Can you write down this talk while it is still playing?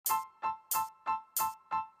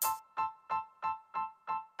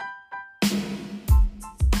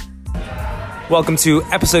Welcome to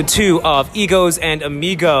episode 2 of Egos and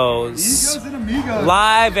Amigos. Egos and Amigos.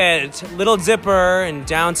 Live at Little Dipper in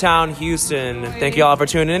downtown Houston. Thank you all for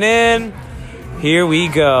tuning in. Here we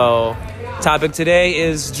go. Topic today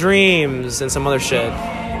is dreams and some other shit.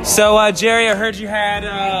 So, Jerry, I heard you had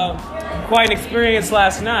quite an experience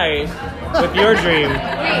last night with your dream.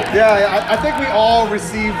 Yeah, I think we all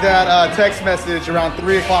received that text message around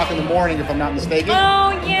 3 o'clock in the morning, if I'm not mistaken.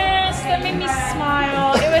 Oh, yes, that made me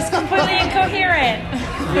smile. It was completely incoherent.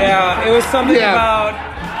 Yeah, it was something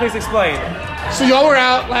about... Please explain. So y'all were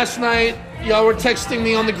out last night. Y'all were texting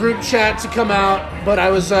me on the group chat to come out, but I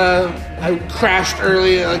crashed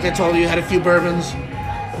early, like I told you, had a few bourbons.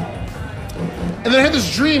 And then I had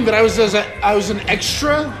this dream that I was an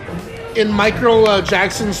extra in Michael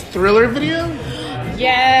Jackson's Thriller video.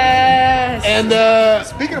 Yes. And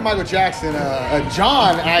Speaking of Michael Jackson,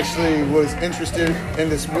 John actually was interested in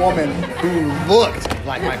this woman who looked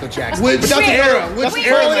like Michael Jackson. Which era? Which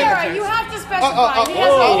era? You have to specify. He has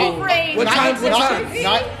a whole range. What time?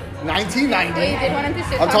 1990. They wanted to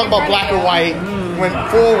sit I'm talking about black or white, went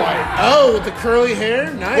full white. Oh, with the curly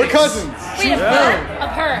hair? Nice. We're cousins. Wait, a perm?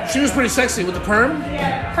 A perm. She was pretty sexy with the perm.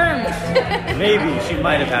 Perm. Maybe she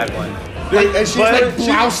might have had one. And she's Like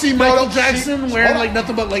blousy Michael she- Jackson, wearing like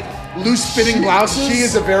nothing but like loose-fitting blouses. She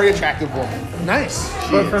is a very attractive woman. nice.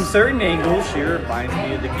 But from certain angles, she reminds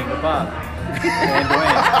me of the King of Pop. And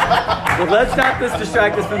Dwayne. But let's not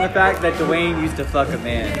distract us from the fact that Dwayne used to fuck a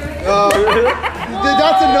man.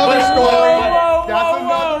 That's another story. whoa, That's whoa,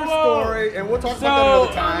 another whoa. story, and we'll talk about that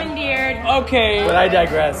another time. Commandeered. Okay. But I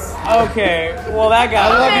digress. Okay. Well, that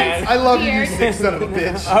got I love you, you Weird. sick son of a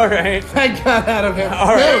bitch. All right. I got out of him. All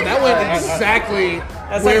No, right. that went exactly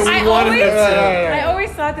where like- we wanted it to. I always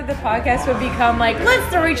thought that the podcast would become like, let's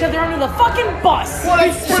throw each other under the fucking bus. Well,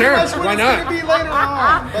 that's pretty Sure, much what why it's not? gonna be later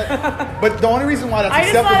on. But the only reason why that's I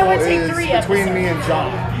just thought it acceptable would take is 3 between episodes. me and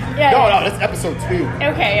John. Yeah, No, yeah. that's episode 2.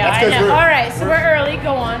 Okay, yeah, That's I 'cause know. we're- All right, so we're early.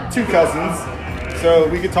 Go on. 2 cousins, so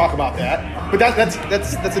we could talk about that. But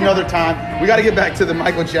that's another time. We got to get back to the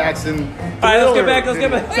Michael Jackson. All right, let's get back Thriller to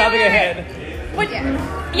the topic wait. ahead.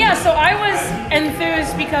 Yeah, so I was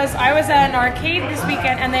enthused because I was at an arcade this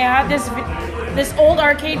weekend and they had this old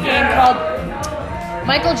arcade game called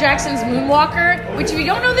Michael Jackson's Moonwalker, which if you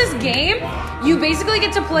don't know this game, you basically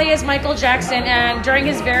get to play as Michael Jackson, and during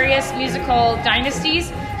his various musical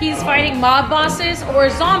dynasties, he's fighting mob bosses or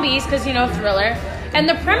zombies, because, you know, Thriller. And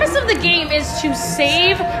the premise of the game is to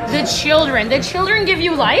save the children. The children give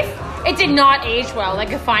you life. It did not age well,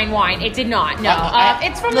 like a fine wine. It did not, no.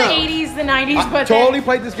 It's from the 80s, the 90s, I but totally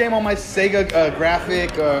played this game on my Sega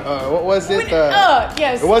graphic. What was it?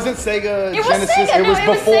 yes. It wasn't Sega It was Genesis. Sega, It was no, it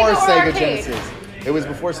was before Sega Sega Arcade. Genesis. It was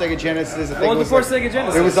before Sega Genesis. I think Well, it was before like, Sega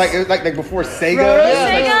Genesis. It was like before Sega.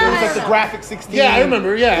 Sega? It was like the graphic 16. Yeah, I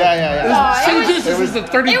remember. Yeah. Yeah. Sega it Genesis was the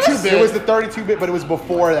 32-bit. It was the 32-bit, but it was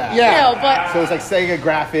before that. Yeah. No, but So it was like Sega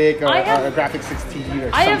graphic or I have- graphic 16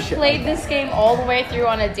 or I some have shit. played this game all the way through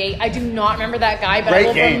on a date. I do not remember that guy, but Great I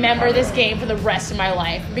will game. remember this game for the rest of my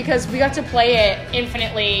life because we got to play it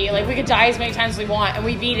infinitely. Like, we could die as many times as we want, and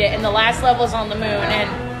we beat it. And the last level is on the moon,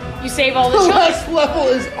 and you save all the The children. last level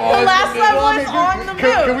is on The last moon. level Well, I is mean, on the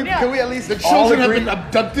moon. Can we at least The all children have agree? been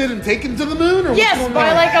abducted and taken to the moon? Or Yes, what's going by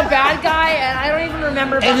on? like a bad guy, and I don't even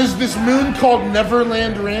remember. And But is this moon called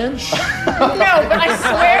Neverland Ranch? no, but I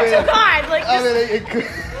swear to God, like, I mean, just it could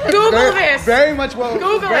Google very, this. Very much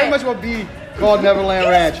will be called Neverland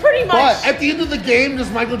Ranch. pretty much. But At the end of the game,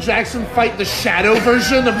 does Michael Jackson fight the shadow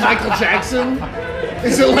version of Michael Jackson?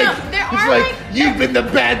 Is it like, there it's are, like, like- you've been the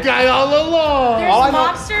bad guy all along? there's all I know-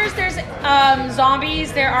 mobsters, there's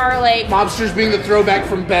zombies, there are like Mobsters being the throwback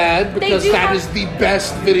from Bad, because do that have- is the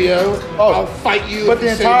best video. I'll fight you. But if the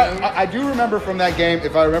you say entire, no. I do remember from that game,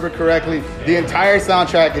 if I remember correctly, the entire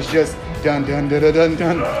soundtrack is just dun dun dun dun dun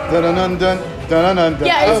dun dun dun dun dun dun dun.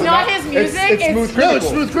 Yeah, it's not his music, It's it's- Smooth No, Criminal. it's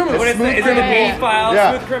Smooth Criminal. What is Smooth it? Is it a Criminal. MIDI file? Yeah,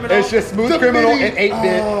 Smooth Criminal? it's just Smooth The Criminal MIDI. in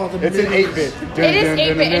 8-bit. Oh, the It's in MIDI. 8-bit. It is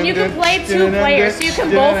 8-bit, and you can play 2 players, so you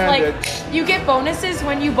can both, like, you get bonuses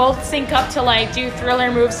when you both sync up to, like, do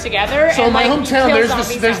Thriller moves together. So and, in my like, hometown, kill there's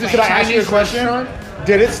zombies this that way. Could I ask you a Chinese question? restaurant?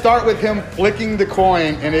 Did it start with him flicking the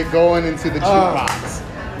coin and it going into the jukebox?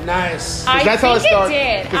 Nice. I That's think how it started.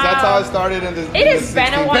 did. Because that's how it started in the. It has been a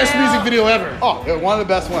 16. while. Best music video ever. Oh, one of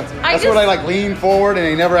the best ones. That's just- where they like lean forward and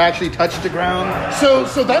they never actually touched the ground. So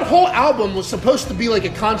that whole album was supposed to be like a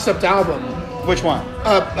concept album. Which one?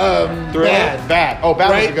 Bad. Bad. Oh, Bad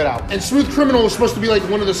was Right? a good album. And Smooth Criminal was supposed to be like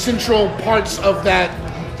one of the central parts of that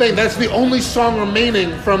thing. That's the only song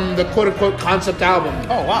remaining from the quote-unquote concept album.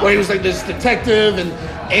 Oh, wow. Where he was like this detective, and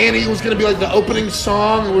Annie was going to be like the opening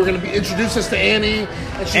song, and we were going to be introduce us to Annie,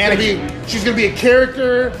 and she's going to be a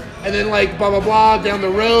character. and then like blah blah blah down the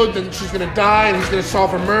road, then she's gonna die, and he's gonna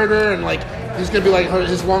solve her murder, and like he's gonna be like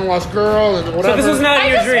his long lost girl, and whatever. So this is not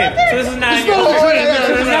in your dream. So this is not in your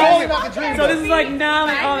not dream. a dream. So this is like not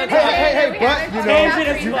like all the time. Hey, but you Tangent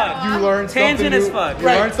as know, fuck. you learn something Tangent new. as fuck. You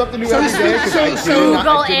Right. learn something new So every this day. is- 'Cause so- I so- did Google not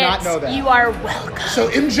know it. that. You are welcome. So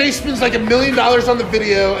MJ spends like $1 million on the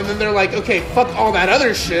video, and then they're like, okay, fuck all that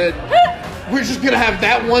other shit. We're just gonna have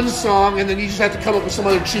that one song, and then you just have to come up with some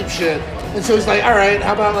other cheap shit. And so he's like, all right,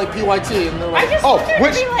 how about like PYT? And they're I like, just Oh, want there to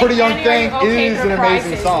which be, like, Pretty Young Annie, are you Thing okay is for an amazing Christ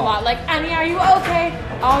sakes song. A lot. Like, Annie, are you okay?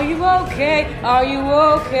 Are you okay? Are you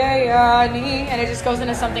okay, Annie? And it just goes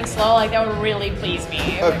into something slow. Like, that would really please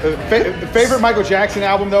me. Favorite Michael Jackson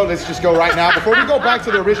album though? Let's just go right now before we go back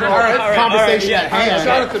to the original conversation at hand.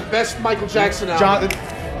 Jonathan, best Michael Jackson album.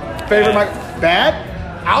 Jonathan, favorite Michael Bad?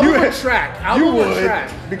 Album You- or track? You Album or would track?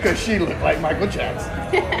 because she looked like Michael Jackson.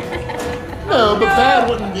 No, but Bad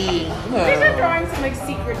wouldn't be. These are No. throwing some, like,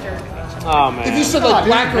 secret dirt. Oh man. If you said like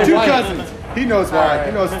black or Two white, cousins. He knows why.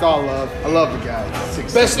 He knows it's all love. I love the guy.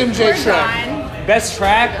 best MJ We're track. done. Best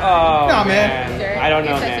track? Oh Nah, man. Dirt. I don't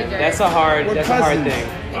know, You're such a man. jerk. That's a hard. We're That's a hard cousins. thing.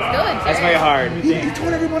 It's still a jerk. That's very hard. He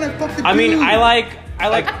told everyone I fucked the dude. I mean, I like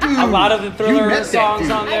Dude, a lot of the you Thriller met that songs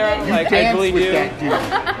dude. on there. You Like I danced really with do. that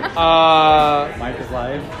dude. Mike is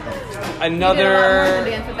live. Another.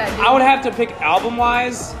 dance with that dude. I would have to pick album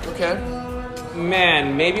wise. Okay.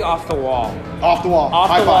 Man, maybe Off the Wall. Off the wall. Off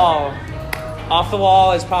High the five. Wall. Off the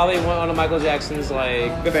Wall is probably one of Michael Jackson's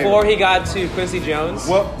like before he got to Quincy Jones.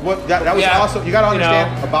 What that was Yeah. also you gotta You know.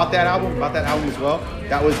 understand about that album as well.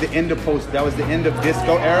 That was the end of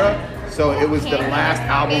disco era. So it was the last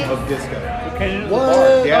album of disco.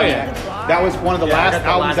 What? Yeah, Oh, yeah. that was one of the Yeah, I last got the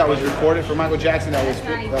albums last that was one. recorded for Michael Jackson.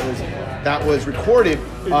 That was recorded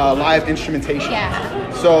live instrumentation. Yeah.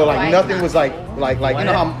 So like Right. nothing was like you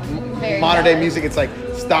know how Very modern day valid. music it's like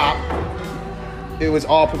stop. It was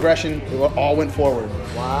all progression. It all went forward.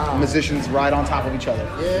 Wow. Musicians right on top of each other.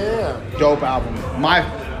 Yeah. Dope album. My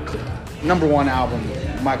number one album,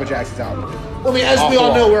 Michael Jackson's album. Well, I mean, as Off we the all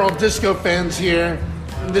Wall. know, we're all disco fans here.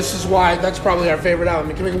 And this is why that's probably our favorite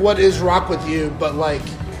album. I mean, what is Rock With You? But like,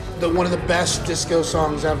 one of the best disco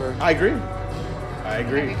songs ever. I agree. I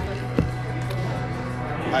agree.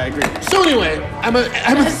 So anyway, I'm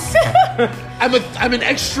an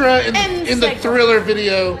extra in the Thriller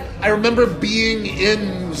video. I remember being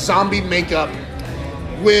in zombie makeup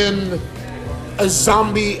when a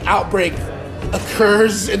zombie outbreak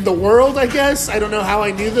occurs in the world, I guess. I don't know how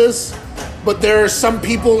I knew this, but there are some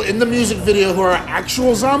people in the music video who are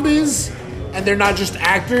actual zombies, and they're not just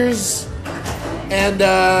actors. And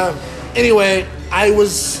anyway, I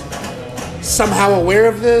was somehow aware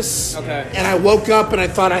of this, Okay. and I woke up and I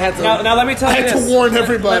thought I had to. Now let me tell I you had this. to warn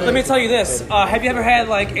everybody. Let me tell you this. Have you ever had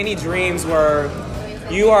like any dreams where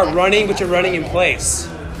you are running but you're running in place?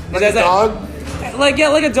 Like a dog. Like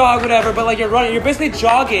a dog, whatever. But like you're running, you're basically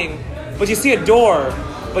jogging, but you see a door,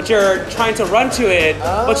 but you're trying to run to it,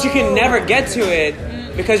 but you can never get to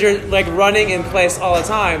it because you're like running in place all the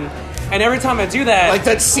time. And every time I do that, Like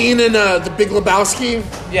that scene in The Big Lebowski,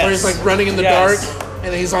 Yes. where he's like running in the Yes. dark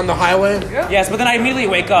and he's on the highway. yes, but then I immediately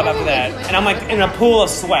wake up after that, and I'm like in a pool of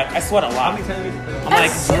sweat. I sweat a lot. I'm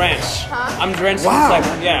like drenched. I'm drenched. Wow. It's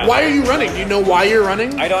like, yeah. Why are you running? Do you know why you're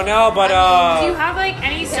running? I don't know, but Do you have like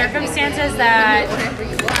any circumstances that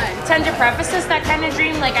tend to preface this, that kind of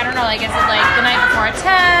dream? Like, I don't know, like, is it like the night before a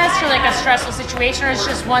test or like a stressful situation, or it's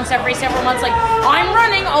just once every several months, like, I'm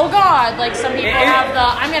running, oh God. Like, some people have the,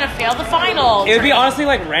 I'm gonna fail the final. it would be honestly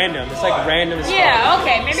like random. It's like random as fuck. Yeah,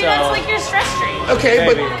 okay, maybe So- that's like your stress dream. Okay,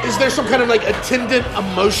 Maybe. but is there some kind of like attendant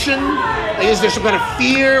emotion? Like, is there some kind of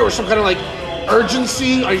fear or some kind of like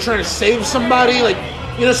urgency? Are you trying to save somebody? Like,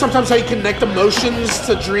 you know, sometimes how you connect emotions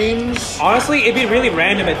to dreams. Honestly, it'd be really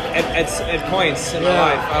random at points in my Yeah.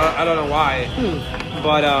 life. I don't know why.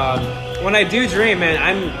 But when I do dream,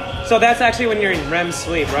 man, so that's actually when you're in REM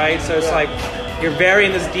sleep, right? So it's like you're very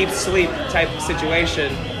in this deep sleep type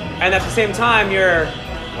situation. And at the same time, you're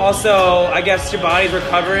also, I guess your body's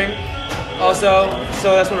recovering also.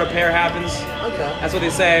 So that's when repair happens. Okay. That's what they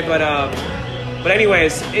say. But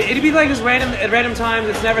anyways, it'd be like just random at random times.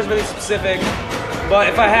 It's never really specific. But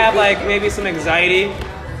if I have like maybe some anxiety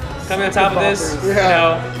coming on top of this, you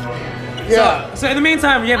know. Yeah. So in the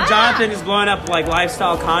meantime, you have Jonathan who's blowing up like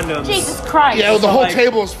lifestyle condoms. Jesus Christ. Yeah, the whole like-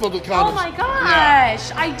 table is filled with condoms. Oh my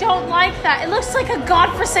gosh, I don't like that. It looks like a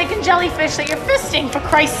godforsaken jellyfish that you're fisting, for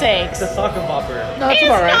Christ's sakes. The soccer bopper. No, it's It's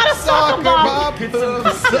all right. not a soccer ball.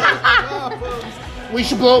 We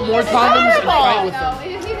should blow up more condoms and fight with them. No,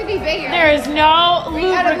 it just needs to be bigger. There is no We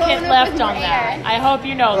gotta blow lubricant it up left with on more that. air. I hope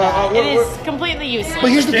you know that. It we're- is completely useless.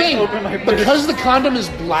 But here's the Can't thing, open my because the condom is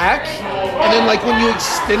black, and then like when you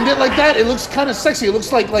extend it like that, it looks kind of sexy. It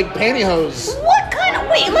looks like pantyhose. What kind of?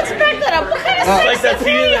 Wait, let's back that up. What kind of It's like that sexy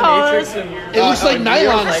scene in the pantyhose? Matrix and It looks like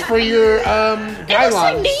nylons like- for your It looks like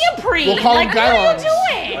guylons. neoprene. We'll call them like, what are guylons. you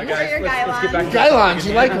doing? Guys, Where your let's get back to Guylons,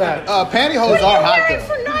 you like that? Pantyhose What are are you hot wearing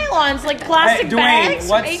though. for nylons? Like plastic Hey, bags Dwayne, from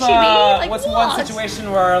what's H-E-B? Like what's what? one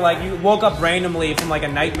situation where like you woke up randomly from like a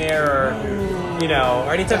nightmare or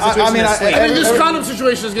or any type of situation mean, of sleep? I mean, this condom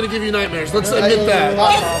situation is going to give you nightmares. Let's admit that.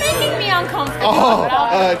 It's making me uncomfortable. Oh, but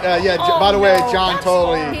I'll- yeah. Oh, by the way, no, John that's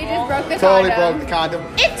totally He just broke the broke condom. the condom.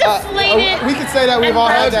 It deflated We can say that we've and all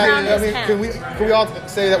had bounced around that. I his mean, hand. can we all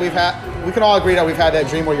say that we can all agree that we've had that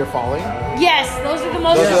dream where you're falling? Yes, those are the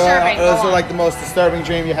most Those disturbing. are, those Go are on. like the most disturbing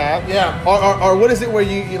dream you have. Yeah. Or what is it where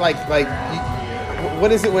you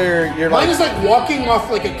what is it where you're Mine like? is like walking off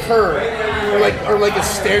like a curb or like a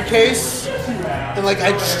staircase, and like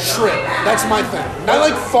I just trip. That's my thing. Not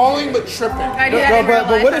like falling, but tripping. I do No, that in real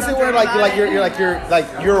but life. what I is don't it where talk about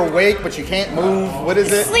it. you're awake but you can't move? What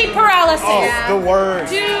is it? Sleep paralysis. Oh, the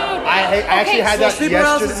worst. Dude. I actually had so that sleep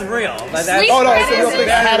yesterday. paralysis is real. Like, Sleep Oh no, it's a paralysis real is thing.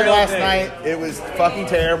 I had it real last thing. night. It was fucking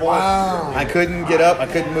terrible. Wow. I couldn't get up. I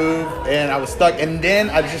couldn't move, and I was stuck. And then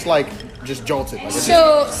I just jolted. Like, I just-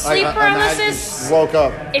 So sleep I paralysis. just woke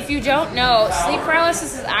up. If you don't know, sleep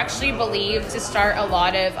paralysis is actually believed to start a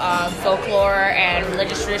lot of folklore and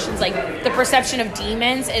religious traditions. Like the perception of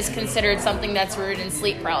demons is considered something that's rooted in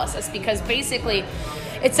sleep paralysis because basically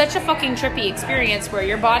it's such a fucking trippy experience where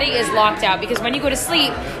your body is locked out. Because when you go to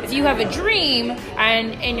sleep, if you have a dream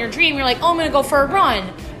and in your dream you're like, oh, I'm gonna go for a run,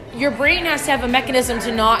 your brain has to have a mechanism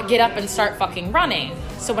to not get up and start fucking running.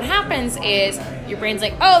 So what happens is your brain's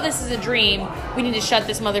like, oh, this is a dream. We need to shut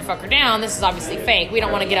this motherfucker down. This is obviously fake. We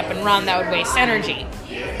don't want to get up and run. That would waste energy.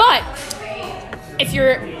 But if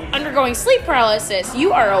you're undergoing sleep paralysis,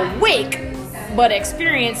 you are awake but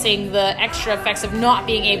experiencing the extra effects of not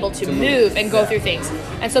being able to move and go through things.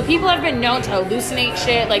 And so people have been known to hallucinate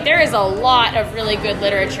shit. Like there is a lot of really good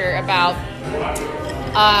literature about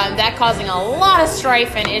that causing a lot of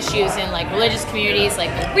strife and issues in like religious communities, like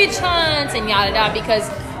witch hunts and yada yada, because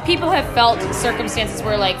people have felt circumstances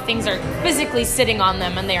where like things are physically sitting on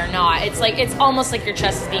them and they are not. It's like it's almost like your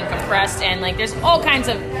chest is being compressed, and like there's all kinds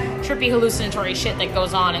of trippy hallucinatory shit that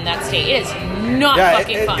goes on in that state. It is not Yeah,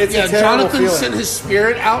 fucking fun. it's Yeah, a terrible Jonathan feeling. sent his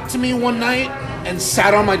spirit out to me one night and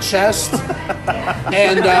sat on my chest,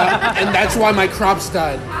 and that's why my crops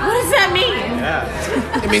died. What does that mean?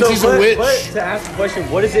 Yeah. It means he's a witch. But to ask the question,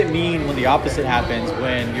 what does it mean when the opposite happens?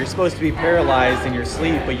 When you're supposed to be paralyzed in your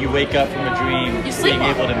sleep, but you wake up from a dream You being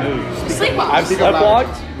sleepwalk. able to move? You sleepwalk. I've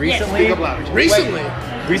sleptwalked recently. Speak up loud. Recently,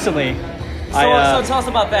 Recently. So tell us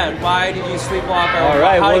about that. Why did you sleepwalk? Or all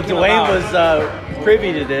right. how Well, it came Dwayne about? was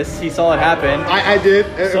privy to this. He saw it happen. I did.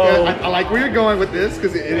 So- I like where you're going with this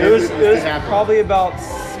because It was probably about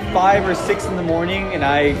 5 or 6 in the morning, and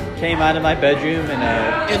I came out of my bedroom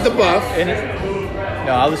in the buff.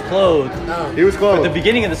 no, I was clothed. He was close. At the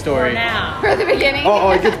beginning of the story, Now. For the beginning. Oh,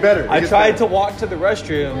 it gets better. I tried to walk to the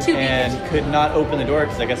restroom Two and meters. could not open the door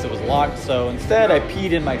because I guess it was locked. So instead, I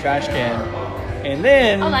peed in my trash can, and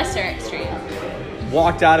then Oh, that's extreme.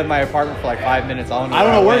 walked out of my apartment for like 5 minutes. I I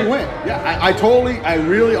don't know where he went. Yeah, I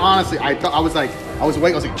really, honestly, I was awake. I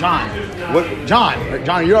was like, John, John,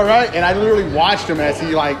 are you all right? And I literally watched him as he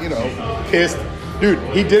pissed. Dude,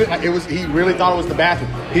 he did it. He really thought it was the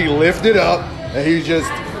bathroom. He lifted up and he just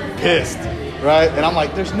pissed. Right? And I'm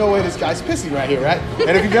like, there's no way this guy's pissing right here, right?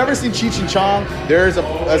 And if you've ever seen Cheech and Chong, there's a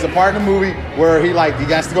part in the movie where he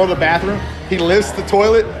has to go to the bathroom. He lifts the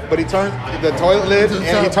toilet, but he turns the toilet lid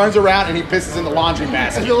and he turns around and he pisses in the laundry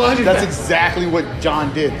basket. The laundry That's basket. exactly what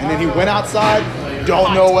John did. And then he went outside,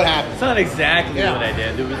 don't know what happened. It's not exactly Yeah. what I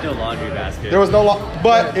did. There was no laundry basket. There was no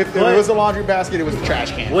but if there was a laundry basket, it was a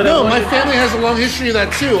trash can. What No, I my wanted- family has a long history of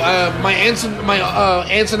that too. My aunts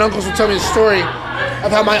and uncles would tell me a story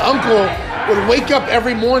of how my uncle would wake up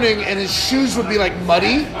every morning and his shoes would be like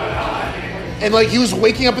muddy, and like he was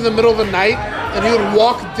waking up in the middle of the night, and he would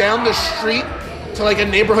walk down the street to like a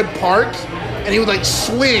neighborhood park, and he would like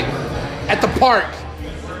swing at the park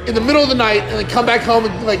in the middle of the night, and then come back home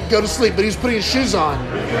and like go to sleep. But he was putting his shoes on,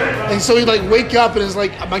 and so he'd like wake up, and it's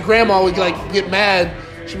like my grandma would like get mad.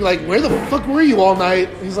 She'd be like, "Where the fuck were you all night?"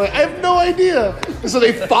 And he's like, "I have no idea." And so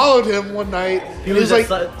they followed him one night. He and was like,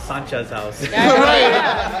 at Sancha's house.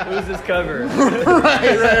 right, It was his cover.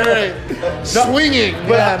 right, swinging.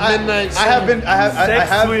 But Yeah, midnight. I have been. I have.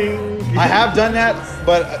 Sex swing. I have done that,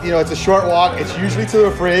 but you know, it's a short walk. It's usually to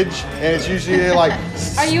the fridge, and it's usually like.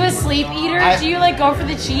 Are you a sleep eater? Do you like go for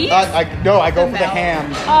the cheese? No, I go for the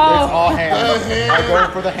ham. It's all ham. I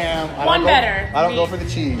go for the ham. I don't go for the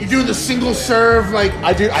cheese. You do the single serve, like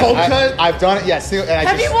I do. cold cut? I've done it. Yes. Yeah,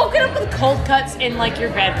 Have you woken up with cold cuts in like your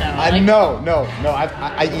bed though? No.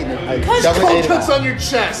 I eat it. Because cold cuts on your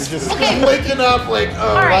chest. Just waking up like,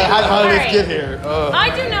 oh, right. How did this get here?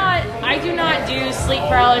 I do not do sleep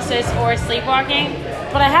paralysis or sleepwalking,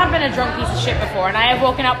 but I have been a drunk piece of shit before, and I have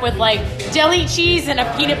woken up with like deli cheese and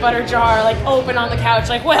a peanut butter jar like open on the couch.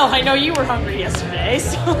 Like, well, I know you were hungry yesterday,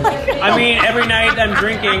 so. I mean, every night that I'm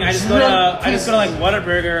drinking, I just go to like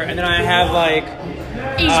Whataburger, and then I have like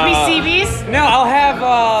HBCBs. No, I'll have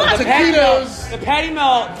the taquitos, patty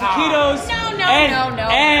melt, taquitos, and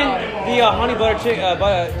the honey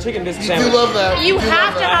butter chicken biscuit sandwich. You love that. You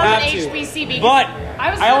have to have an HBCB. But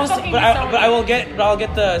I'll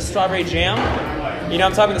get the strawberry jam. You know,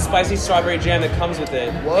 I'm talking the spicy strawberry jam that comes with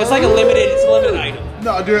it. What? It's like a limited item.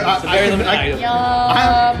 No, dude, it's a very limited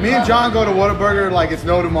item. Me and John go to Whataburger like it's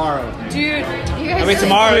no tomorrow. Dude, I mean,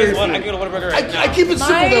 tomorrow is what I go to Whataburger. I keep it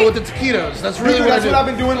simple though with the taquitos. That's really what I've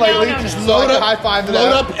been doing lately. Just load up, high five to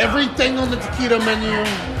load up everything on the taquito menu.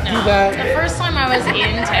 Do that. The first time I was in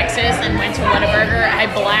Texas and went to Whataburger,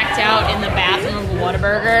 I blacked out in the bathroom of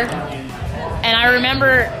Whataburger, and I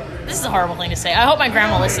remember. This is a horrible thing to say. I hope my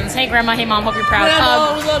grandma listens. Hey, grandma. Hey, mom. Hope you're proud.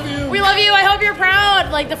 Grandma, we love you. We love you. I hope you're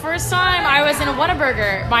proud. Like, the first time I was in a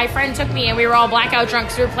Whataburger, my friend took me, and we were all blackout drunk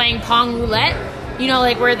because we were playing Pong Roulette. You know,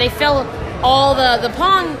 like, where they fill all the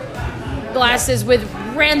Pong glasses with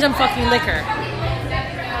random fucking liquor.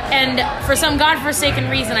 And for some godforsaken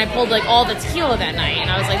reason, I pulled, like, all the tequila that night. And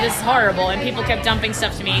I was like, this is horrible. And people kept dumping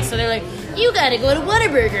stuff to me. So they're like, you gotta go to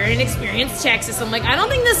Whataburger and experience Texas. I'm like, I don't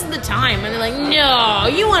think this is the time. And they're like, no,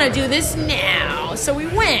 you want to do this now. So we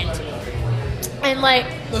went. And like,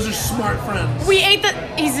 those are smart friends. We ate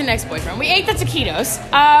he's an ex-boyfriend. We ate the taquitos.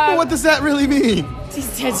 Well, what does that really mean? He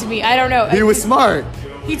said to me, I don't know. He was smart.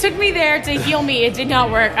 He took me there to heal me. It did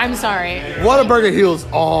not work. I'm sorry. Whataburger heals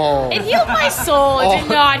all. It healed my soul. It did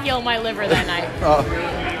not heal my liver that night.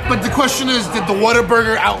 But the question is, did the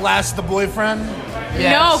Whataburger outlast the boyfriend?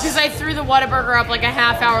 Yes. No, because I threw the Whataburger up like a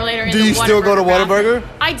half hour later. Do you still go to Whataburger?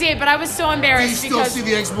 I did, but I was so embarrassed. Do you still see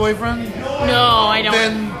the ex-boyfriend? No, I don't.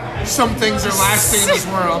 Then some things are lasting in this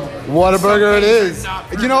world. Whataburger it is.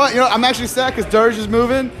 You know what? I'm actually sad because Dirge is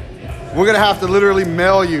moving. We're gonna have to literally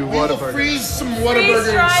mail you Whataburger. We'll freeze some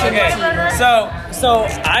Whataburger. Okay, so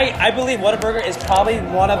I believe Whataburger is probably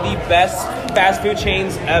one of the best fast food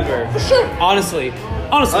chains ever. For sure. Honestly.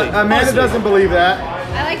 Amanda doesn't believe that.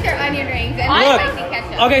 I like their onion rings and spicy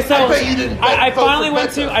ketchup. Okay, so I finally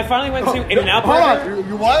went Oh, to In-N-Out Hold Burger. on,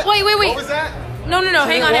 you what? Wait. What was that? No,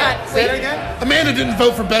 hang on. Say it again. Amanda didn't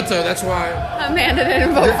vote for Beto, that's why. Amanda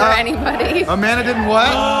didn't vote for anybody. Amanda didn't what?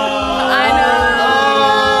 I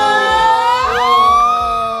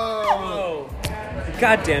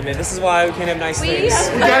God damn it! This is why we can't have nice things.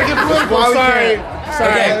 We gotta get political. Sorry.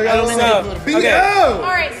 Okay. All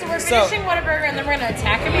right, so we're finishing Whataburger, and then we're gonna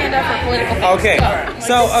attack Amanda for political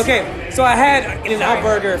things. So I had In-N-Out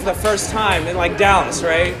Burger for the first time in like Dallas,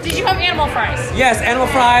 right? Did you have animal fries? Yes, animal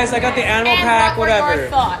fries. I got the animal pack, what were whatever. your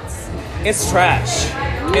thoughts? It's trash.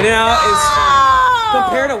 In-N-Out is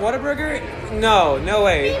compared to Whataburger. No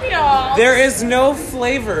way. There is no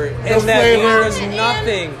flavor in that. There's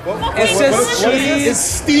nothing. It's just cheese. It's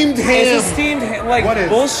steamed ham. It's a steamed ham. Like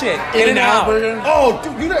bullshit. In-N-Out Burger. Oh,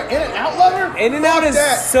 dude, you're an In-N-Out lover? In-N-Out is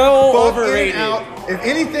so overrated. In-N-Out. If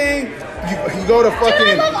anything, you go to fucking.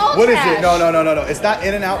 Dude, I love all what is trash. it? No. It's not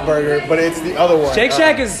In-N-Out Burger, but it's the other one. Shake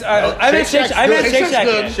Shack is. I've had Shake Shack.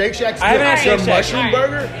 good. Shake Shack's good. I haven't had Shake The Shack. mushroom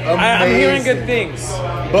burger. I'm hearing amazing. good things.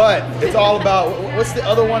 But it's all about what's the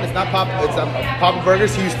other one? It's not Papa. It's Papa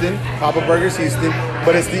Burgers Houston. Papa Burgers Houston.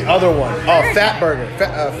 But it's the other one. Oh, Fat Burger.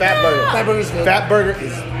 Fat Burger. Fat Burger's good. Fat Burger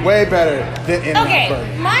is way better than In-N-Out Okay,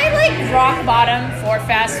 Burger. my like rock bottom for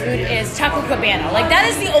fast food is Taco Cabana. Like that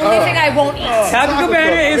is the only thing I won't eat. Taco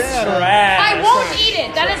Cabana is trash. I won't eat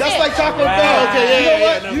it. That is That's it. like Taco Bell. Okay, You know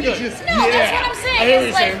what? no, You good. can just No, that's what I'm saying. I hear what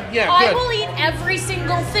It's you're like, saying. Yeah, I good. will eat every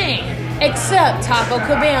single thing except Taco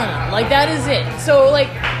Cabana. Like that is it. So like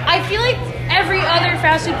I feel like every other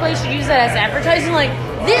fast food place should use that as advertising. Like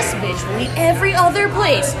this bitch will eat every other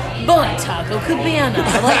place but Taco Cabana.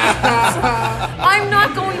 Like I'm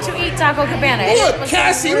not going to eat Taco Cabana. Look,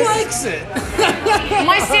 Cassie likes it.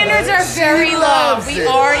 My standards are very low. loves We it.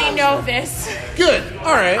 already know this. Good.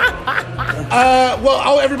 All right.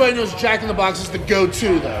 Well, everybody knows Jack in the Box is the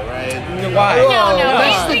go-to, though, right? Why? No.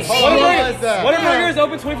 That's the Whataburger is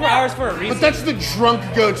open 24 hours for a reason. But that's the drunk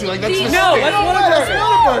go-to. Like that's the No, steak. that's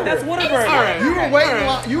Whataburger. That's Whataburger. All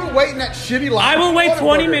right. You were waiting that shitty line. I will wait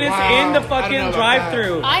 20 minutes Wow. in the I don't know fucking about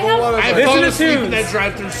drive-through. I have I've Listen fallen to asleep in tunes. that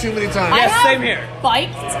drive-through too many times. I Yes, have same here.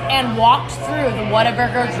 biked and walked through the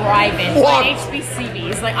Whataburger drive-in Walked. at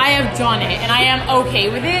HBCBs. Like, I have done it, and I am okay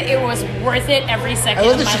with it. It was worth it every second I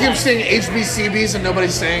love of that my she keeps life. saying HBCBs and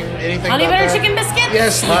nobody's saying anything Honey about butter that. chicken biscuits?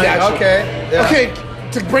 Yes, we got you. Okay. Yeah. Okay,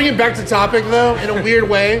 to bring it back to topic though, in a weird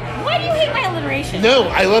way. Why do you hate my alliteration? No,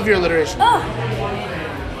 I love your alliteration. Ugh.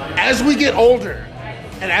 As we get older,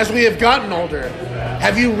 and as we have gotten older,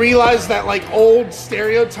 have you realized that like old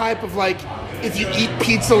stereotype of like if you eat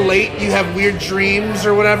pizza late, you have weird dreams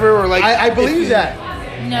or whatever, or like I if believe you- that.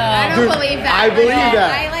 No. I don't Dude, believe that. I believe but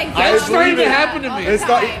that. I like That's do starting believe to that happen to all me. the It's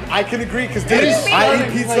not. time. I can agree because It is I eat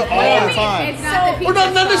starting, pizza like, all the It's time. not the pizza Or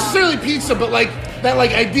not song. necessarily pizza, but like that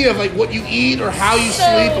like idea of like what you eat or how you So-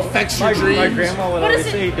 sleep affects your My dreams. grandma would What always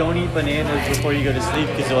is it? say, don't eat bananas before you go to sleep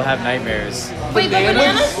because you'll have nightmares. Wait, but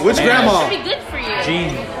bananas? Which bananas grandma? should be good for you.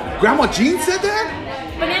 Gene. Grandma Jean said that.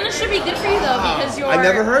 Bananas should be good for you, though, because you're... I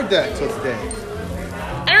never heard that till today.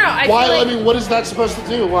 I don't know. I Why? feel like I mean, what is that supposed to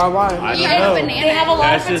do? Why? You they, know. they have a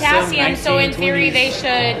lot of That's just some potassium, so in 1920s. theory they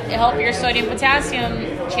should help your sodium potassium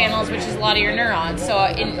channels, which is a lot of your neurons. So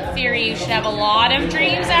in theory you should have a lot of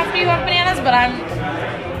dreams after you have bananas, but I'm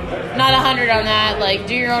not 100 on that. Like,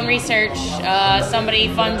 do your own research. Somebody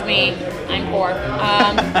fund me. I'm poor.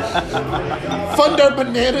 Fund our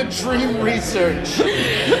banana dream research.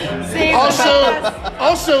 Save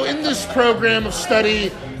Also in this program of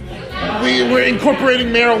study, we're incorporating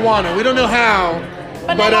marijuana. We don't know how,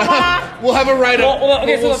 but we'll have a write-up.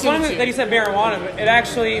 Okay, so We'll the see fun what- that you said marijuana, it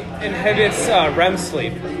actually inhibits REM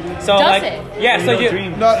sleep. So Does like, it? yeah, so don't you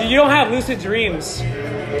dream. you don't have lucid dreams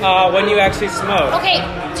when you actually smoke. Okay,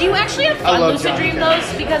 do you actually have fun love lucid Johnny dream Cash.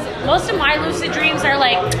 those? Because most of my lucid dreams are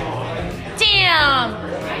like,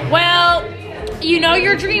 damn, well, you know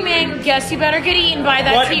you're dreaming, guess you better get eaten by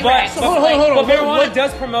that T-Rex. Hold on. But marijuana What-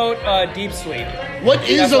 does promote deep sleep. What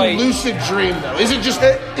is That's a why- lucid dream though? Is it just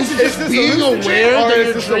Is being aware or that is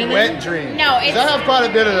you're this dreaming? a wet dream? No, it's... I have quite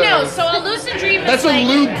a bit of those. No, so a lucid dream is That's a like...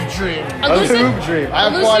 lube dream. A lucid lube dream. I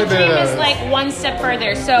have a quite a lucid bit of dream is those. like one step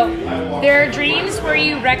further. So there are dreams where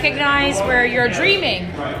you recognize where you're dreaming,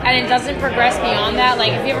 and it doesn't progress beyond that.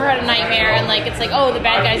 Like if you ever had a nightmare and like it's like, oh, the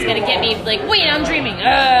bad guy's gonna get me. Like wait, I'm dreaming.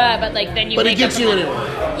 But like then you. But it wake gets up you and-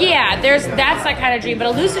 anyway. Yeah, that's that kind of dream. But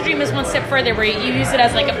a lucid dream is one step further, where you use it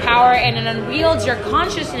as like a power, and it unwields your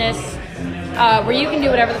consciousness. Where you can do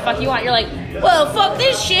whatever the fuck you want. You're like, well, fuck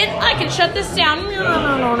this shit. I can shut this down.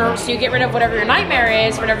 So you get rid of whatever your nightmare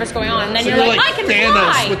is, whatever's going on. And then So you're like, I can Thanos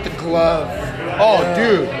fly. with the glove. Oh,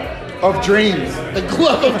 dude, of dreams. The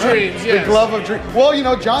glove of dreams. Yes. The glove of dreams. Well, you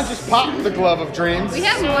know, John just popped the glove of dreams. We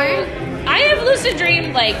have more. I have lucid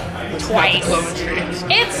dreamed like Not the twice. glove of dreams.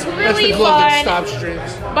 It's That's really the glove that fun. stops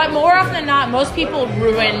dreams. But more often than not, most people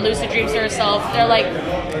ruin lucid dreams for themselves. They're like,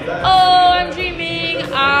 oh, I'm dreaming.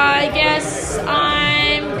 I guess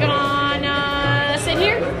I'm gonna sit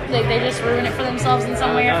here. Like they just ruin it for themselves in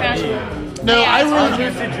some way or fashion. No, Yeah, I it's ruined all-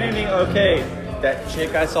 Lucid dreaming, okay. That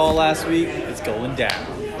chick I saw last week is going down.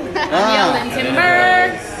 Yelling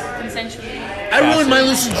timber, consensually. I ruined my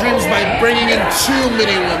lucid dreams by bringing in too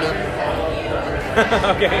many women.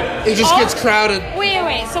 Okay. It just gets crowded. Wait.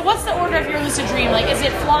 So what's the order of your lucid dream? Like, is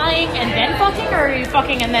it flying and then fucking, or are you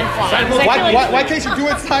fucking and then flying? 'Cause I feel like Why can't you do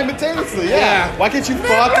it simultaneously? Yeah. Yeah. Why can't you Never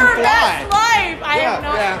fucking fly? best life. I have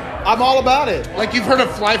no Yeah. I'm all about it. Like you've heard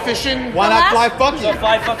of fly fishing? Why The not fly last- fucking?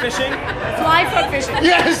 Fly fuck fishing? fly fuck fishing.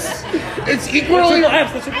 Yes. It's equally. I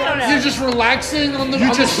don't know. You're just relaxing on the You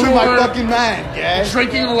on just the blew my shore, fucking mind, guys.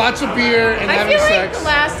 drinking lots of beer and I having feel like sex. the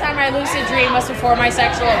last time I lucid dreamed was before my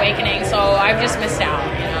sexual awakening, so I've just missed out.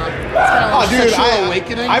 You know. It's been a Oh, long- dude, Sexual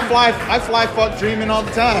awakening? I fly fuck dreaming all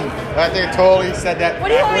the time. I think totally said that. What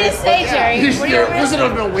do you want me to backwards, say, but yeah. Jerry? What do you want me to Was it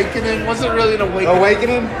an awakening? Was it really an awakening?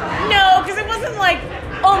 Awakening? No, because it wasn't like,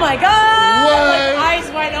 oh my god, What? like eyes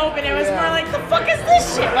wide open. It was more like, the fuck is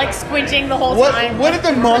this shit? Like squinting the whole time. What did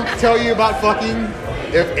the monk tell you about fucking?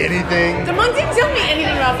 If anything. The monk didn't tell me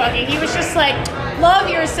anything about fucking. He was just like, love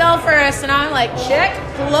yourself first, and I'm like, check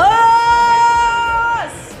plus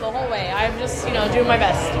the whole way. I'm just, doing my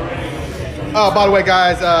best. Oh, by the way,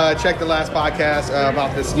 guys, check the last podcast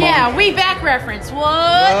about this monk. Yeah, we back reference. What?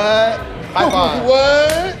 High five.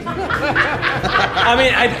 What? I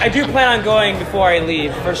mean, I do plan on going before I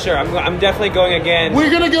leave, for sure. I'm definitely going again.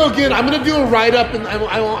 We're gonna go again. I'm gonna do a write-up, and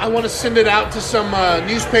I want to send it out to some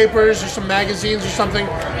newspapers or some magazines or something,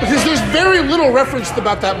 because there's very little referenced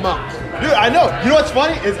about that monk. Dude, I know. You know what's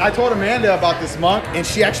funny is I told Amanda about this monk, and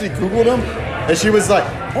she actually Googled him, and she was like,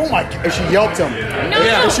 "Oh my!" And she yelped him. No.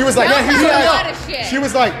 And she was like, No, "Yeah, he's that's a like." lot of shit. She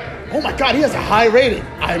was like, "Oh my God, he has a high rating.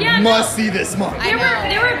 I Yeah, must no. see this monk." There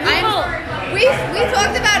were people. We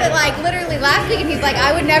talked about it like literally last week, and he's like,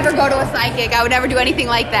 I would never go to a psychic. I would never do anything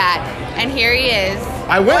like that. And here he is.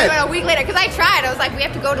 I went. A week later, because I tried. I was like, we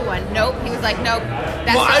have to go to one. Nope. He was like, nope.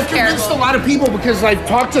 That's Well, I've convinced terrible. a lot of people because I've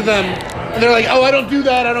talked to them, and they're like, "Oh, I don't do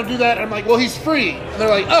that. I don't do that." And I'm like, "Well, he's free." And they're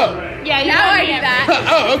like, "Oh, Yeah, you Now don't I do get that.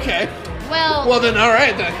 oh, okay. Well, then, all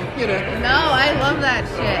right, then, you know." No, I love that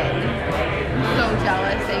shit. I'm so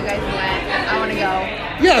jealous that you guys went. I want to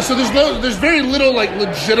go. Yeah, so there's very little like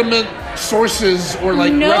legitimate sources or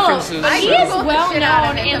like references. I He so- is Googled the well shit out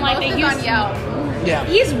of known it, in, but like, most the is on Houston- Yelp. Yeah.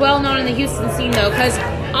 He's well known in the Houston scene though, because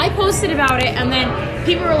I posted about it and then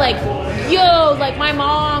people were like, yo, like my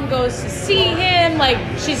mom goes to see him, like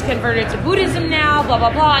she's converted to Buddhism now, blah,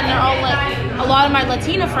 blah, blah. And they're all like, a lot of my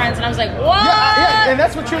Latina friends. And I was like, what? Yeah, and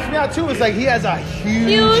that's what trips me out too. Is like he has a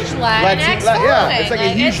huge Latinx yeah, following. it's like a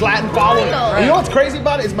Like, huge it's Latin following. wild. And you know what's crazy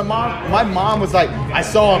about it is my mom was like, I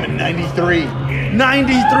saw him in '93.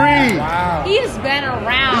 '93. Wow. He's been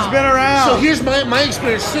around. He's been around. So here's my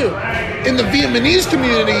experience too. In the Vietnamese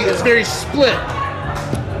community, it's very split.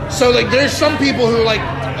 So like, there's some people who like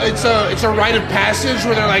it's a rite of passage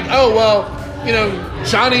where they're like, oh well, you know,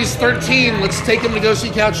 Johnny's 13, let's take him to go see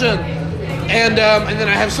Cao Chen. And then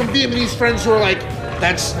I have some Vietnamese friends who are like,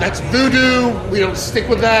 that's voodoo. We don't stick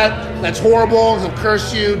with that. That's horrible. He'll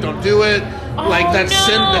curse you. Don't do it. Like Oh, that's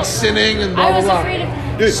no. that's sinning and blah I blah was blah. afraid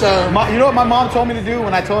of Dude, So- you know what my mom told me to do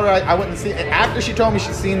when I told her I wouldn't see. After she told me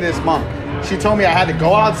she'd seen this monk, she told me I had to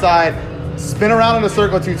go outside, spin around in a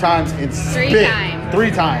circle 2 times, and spit times.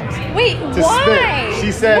 3 times. Wait, To why? spit.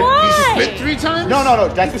 She said, why? Spit 3 times? No,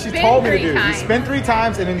 that's what she Spin told me to 3 do. times. You spin 3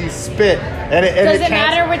 times and then you spit, and it Does it counts-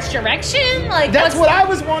 matter which direction? Like That's what's what I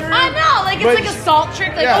was wondering. I know, like it's But like a salt trick,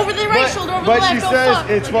 like yeah, over the right but- shoulder, over but the left. she oh, says fuck.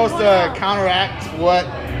 it's supposed to counteract what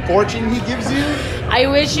fortune he gives you. I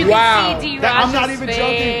wish you Wow. could see D. I'm not Raj's even face.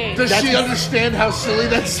 joking. Does That's she just- understand how silly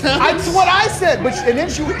that sounds? That's what I said. But and then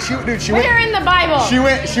she Where went. in the Bible?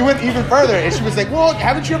 She went even further, and she was like, "Well,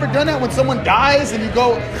 haven't you ever done that when someone dies and you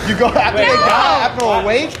go after they die after a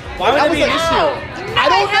wake?" Why would I that was be an like, issue? I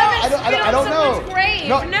don't know. haven't I don't spit on know. someone's grave.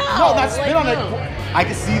 No, No, not spit on like, it. I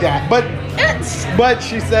can see that, but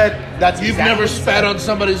she said that's You've exactly never what she spat said. on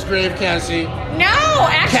somebody's grave, Cassie. No,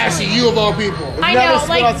 actually. Cassie, you of all people. I never know, spit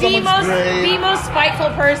like on the someone's grave. most spiteful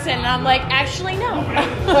person. And I'm like, actually, no.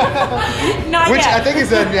 Not Which yet. I think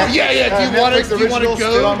is a Yeah. Do you want to Netflix go? Do original, you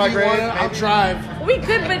Spit on My wanna, Grave. I'll drive. we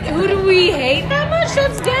could, but who do we hate that much?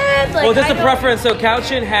 That's dead. Like, Well, just I a don't- preference. So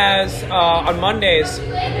Couchin has on Mondays,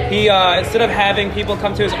 he instead of having people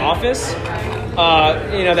come to his office,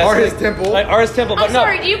 that's Or his temple. or his temple. But I'm no,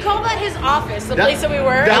 sorry, do you call that his office, the place that we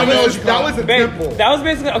were? That know what was you call a Ba- temple. that was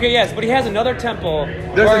basically okay. Yes, but he has another temple.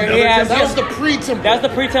 There's where another he has. temple? That was the pre-temple. That's the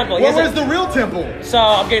pre-temple. He Well, has where's the real temple? So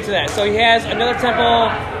I'm getting to that. So he has another temple,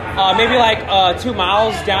 maybe like 2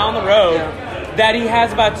 miles down the road, that he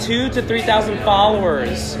has about 2,000 to 3,000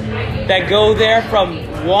 followers that go there from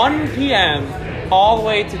 1 p.m. all the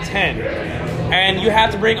way to 10. And you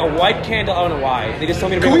have to bring a white candle. I don't know why. They just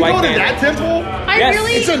told me to Can bring we a white go to candle. that temple? I Yes.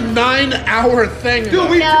 really. It's a 9-hour thing. Dude,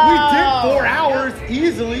 we No. did 4 hours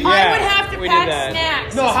easily. Yeah. I would have to we pack did that.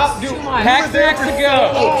 snacks. No, This how- is dude, too much. Pack were there snacks for to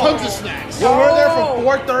go. Oh, tons of snacks. Well, we're there Oh. from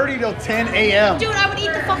 4:30 till 10 a.m. Dude, I would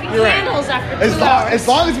eat the fucking You're right. candles after 2 As hours.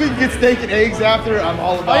 long as we can get steak and eggs after, I'm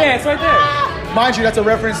all Oh about yeah, it. it's right there. Mind you, that's a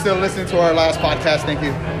reference to listening to our last podcast. Thank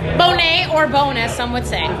you. Bonet or bonus, some would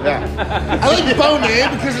say. Yeah. I like Bonet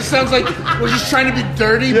because it sounds like we're just trying to be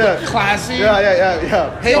dirty Yeah. but classy.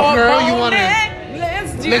 Yeah. Hey girl, you wanna?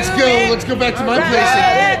 Let's Let's go back to my place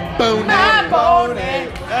and Bonet.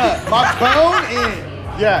 My bone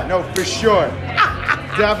in. Yeah, no, for sure.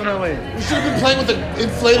 Definitely. We should have been playing with the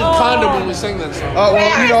inflated condom when we sang that song. Oh, well,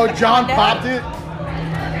 Where you know, is the John condom? popped it.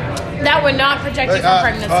 That would not protect you from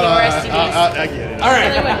pregnancy or STDs. I get it. All Really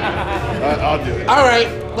right, wouldn't. I'll do it. all right.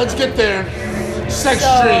 Let's get there. Sex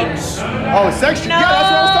So- dreams. Oh, sex. Yeah, that's what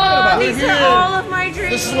I was talking about. These We're are here. all of my dreams.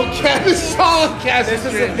 This is what this is all of Cassie's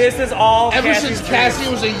dreams. This is all. Ever Cassie's since dreams.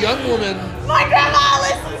 Cassie was a young woman, My grandma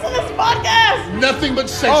listens to this podcast. nothing but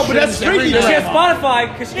sex Oh, but that's dreams every freaky. She night. has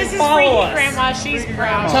Spotify because she This can is follow freaky, us. Grandma. She's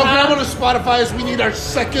brown. Tell Grandma to Spotify is we need our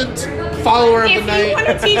second follower of If the you want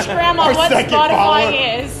night. to teach Grandma Our what second Spotify follower.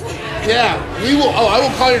 is, Yeah, we will. Oh, I will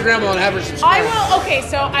call your grandma and have her subscribe. I will. Okay,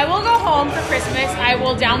 so I will go home for Christmas. I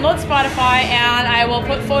will download Spotify and I will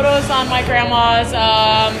put photos on my grandma's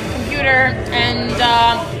computer and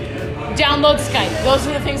download Skype. Those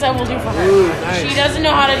are the things I will do for her. Ooh, nice. She doesn't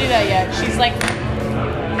know how to do that yet. She's like,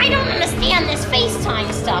 I don't understand And this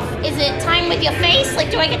FaceTime stuff. Is it time with your face?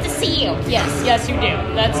 Like, do I get to see you? Yes, you do.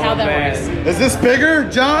 That's how that works. Is this bigger,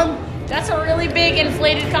 John? That's a really big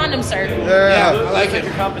inflated condom, sir. Yeah. I like it.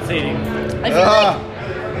 You're compensating. I feel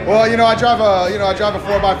like Well, I drive a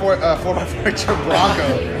 4x4 Bronco.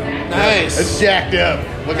 Nice. It's jacked up.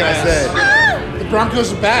 What can I say? The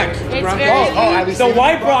Broncos are back. The It's Broncos. very- have you The seen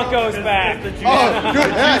white Bronco's back. Oh,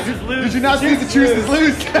 good. Yeah. Did you not see the juice is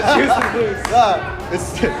loose?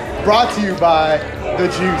 It's brought to you by the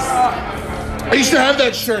juice. I used to have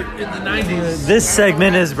that shirt in the 90s. This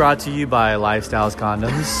segment is brought to you by Lifestyles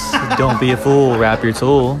Condoms. Don't be a fool. Wrap your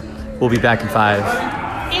tool. We'll be back in 5.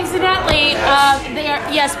 Incidentally, they are.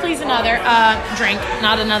 Yes, please another drink,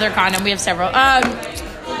 not another condom. We have several.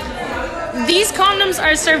 These condoms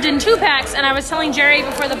are served in 2-packs, and I was telling Jerry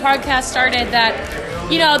before the podcast started that,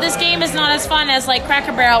 this game is not as fun as like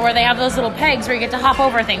Cracker Barrel, where they have those little pegs where you get to hop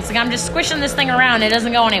over things. Like, I'm just squishing this thing around; it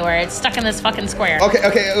doesn't go anywhere. It's stuck in this fucking square.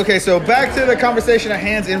 Okay. So back to the conversation at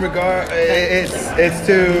hand. In regard, it's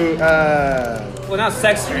to. Well, not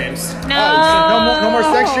sex dreams. No, No more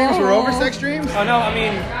sex dreams. We're over sex dreams. Oh no, I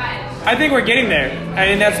mean, I think we're getting there. I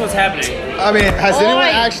mean, that's what's happening. I mean, has Oi.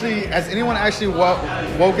 anyone actually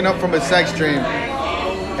woken up from a sex dream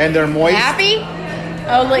and they're moist? Happy?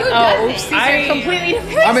 Oops, these are completely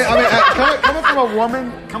different. I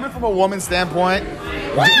mean, coming from a woman's standpoint,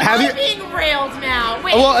 have I'm you? being railed now.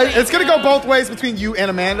 Wait, Well, wait, it's gonna go both ways between you and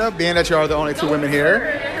Amanda, being that you are the only 2 women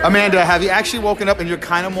here. Amanda, have you actually woken up and you're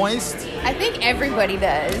kind of moist? I think everybody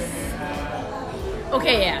does.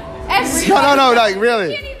 Okay, yeah. Everybody. No, like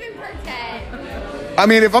really. Can't even pretend. I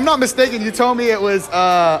mean, if I'm not mistaken, you told me it was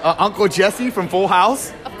Uncle Jesse from Full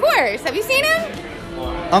House. Of course. Have you seen him?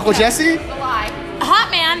 Uncle Jesse? The lie.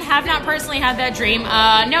 Hot man, have not personally had that dream.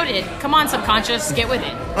 Noted. Come on, subconscious, get with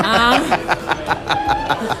it.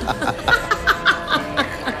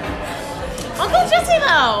 Uncle Jesse,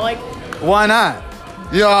 though, like, Why not?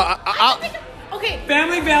 okay.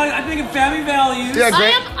 Family values. I think of family values. Yeah,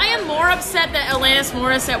 great. I am more upset that Alanis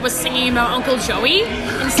Morissette was singing about Uncle Joey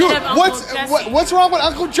instead Dude, of Uncle Jesse. what's wrong with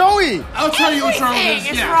Uncle Joey? I'll tell you what's wrong with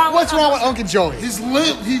Everything this. is wrong What's with wrong with Uncle Joey?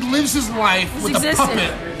 He lives his life with a existence.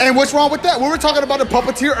 puppet. And what's wrong with that? We were talking about the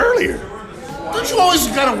puppeteer earlier. Don't you always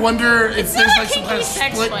gotta wonder if there's not like a some kind of kinky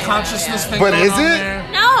sex split play, consciousness thing But going is on it? there?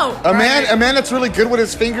 No. A man that's really good with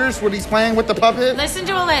his fingers when he's playing with the puppet. Listen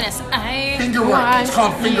to Alanis. I Finger work. want It's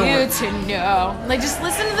called finger you work. to know. Like, just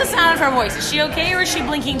listen to the sound of her voice. Is she okay or is she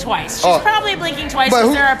blinking twice? She's Oh. probably blinking twice But because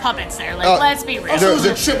who- there are puppets there. Like, let's be real. Also,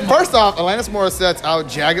 a chipmunk. First off, Alanis Morissette's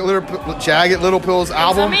Jagged Little Pills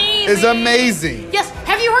album is amazing. Yes.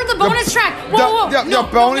 Have you heard the bonus track? Whoa. The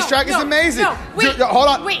bonus track is amazing. No, wait. Hold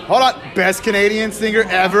on. Wait. Hold on. Best Canadian singer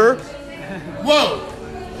ever. Whoa!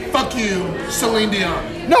 Fuck you, Celine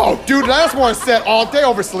Dion. No, dude, Alanis Morissette all day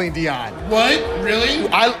over Celine Dion. What? Really?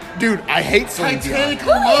 I hate Celine Dion. Titanic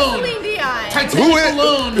Who hates alone. Celine Dion? Titanic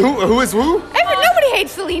alone. Who is who? Nobody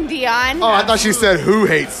hates Celine Dion. Oh, I thought she said who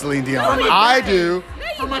hates Celine Dion. No, I do.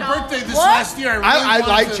 For my birthday this What? last year, I really I wanted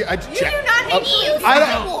like. to- You do not hate you. I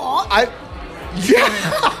don't.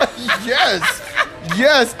 Yes.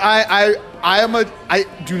 I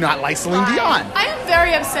do not like Celine Dion. I am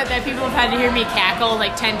very upset that people have had to hear me cackle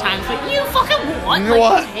like 10 times. Like, you fucking what? You know like,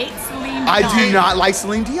 what? You hate Celine Dion. I do not like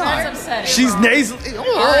Celine Dion. That's upsetting. She's nasally. Sam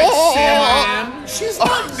I am. She's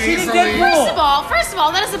not nasally. First of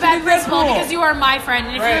all, that is a bad principle Deadpool. because you are my friend,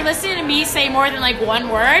 and if you're listening to me say more than like one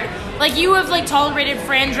word, like you have like tolerated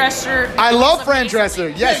Fran Drescher. I love Fran Dresser.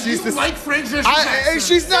 Yes, Yeah, she's you the. like Fran Drescher's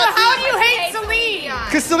She's So not. how do you hate Celine?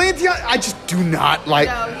 Because Celine Dion, I just do not like.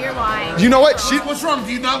 No, you're lying. You know what? What's wrong?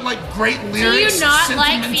 Do you not like great Do lyrics? you not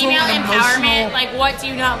like sentimental female and empowerment? emotional? Like, what do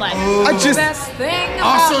you not like? I just. Best thing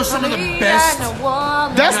Also, about some of the being best- a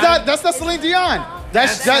woman. That's not Celine Dion.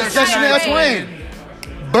 That's Shania Twain.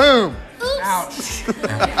 Boom. Ouch.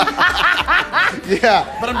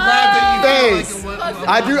 Yeah. But I'm glad that you Face. feel like a woman.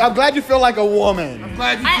 I do. I'm glad you feel like a woman. I'm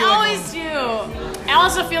glad you I feel like always do. I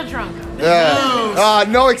also feel drunk. Yeah.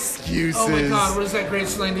 No excuses. Oh my god, what is that great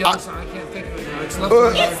Celine Dion song? I can't think of it now. It's left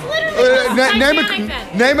It's literally name a- Titanic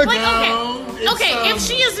then. name a- Like, No, it's, okay, if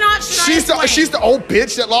she is not Shania She's the old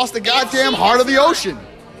bitch that lost the goddamn she heart is of the not- ocean.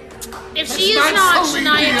 if she is not not Celine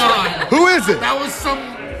Shania Dion. Twain. Who is it? That was some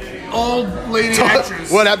old lady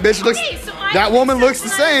actress. Well, that bitch looks. Okay, so I That woman mixed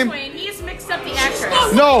up up the Shania same. Twain. He's mixed up the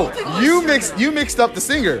actress. No, you mixed up the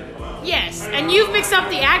singer. Yes, and you've mixed up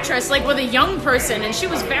the actress like with a young person, and she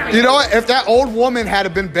was very. You know what? If that old woman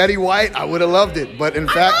had been Betty White, I would have loved it. But in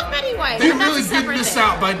I fact, love Betty White. They but that's really a did separate miss thing.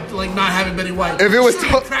 out by like not having Betty White. If it was She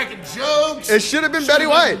cracking jokes, it should have been Betty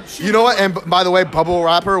White. You know what? And by the way, bubble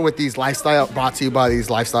wrapper with these lifestyle, brought to you by these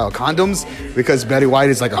lifestyle condoms, because Betty White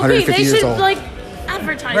is like 150 Okay, they years should old. like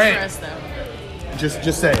advertise Right. for us though.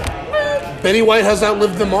 Just say it. Betty White has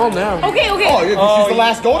outlived them all now. Okay. Oh, yeah, 'cause she's the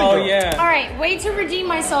last Golden Girl. yeah. All right, way to redeem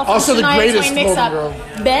myself. Also from the Shania greatest Twain mix-up.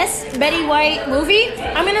 Golden Best Betty White movie.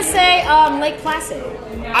 I'm gonna say Lake Placid.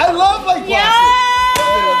 I love like Yes.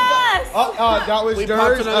 that was We Dirge.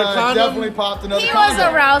 popped another condom. Definitely popped another He was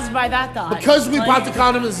condom. aroused by that thought. Because we popped the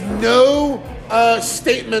condom is no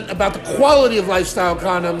statement about the quality of lifestyle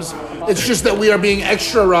condoms. It's just that we are being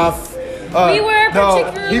extra rough. We were No,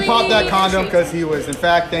 particularly he popped that condom because he was, in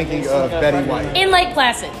fact, thinking of Betty White. in Lake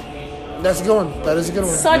Placid. That's a good one. That is a good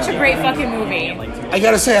one. Such a great fucking movie. I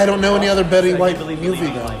gotta say, I don't know any other Betty White movie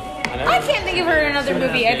though. I can't think of her in another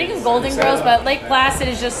movie. I think of Golden Girls, but Lake Placid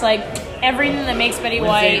is just like everything that makes Betty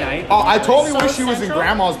White. Oh, I totally So wish she was in central.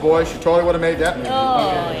 Grandma's Boy. She totally would have made that movie.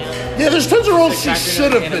 Oh, yeah. Yeah, there's tons of roles she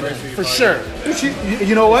should have been in, for sure.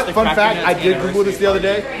 You know what? Fun fact, I did Google this the other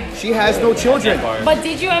day. She has no children. But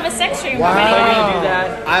did you have a sex dream? Wow. Betty I'm White? gonna do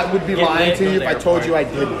that. I would be Get lying lit, to you go if I there. told you I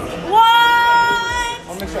didn't. What?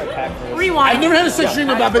 I'll make sure I pack for this. Rewind. I've never had a sex dream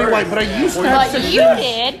about Betty White, but I used to have But sex you dreams.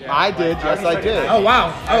 did. I did. Yes, I did. Oh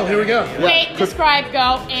wow. Oh, here we go. Wait, describe,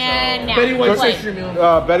 go, and now. Betty White Play. sex dream.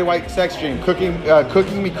 Betty White sex dream.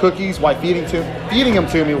 Cooking me cookies while feeding them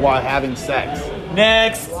to me while having sex.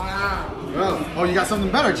 Next. Oh, you got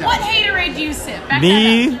something better, Jack. What haterade do you sit? Back that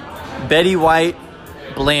Me, up. Betty White,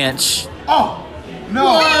 Blanche. Oh, no.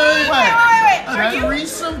 Wait. Are you?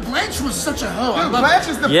 Threesome. Blanche was such a hoe. I Dude, love Blanche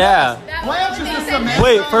is the Yeah. best. Blanche is the Samantha.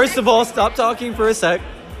 Wait, first of all, stop talking for a sec.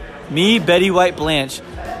 Me, Betty White, Blanche.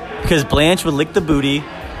 Because Blanche would lick the booty.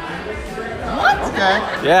 Okay.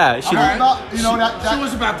 Yeah, she. You know that. She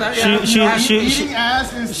was about that. She- Yeah. Eating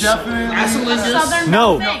ass is definitely. Assilingus. Southern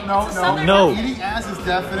No. Belle thing. No, It's a no, Southern no. Belle thing. Eating ass is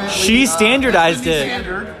definitely. She standardized it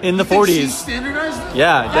standard. in the You think she 40s. standardized it?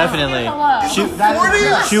 Yeah, definitely. Hello. She, That is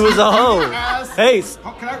yes. she was a hoe. Ass. Hey,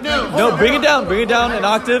 Oh, can I- no, bring it down an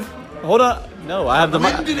octave. Hold on. No, I have the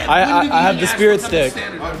When did I eating have the ass spirit become the stick.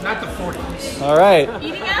 standard? Not the 40s. All right,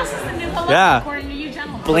 Eating ass is the new hello, Yeah. according to you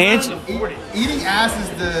gentlemen. Blanche. Eating ass is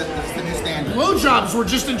the new standard. Blowjobs were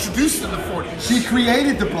just introduced in the 40s. She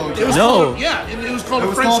created the It blowjob. was No. called, yeah, it was called It a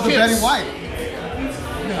was French called the kiss. Betty White.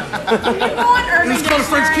 It was called a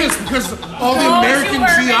French kiss because all the American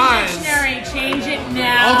GIs, Dictionary, change it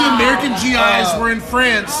now. all the American GIs were in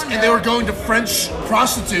France and they were going to French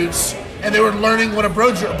prostitutes and they were learning what a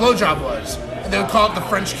blowjob was, and they would call it the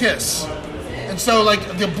French kiss. And so, like,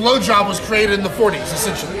 the blowjob was created in the 40s,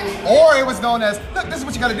 essentially. Or it was known as, look, this is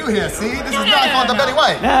what you gotta do here, see? This is not called the Betty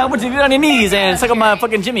White. Now, I want you to get on your knees and suck on my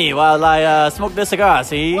fucking Jimmy while I smoke this cigar.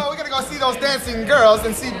 See? Well, we're gonna go see those dancing girls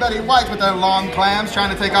and see Betty White with her long clams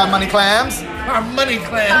trying to take our money clams. Our money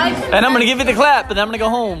clan. And I'm gonna give you the clap, and then I'm gonna go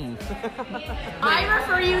home. I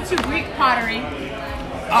refer you to Greek pottery.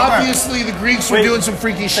 Obviously, the Greeks were Wait. doing some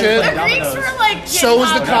freaky shit. The Greeks were like. So was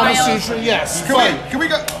the getting Kama wild. Sutra, yes. Can we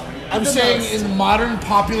go? I'm saying in modern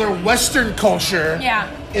popular Western culture, Yeah.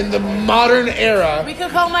 in the modern era, We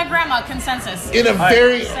could call my grandma consensus. in a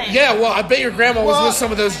very Same. yeah. Well, I bet your grandma was Well, with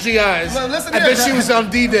some of those GIs. well, listen I here, bet she Gra- was on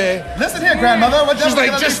D-Day. Listen here, grandmother. We're She's definitely like,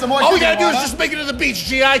 gonna need just some more all we gotta chicken do is water. just make it to the beach.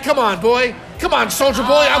 GI, come on, boy. Come on, soldier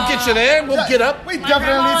boy. I'll get you there. We'll get up. We My definitely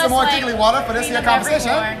grandma need some was more like, jiggly water for this clean here up every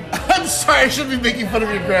conversation. floor. I'm sorry, I shouldn't be making fun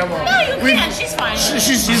of your grandma. No, you We- can. She's fine. She's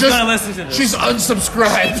She's just, gonna listen to this. She's She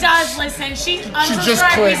unsubscribed. does listen. She just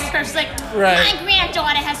unsubscribed, quit. resubscribed. She's like, Right. My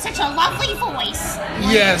granddaughter has such a lovely voice.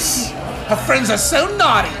 Yes. Her friends are so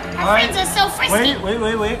naughty. Her friends are so frisky.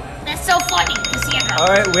 Wait. They're so funny, Cassandra. All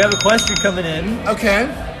right, we have a question coming in. Okay.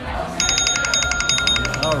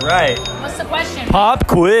 All right. what's the question? Pop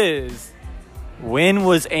quiz. When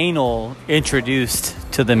was anal introduced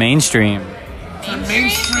to the mainstream?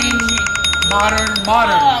 Mainstream, modern.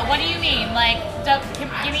 What do you mean? Like,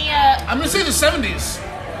 give me a I'm gonna say the 70s.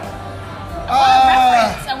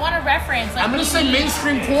 reference. I want a reference. Like, I'm gonna what do say you mean?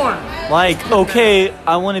 mainstream porn. Like, okay,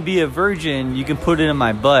 I want to be a virgin. You can put it in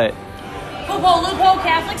my butt. Loophole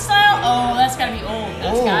Catholic style? Oh, that's gotta be old.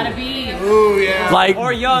 That's gotta be. Ooh, yeah. Like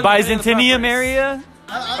Or young, Byzantium preference. area,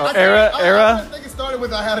 I era, think it started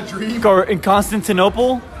with I Had a Dream. or in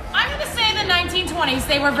Constantinople. I'm gonna say the 1920s.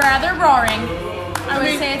 They were rather roaring. I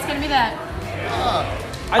would say it's gonna be that.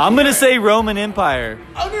 I'm gonna say Roman Empire.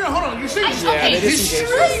 Oh no, hold on. You're saying Okay, history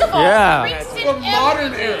first of all, Yeah. Greeks or didn't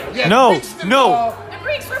modern era? Yeah, No, Greeks did it no. all. The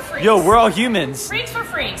Greeks were freaks. Yo, we're all humans. Freaks were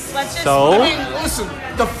freaks. Let's just. So? I mean, listen.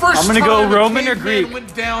 The first I'm gonna time go a Roman or caveman Greek?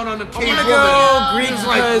 went down on a cave gonna woman, go he Greek was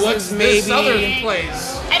like, because what's it's this maybe- other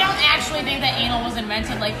place? I don't actually think that anal was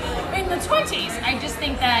invented like in the 20s. I just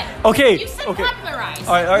think that. Okay, You said okay. popularized.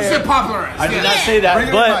 All right. You said popularized. I did yeah. not say that, Bring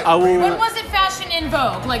it but back. I When will. was it fashion in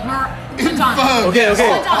vogue? Like In Madonna. vogue, Okay, yes. okay.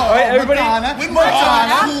 Madonna. All right, everybody. Madonna, When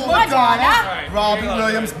Madonna. Robin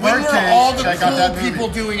Williams, When were birthday. all the Check out that cool movie. people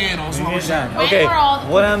doing anal? Is what we're saying. When Okay, were all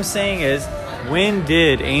the- what I'm saying is, when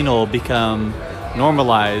did anal become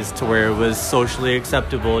normalized to where it was socially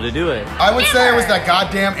acceptable to do it? I would say it was that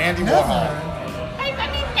goddamn Andy Warhol. I mean,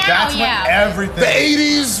 now, That's yeah. when everything. The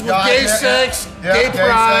 80s with gay sex, gay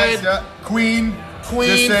pride, sex, yeah. Queen, Queen,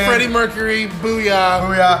 just saying. Freddie Mercury, Booyah,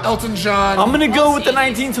 Booyah. Elton John. I'm gonna go We'll with the see.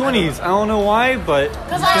 1920s. I don't know why, but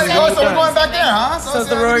Because There I you said go, so we're 20s. going back there, huh? So it's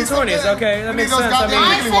the roaring 20s. Okay, that makes sense. I mean-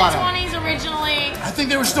 I I said 20s originally. I think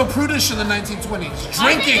they were still prudish in the 1920s.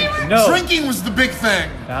 I think Drinking, they were- No. drinking was the big thing.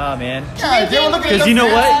 nah, man. Yeah, they were looking at Because them you know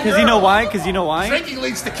what? fat Because you know girls. why? Because you know why? Drinking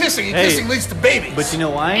leads to kissing, and Hey. kissing leads to babies. But you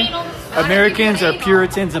know why? Anal. Americans are Anal.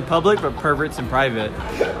 Puritans in public, but perverts in private.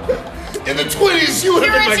 in the 20s, you would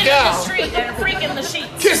have been Puritan my in the gal. street and a freak in the sheets.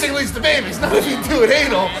 Kissing leads to babies, not if you do it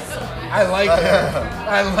anal. I like her.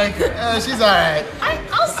 I like her. She's alright.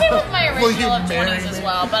 I'll stay with my Will you original of marry 20s as me?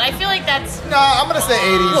 well, but I feel like that's. No, I'm gonna say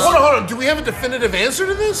 80s. Well, hold on. Do we have a definitive answer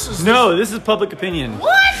to this? Is No, this is public opinion.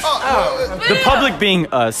 What? The public being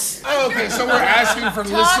us. Oh, okay, so we're asking for Talk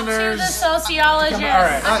to the listeners. sociologist. All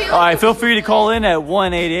right. All right, feel free to call in at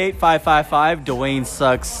 1-888-555 Dwayne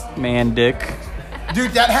sucks man dick.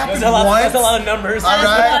 Dude, that happened That's a lot, once. that's a lot of numbers. All That's a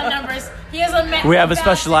right. lot of numbers. He has a. We have a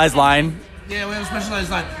specialized line. Yeah, we have a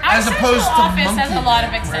specialized line. Our As opposed central to office monkey. has a lot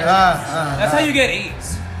of extensions. That's how you get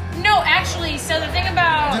AIDS. No, actually, so the thing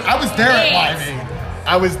about. Dude, I was there at AIDS, Live Aid.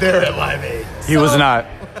 I was there at Live Aid. He was not.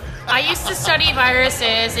 I used to study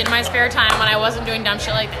viruses in my spare time when I wasn't doing dumb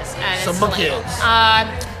shit like this. And Some it's monkey illegal.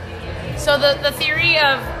 AIDS. So the theory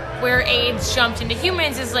of where AIDS jumped into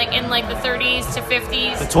humans is like in like the 30s to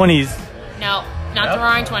 50s. The 20s. No, not the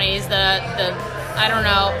roaring 20s. The I don't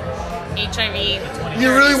know, HIV. The 20s.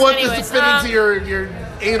 You really want this Anyways, to fit into your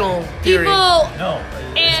anal theory? people No.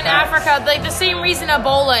 in Africa, like the same reason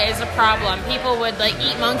Ebola is a problem. People would like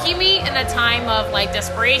eat monkey meat in a time of like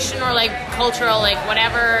desperation or like cultural like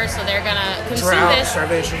whatever, so they're gonna consume Drought, this.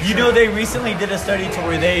 starvation. You know, they recently did a study to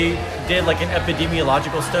where they did like an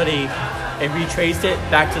epidemiological study and retraced it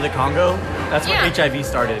back to the Congo. That's where Yeah. HIV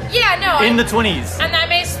started. Yeah, no. In the 20s. and that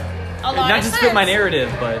makes a lot Not of just sense. fit my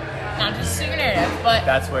narrative, but Not just suit your narrative, but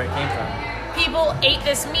that's where it came from. people ate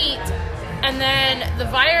this meat, and then the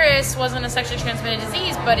virus wasn't a sexually transmitted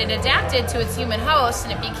disease, but it adapted to its human host,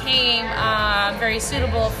 and it became very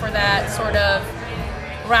suitable for that sort of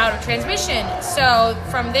route of transmission. So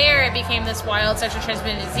from there, it became this wild sexually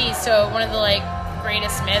transmitted disease. So one of the like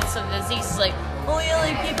greatest myths of the disease is like, oh yeah,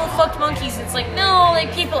 like people fucked monkeys. It's like, no,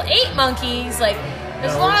 like people ate monkeys. Like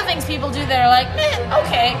there's a lot of things people do that are like, meh,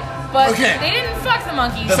 okay, but Okay. they didn't fuck the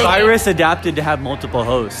monkeys. The virus adapted to have multiple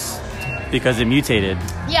hosts because it mutated.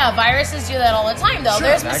 Yeah, viruses do that all the time, though.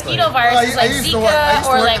 There's exactly. mosquito viruses like Zika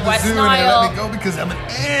or like West Nile. Go because I'm an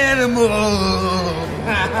animal. Or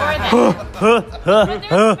that.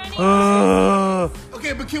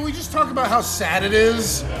 Okay, but can we just talk about how sad it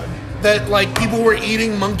is that like people were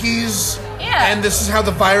eating monkeys? Yeah. And this is how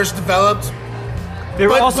the virus developed. They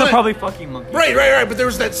were But- also but- probably fucking monkeys. Right. But there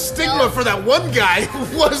was that stigma for that one guy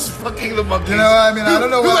who was fucking the monkeys. You know, I mean, I don't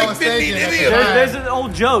know who, what I like was didn't eat thinking at any the of time. it. There's an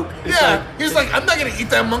old joke. It's Yeah, like, he's like, I'm not gonna eat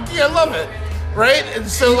that monkey. I love it, right? And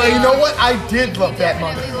so like, You know what? I did love that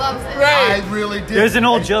monkey. Definitely loves it. right? I really did. there's an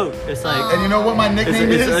old joke. It's like, And you know what my it's,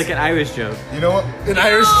 nickname it's is? like an Irish joke. You know what? An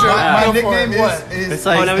Irish joke. My Go for it. nickname What? is It's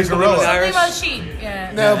like- Oh, now the he's going to gorilla. the Something Irish. about sheep.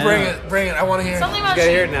 Yeah. No, Yeah. bring it. I want to hear. Something You about gotta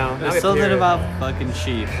hear it sheep. now. Now There's we have to something hear it. about fucking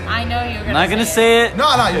sheep. I know you're gonna. I'm not gonna say it. No,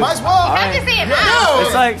 you might as well. Have to say it now. No,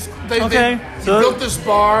 It's like, okay, you so- built this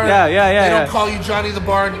bar. Yeah. They yeah. don't call you Johnny the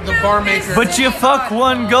bar maker. But you fuck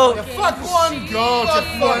one goat. fuck one goat. Fuck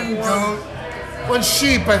You one fuck goat. one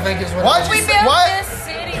sheep. I think is what. Why'd it you is. We built What? this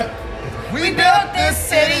city. We built this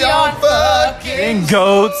city on fucking And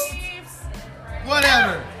goats.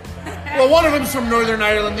 whatever. Well, one of them's from Northern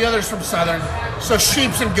Ireland, the other's from Southern. So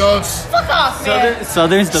sheeps and goats. Fuck off, man.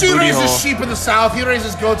 Southern's the She booty raises hole. sheep in the South. He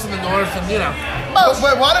raises goats in the North, and you know. But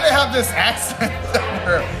why do they have this accent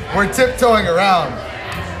that we're tiptoeing around?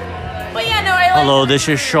 But yeah, no, I like. Hello, this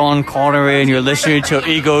is Sean Connery, and you're listening to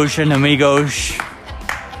Egos and Amigos.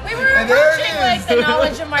 We were And there it approaching like is. the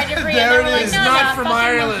knowledge of my degree, There and they were it like, is. no, It's not no, from fucking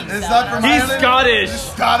Ireland. monkeys, It's though. not from He's Ireland. Scottish.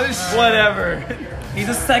 Scottish. Whatever. He's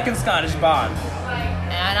a second Scottish Bond.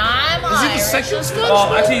 Yeah, and I'm Is he the Irish. second Scottish?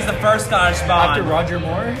 Well, actually, he's the first Scottish After Bond. Roger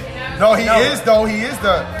Moore? No, he is though. He is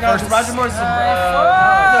the No, first. Roger Moore's. No,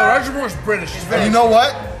 Roger Moore's British. He's And you know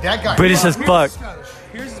what? That guy. British as fuck.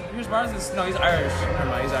 Here's Barnes. No, he's Irish. Never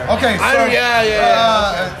mind, he's Irish. Okay, so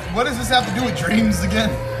yeah. what does this have to do with dreams again?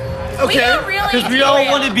 We Okay. don't really. Because we all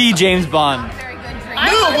want to be James Bond. Very good dream.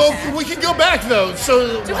 No, well, we can go back though.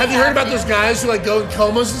 So, have you heard about those guys who like go in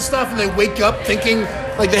comas and stuff, and they wake up thinking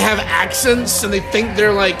like they have accents, and they think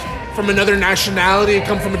they're like from another nationality, and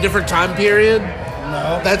come from a different time period?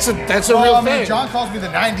 No. That's a Well, real I mean, thing. John calls me the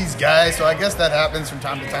 '90s guy, so I guess that happens from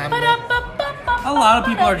time to time. A lot of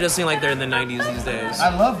people are just seeing like they're in the 90s these days. I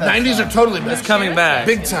love that. 90s song. are totally back. It's coming back.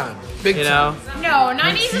 Big time. Big You time. know? No,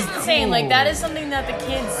 90s is insane. Like that is something that the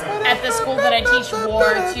kids at the school that I teach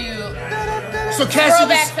wore to. So Cassie, Throwback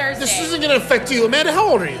this Thursday. isn't going to affect you. Amanda, how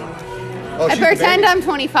old are you? Oh, I she's a pretend baby. I'm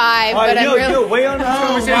 25, All right, but I'm really. wait on the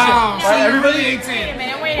conversation. Wow. All right, everybody.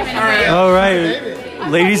 Wait a minute. All right,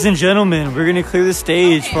 ladies and gentlemen, we're gonna clear the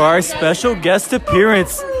stage for our special guest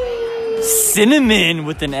appearance, Cinnamon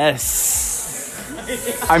with an S.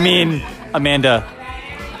 I mean, Amanda.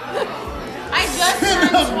 I just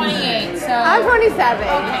turned 28, so. I'm 27.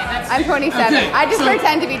 that's I'm 27. Okay, I just so-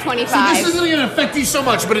 pretend to be So 25. this isn't going to affect you so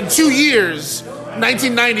much, but in 2 years,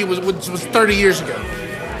 1990 was 30 years ago.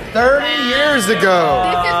 30 years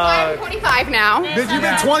ago. This is why I'm 25 now. Bitch, you've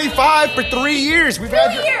been 25 for 3 years. We've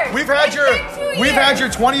had your, years. we've had your, It's been 2 we've had years. your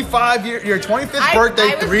 25 year, your 25th I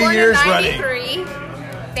birthday was 3 born years in running. 93.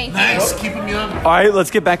 Thank Nice, you. keeping young. All right,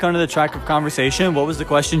 let's get back onto the track of conversation. What was the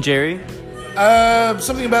question, Jerry?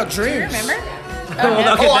 Something about dreams. Remember? Okay, Oh, I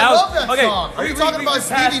that love that was, song. Are you talking about passed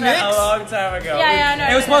Stevie that Nicks? a long time ago. Yeah, I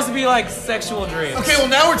know. It was supposed to be like sexual dreams. Okay, well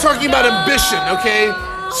now we're talking about ambition. Okay,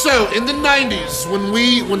 so in the 90s,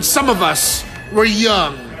 when some of us were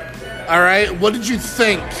young, all right, what did you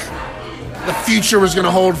think the future was going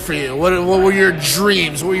to hold for you? What were your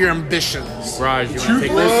dreams? What were your ambitions? Raj, you want to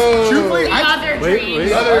take Truthfully, this? truthfully, Other dreams.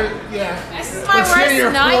 Yeah. This is my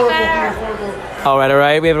worst nightmare. All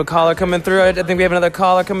right. We have a caller coming through. I think we have another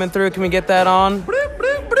caller coming through. Can we get that on?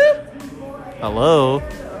 Hello,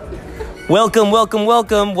 Welcome.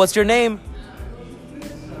 What's your name?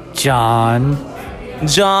 John,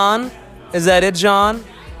 John. Is that it, John?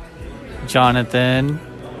 Jonathan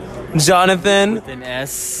Jonathan with an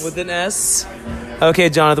S. with an S. Okay,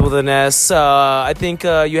 Jonathan with an S. I think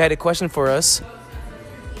you had a question for us.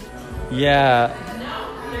 Yeah.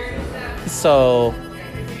 So,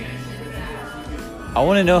 I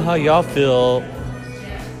want to know how y'all feel,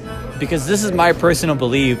 because this is my personal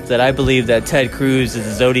belief that I believe that Ted Cruz is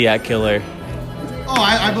a Zodiac killer. oh,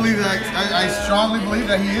 I believe that. I strongly believe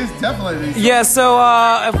that he is definitely. Yeah, so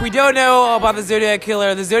if we don't know about the Zodiac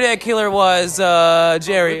Killer was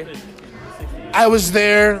Jerry. I was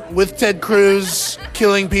there with Ted Cruz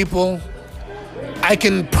killing people. I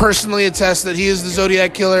can personally attest that he is the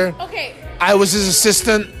Zodiac killer. Okay, I was his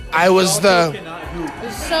assistant. I was the,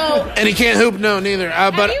 so and he can't hoop. No, neither.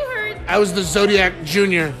 But you heard- I was the Zodiac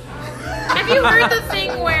Junior. have you heard the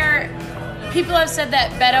thing where people have said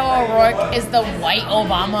that Beto O'Rourke is the white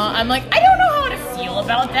Obama? I'm like, I don't know how to feel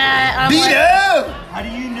about that. I'm Beat like, up. How do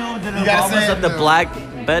you know that You gotta say it. the black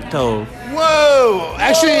Beto? Whoa!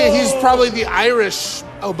 Actually, he's probably the Irish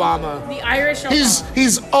Obama. the Irish Obama.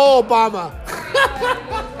 He's Obama.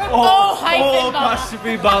 hyphen Obama.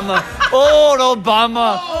 apostrophe Obama. Old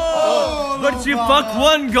Obama. But you fuck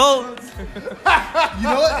one goat. You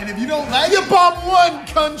know what? And if you don't like You it, bomb one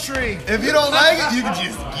country. if you don't like it, you can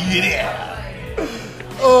just get it.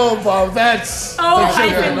 Oh, Bob, that's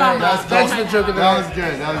hyphen Obama. that's the joke of the That night. was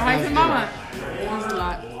good. That was Hyphen good. Obama. That was a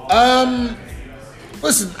lot.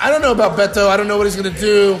 Listen, I don't know about Beto. I don't know what he's gonna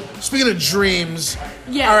do. Speaking of dreams,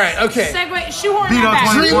 Yes. all right, okay. Segue, shoehorn Beat that up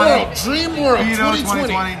back. 2020. Dream World, Beat 2020.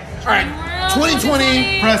 2020. All right,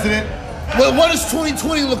 2020. President. What does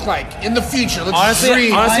 2020 look like in the future? Let's Honestly,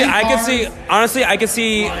 dream. I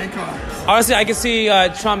could see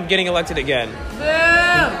Trump getting elected again.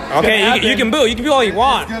 Okay, you can boo. You can boo all you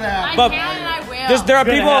want. Gonna happen. I But can and I will. there are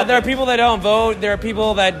gonna people. happen. There are people that don't vote. There are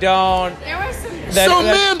people that don't. There was some. So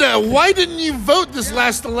Amanda, why didn't you vote this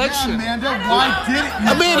last election? Amanda, why didn't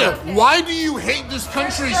you? Amanda, why do you hate this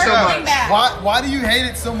country so much? Why do you hate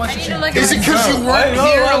it so much I that need you to look Is it at because you weren't No,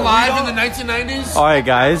 here no, we alive don't- in the 1990s? All right,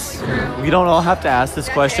 guys. We don't all have to ask this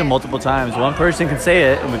question multiple times. One person can say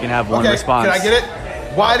it, and we can have one Okay, response. can I get it?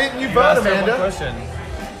 Why didn't you vote, Amanda?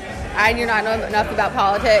 I do not know enough about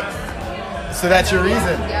politics. So that's your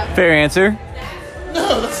reason. Fair answer.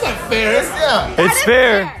 No, that's not fair. Yeah. It's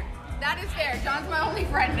fair. That is fair. John's my only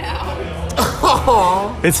friend now.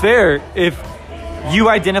 Aw. It's fair. If you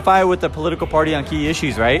identify with the political party on key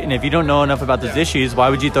issues, right? And if you don't know enough about those issues, why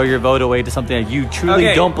would you throw your vote away to something that you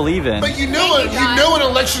truly don't believe in? But you know an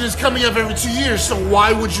election is coming up every 2 years, so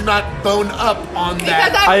why would you not bone up on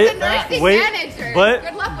that? Because I was a nursing manager. Good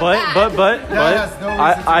luck with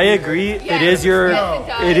that. I agree. It is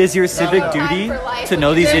your civic duty to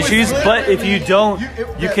know these issues. But if you don't,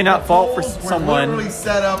 you cannot fault for someone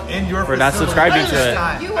for not subscribing to it.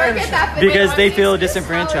 You work at that Because they feel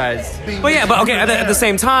disenfranchised. But yeah, but okay. At the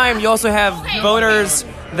same time, you also have voters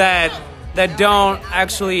that don't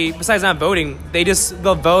actually, besides not voting,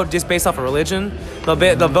 they'll vote just based off of religion. They'll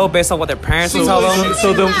vote based on what their parents will tell them.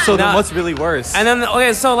 So then what's really worse? And then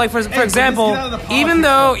so like for example, even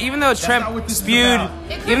though Trump spewed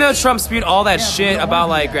all that shit about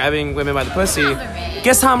like grabbing women by the pussy,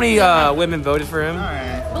 guess how many women voted for him?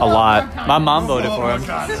 A lot. My mom voted for him.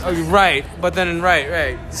 Right, but then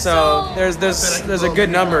right. So there's a good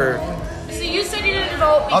number. So you said you didn't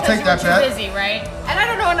vote because you were too busy, right? And I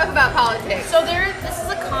don't know enough about politics. So this is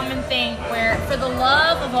a common thing where, for the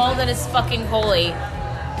love of all that is fucking holy,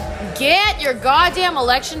 get your goddamn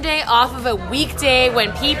election day off of a weekday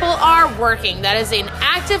when people are working. That is an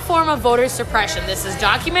active form of voter suppression. This is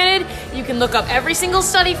documented. You can look up every single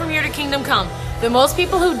study from here to Kingdom Come. The most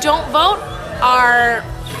people who don't vote are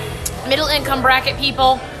middle income bracket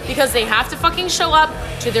people because they have to fucking show up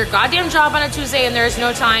to their goddamn job on a Tuesday and there's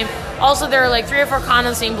no time. Also, there are like 3 or 4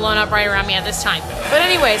 condoms being blown up right around me at this time. But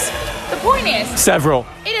anyways, the point is... Several.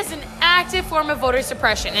 It is an active form of voter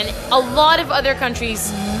suppression, and a lot of other countries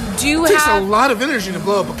do It takes have... a lot of energy to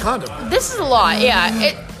blow up a condom. This is a lot,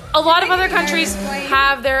 yeah. A lot of other countries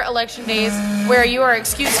have their election days where you are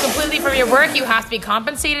excused completely from your work. You have to be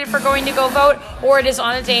compensated for going to go vote, or it is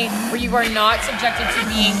on a day where you are not subjected to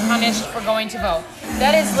being punished for going to vote.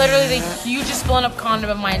 That is literally the hugest blown up condom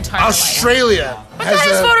of my entire life. Australia But that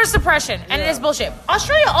is voter suppression, and it is bullshit.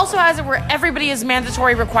 Australia also has it where everybody is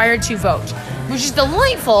mandatory required to vote, which is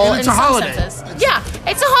delightful And it's in a some holiday. senses. Yeah,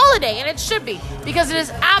 it's a holiday, and it should be, because it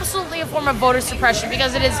is absolutely a form of voter suppression,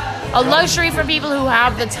 because it is a luxury for people who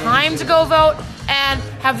have the time to go vote and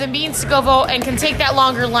have the means to go vote and can take that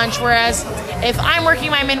longer lunch, whereas if I'm working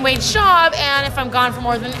my min-wage job and if I'm gone for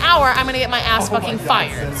more than an hour, I'm going to get my ass fucking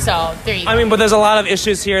fired. So, there you go. I mean, but there's a lot of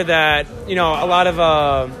issues here that, a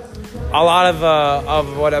lot of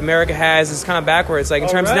what America has is kind of backwards. Like in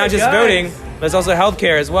terms of not just voting, but it's also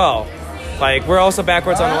healthcare as well. Like we're also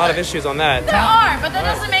backwards on a lot of issues on that. There are, but that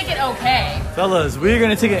doesn't make it okay. Fellas, we're going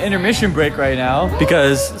to take an intermission break right now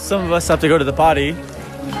because some of us have to go to the potty. We're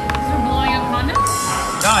blowing up condoms?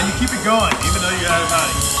 Nah, you keep it going, even though you're out of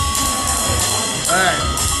time. All right.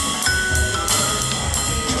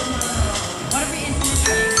 What are we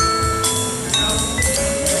intermissioning?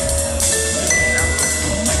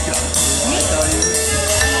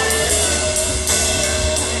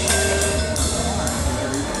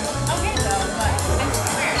 Okay, though, but I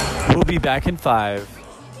swear, We'll be back in 5.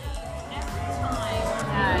 every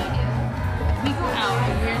time that we go out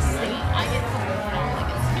and we're singing, I get to go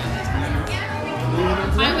like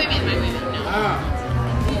it's my women, no.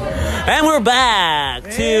 And we're back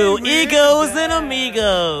to Egos and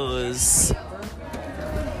Amigos.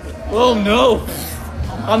 Oh no!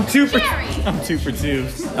 I'm 2 for 2.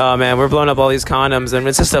 Oh man, we're blowing up all these condoms and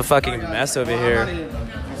it's just a fucking mess over here. You're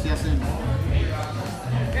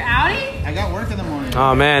outie? I got work in the morning.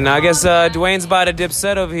 Oh man, I guess Dwayne's about to dip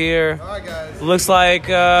set over here. All right, guys. Looks like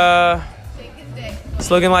it's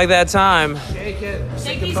looking like that time. Take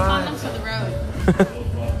these condoms to the road.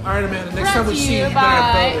 All right, Amanda, next time Brought we to see you, you you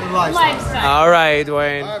by better vote. Lifestyle. All right,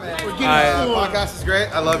 Dwayne. All right, man. We're getting The podcast is great.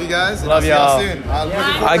 I love you guys. and Love I'll see y'all. Soon. I'm looking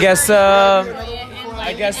forward I to guess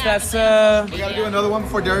I guess that's We gotta do another one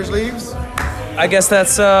before Darius leaves.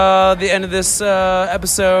 the end of this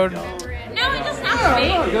episode No, it doesn't have to be.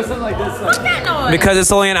 It goes something like this. Fuck that noise. because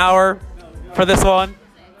it's only an hour for this one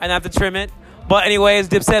and I have to trim it. But anyways,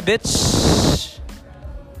 Dipset bitch.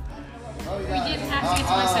 We didn't have to get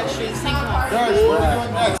to my section. Thank God. Darius, what are we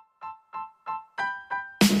doing next?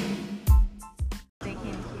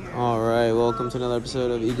 Alright, welcome to another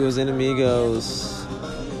episode of Egos and Amigos.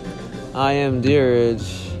 I am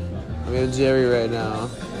Deerage. I'm with Jerry right now.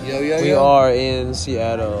 We are in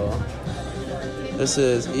Seattle. This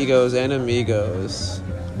is Egos and Amigos. Sounds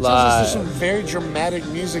like there's Live. some very dramatic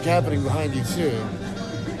music happening behind you, too.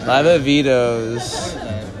 Live at Vito's.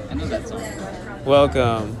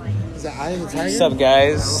 Welcome. Is that Eye of the Tiger? What's up,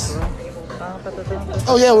 guys?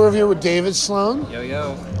 Oh, yeah, we're here with David Sloan,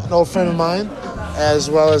 Yo. an old friend of mine, as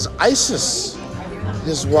well as Isis,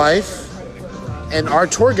 his wife, and our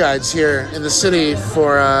tour guides here in the city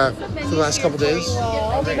for the last couple days.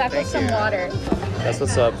 I'll be back with some water. That's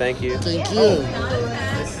what's up. Thank you. Thank you.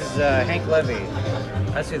 This is Hank Levy.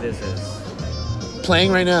 That's who this is.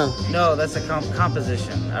 Playing right now. No, that's a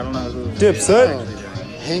composition. I don't know who. Dipset.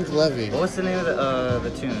 Hank Levy. What's the name of the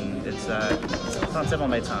tune? It's on tip of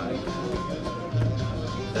my tongue.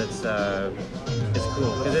 It's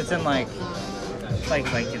cool because it's in like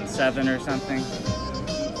in 7 or something.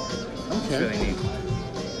 It's Okay. really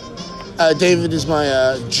neat. David is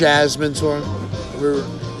my jazz mentor. We're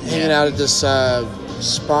hanging out at this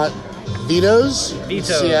spot, Vito's, in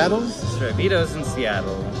Seattle. That's right. Vito's in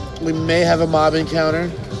Seattle. We may have a mob encounter.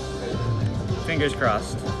 Fingers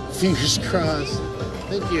crossed. Fingers crossed.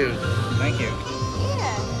 Thank you. Thank you.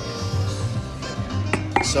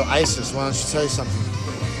 So Isis, why don't you tell you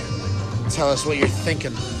something? Tell us what you're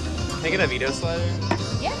thinking. Can I get a veto slider?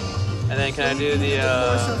 Yeah. And then can I do the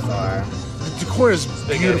So far. The decor is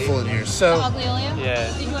beautiful in here. So Agliola?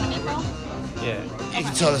 Yeah. Did you want a meatball? Yeah. you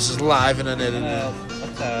can tell this is live and unedited.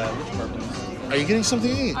 Which bourbon? Are you getting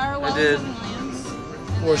something to eat? Our I did.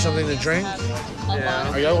 Or something to drink?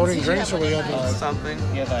 Yeah. Are y'all ordering drinks or what are y'all doing? Something.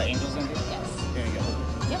 You have Angels in here? Yes. Here you go.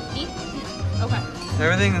 Yep, eat. Okay.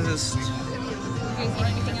 Everything is just. You guys need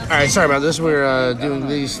anything else? All right, sorry about this. We're doing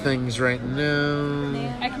these things right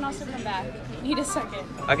now. I can also come back. Need a second.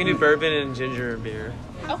 I can do bourbon and ginger beer.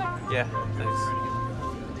 Okay. Yeah. Thanks.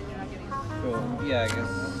 Cool. Yeah, I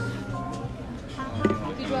guess.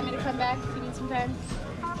 Did you want me to come back if you need some time?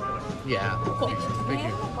 Yeah. Cool. Thank you.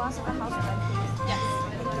 Yes.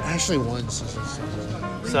 Actually, once.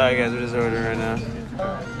 Sorry guys, we're just ordering right now.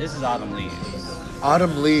 This is Autumn Leaves.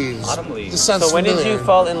 Autumn Leaves. Autumn Leaves. This sounds So when did familiar. you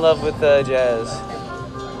fall in love with jazz?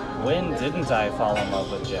 When didn't I fall in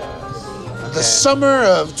love with jazz? The summer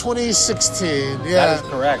of 2016. That Yeah. is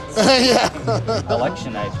correct. Yeah.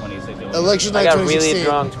 Election night 2016. Election I night got 2016. really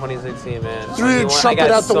drunk 2016, man. Threw your I got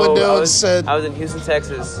trumpet out the window I and was, said- I was in Houston,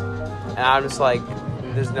 Texas, and I'm just like,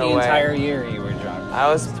 there's no The way. entire year you were drunk. I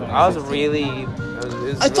was really. It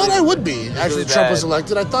was I thought really- I would be. After really Trump bad. was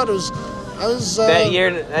elected, I thought it was. I was. That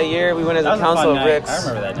year we went as That a was a council fun of night. Rick's. I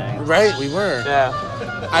remember that night. Right, we were. Yeah.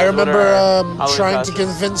 I remember Halloween trying to costume.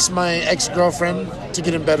 convince my ex-girlfriend to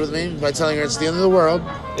get in bed with me by telling her it's the end of the world.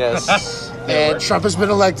 Yes. And Trump has been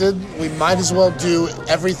elected. We might as well do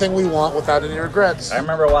everything we want without any regrets. I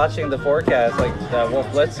remember watching the forecast, like Wolf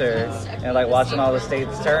Blitzer, and like watching all the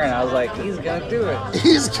states turn. I was like, he's gonna do it.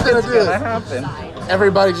 He's gonna It's do gonna it. happen.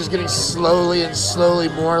 Everybody just getting slowly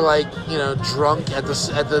more like drunk at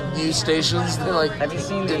the news stations. They're like, Have you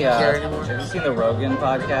seen didn't the care anymore. Have you seen the Rogan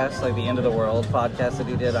podcast, like the End of the World podcast that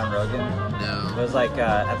he did on Rogan? No. It was like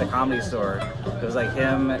at the Comedy Store. It was like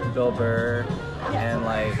him, Bill Burr, and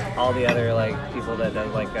like all the other like people that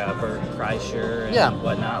does like Bert Kreischer and Yeah.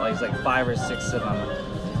 whatnot. Like it's like 5 or 6 of them,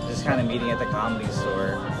 just kind of meeting at the Comedy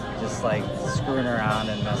Store, just like screwing around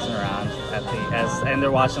and messing around and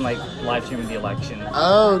they're watching like live streaming the election.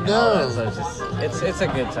 Oh So no. it's a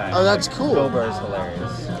good time. Oh, that's cool. Bill Burr's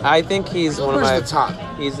hilarious. I think he's one of Where's my. the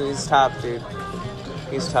top? He's top, dude.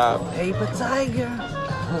 He's top. Paper Tiger.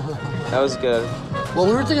 That was good. Well,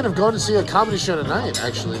 we were thinking of going to see a comedy show tonight.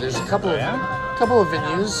 Actually, there's a couple of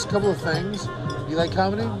venues, couple of things. You like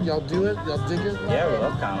comedy? Y'all do it? Y'all dig it? Yeah, we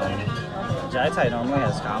love comedy. Jai Tai normally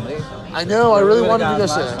has comedy. I know. I really We wanted to would've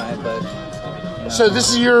go gone see last that. night, but you know. So this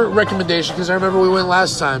is your recommendation because I remember we went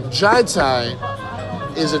last time. Jai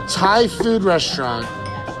Tai is a Thai food restaurant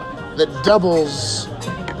that doubles.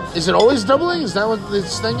 Is it always doubling? Is that what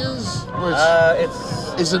this thing is? Or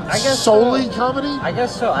is it I guess solely so. comedy? I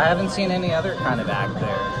guess so. I haven't seen any other kind of act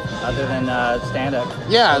there other than stand-up.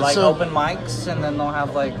 Yeah, Like so- open mics, and then they'll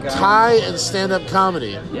have like Thai and stand-up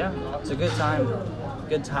comedy. Yeah, it's a good time.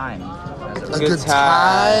 Good time. That's A it. good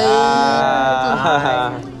time.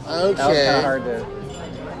 That was kind Okay. of hard to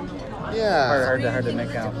Yeah. hard to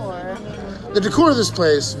make out. The decor of this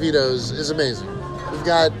place, Vito's, is amazing. We've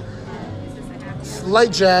got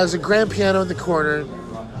light jazz, a grand piano in the corner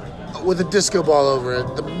with a disco ball over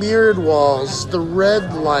it, the mirrored walls, the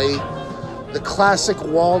red light, the classic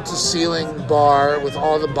wall-to-ceiling bar with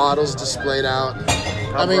all the bottles displayed out.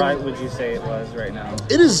 How bright would you say it was right now?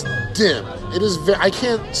 It is dim. It is. I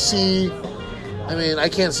can't see. I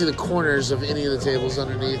can't see the corners of any of the tables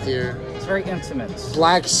underneath here. It's very intimate.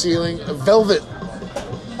 Black ceiling, a velvet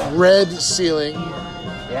red ceiling.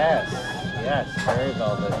 Yes, very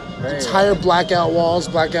velvet. Very Entire blackout walls,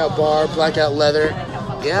 blackout bar, blackout leather.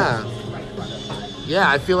 Yeah.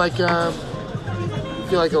 I feel like a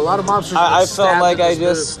lot of mobsters. I felt like I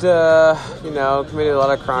just committed a lot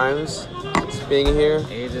of crimes just being here.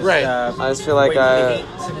 Right. I just feel like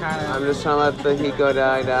I'm just trying to let the heat go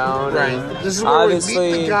down. Right. and This is where obviously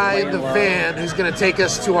we meet the guy in the van who's going to take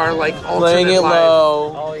us to our ultimate playing it life.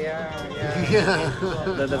 low. Oh yeah.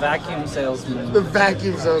 The vacuum salesman. The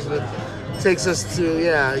vacuum salesman takes us to,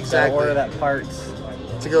 To exactly. order that part.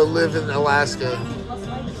 To go live in Alaska.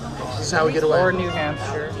 This is how we get away. Or New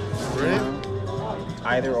Hampshire. Right?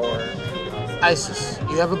 Either or. ISIS,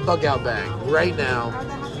 you have a bug out bag right now.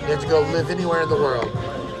 You have to go live anywhere in the world.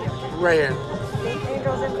 Right here.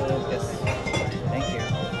 Yes. Thank you.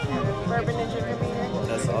 Bourbon and ginger beer.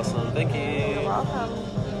 That's awesome. Thank you. You're welcome.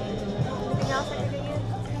 Anything else I can get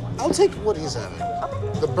you? I'll take what he's having.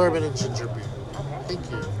 The bourbon and ginger beer.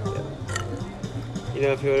 Thank you. You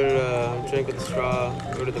know, if you ordered a drink with a straw,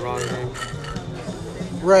 you ordered the wrong drink.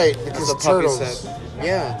 Right, because That's what Puffy turtles. said.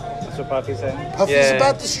 Yeah. That's what Puffy said? Puffy's Yeah.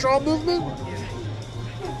 about the straw movement?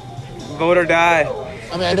 Vote or die.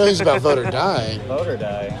 I mean, I know he's about vote or die. Vote or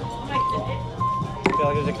die. I feel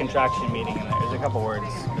like there's a contraction meeting in there. There's a couple words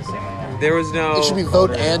missing in there. There was no. It should be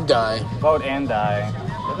vote and die. Vote and die.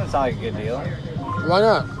 Doesn't sound like a good deal. Why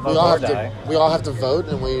not? Vote or die. We all have to vote,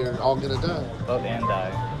 and we're all gonna die. Vote and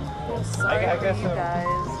die. Sorry I guess for you so.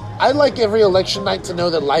 guys. I'd like every election night to know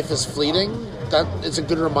that life is fleeting. That is a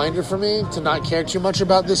good reminder for me to not care too much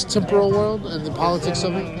about this temporal world and the politics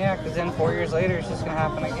of it. Yeah, because then 4 years later, it's just going to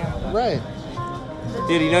happen again. Right.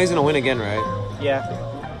 Dude, you know he's gonna win again, right? Yeah.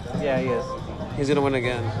 Yeah, he is. He's gonna win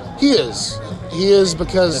again. He is. He is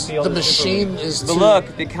because The field the is super machine weak. is But too...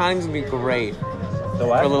 look, the economy's gonna be great The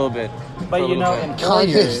what? for a little bit. But For a you little know, bit. in 4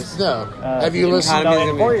 years... Kanye, no. Have you listened? Economy's No, in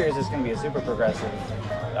gonna 4 be- years, it's going to be a super progressive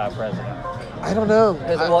president. I don't know.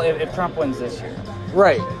 'Cause, well, if Trump wins this year,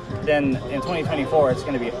 Right. then in 2024, it's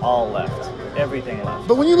going to be all left. Everything left.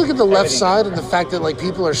 But when you look at the left Everything. side and the fact that like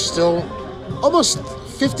people are still almost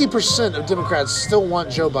 50% of Democrats still want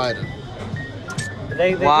Joe Biden.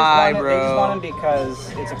 They Why, just want it, They just bro? want him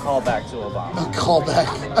because it's a callback to Obama. A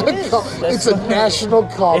callback. That's It's a what- national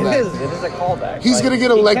callback. It is a callback. He's Like, gonna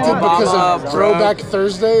get he elected can't because Obama of broke- Throwback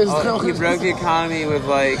Thursday. Is that Oh, what he it broke is? the economy with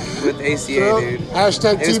ACA, dude.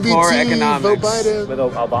 Hashtag It was poor TBT. economics. Vote Biden. With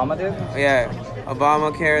Obama did? Yeah,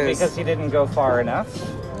 Obamacare. Because he didn't go far enough.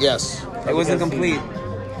 Yes. It wasn't Because he- complete.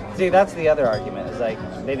 See, that's the other argument. Is like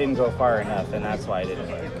they didn't go far enough, and that's why it didn't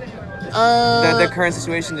work. The current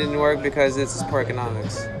situation didn't work because it's poor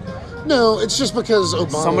economics. No, it's just because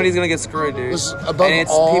Obama. Somebody's gonna get screwed, dude. Was above And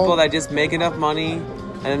it's all- people that just make enough money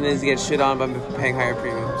and then they get shit on by paying higher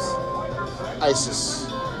premiums. ISIS.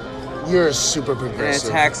 You're super And it progressive.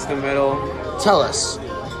 attacks the middle. Tell us,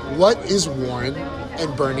 what is Warren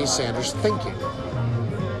and Bernie Sanders thinking?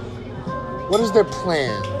 What is their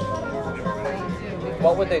plan?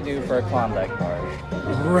 What would they do for a Klondike bar?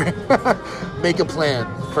 Make a plan,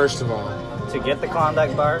 first of all. To get the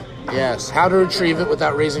Klondike bar? Yes. How to retrieve it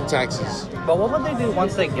without raising taxes. But what would they do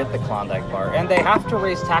once they get the Klondike bar? And they have to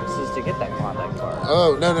raise taxes to get that Klondike bar.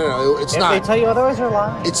 Oh, no. It's If not. they tell you otherwise, they're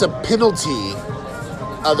lying. It's a penalty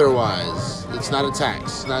otherwise. It's not a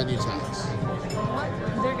tax. Not a new tax.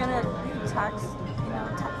 They're gonna tax,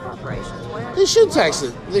 tech corporations. Where? They should tax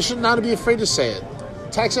it. They should not be afraid to say it.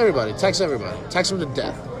 Tax everybody. Tax everybody. Tax them to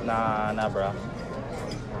death. Nah, bro.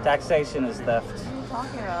 Taxation is theft. What are you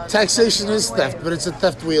talking about? Taxation is theft, but it's a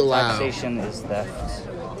theft we allow. Taxation is theft.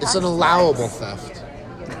 It's an allowable theft.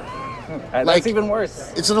 That's even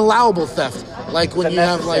worse. It's an allowable theft. Like when It's a you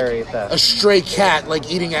have like necessary theft. a stray cat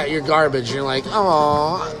like eating at your garbage, and you're like,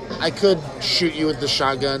 oh, I could shoot you with the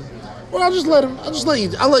shotgun. Well,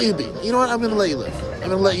 I'll let you be. You know what? I'm gonna let you live. I'm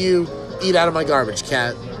gonna let you eat out of my garbage,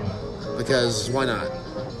 cat. Because why not?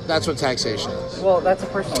 That's what taxation is. Well, that's a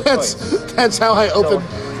personal choice. That's how I opened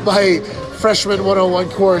my freshman 101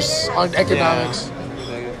 course on economics.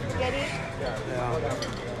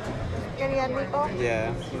 Spaghetti and meatball?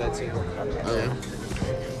 Yeah, that's it. Oh, yeah.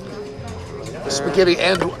 Spaghetti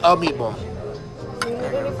and a meatball. Do you need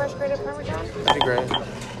any fresh grated Parmesan? That'd be great.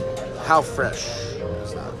 How fresh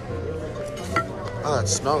is that? Oh, that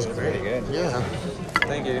smells great. Pretty good. Yeah.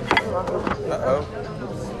 Thank you. You're welcome. Uh-oh.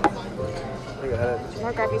 Look at that.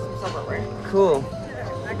 I'll grab you some silverware. Cool.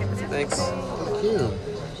 I'll get this. Thanks. Thank you.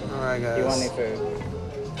 All right, guys. Do you want any food?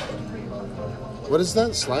 What is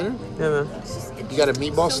that? Slider? Yeah, man. You got a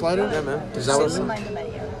meatball slider? Yeah, man. Is that what it is? Mind the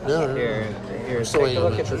menu. No, no. Here, still take waiting a on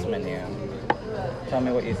look that at this menu. Tell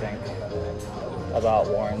me what you think about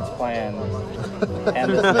Warren's plan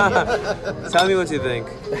and this menu. Tell me what you think.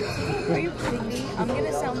 Are you kidding me? I'm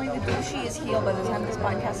gonna sound like the douchey is healed by the time this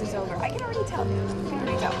podcast is over. I can already tell.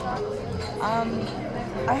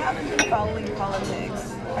 I haven't been following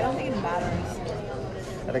politics. I don't think it matters.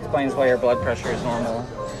 That explains why your blood pressure is normal.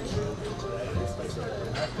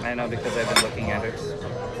 I know because I've been looking at it.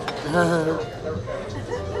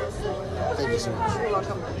 Thank you so much. You're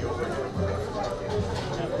welcome.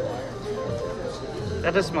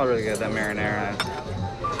 That does smell really good, that marinara.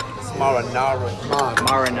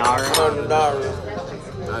 Marinara.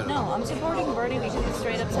 No, I'm supporting Bernie because it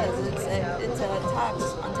straight up says it's a tax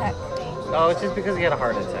on tech. Oh, it's just because he had a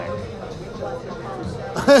heart attack.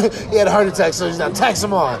 He had a heart attack, so he's now tax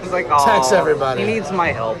him on. He's like, tax everybody. He needs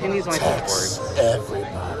my help. He needs my Tax support.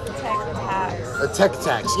 everybody. Tech tax. A tech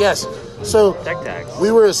tax, yes. So Tech tax.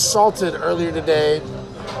 we were assaulted earlier today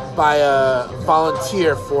by a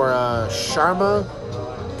volunteer for Sharma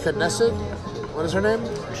Knesset. What is her name?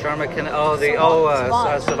 Sharma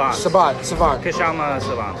Savant. Savant. Kishama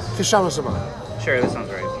Savant. Kishama Savant. Sure, that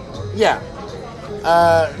sounds right. Yeah.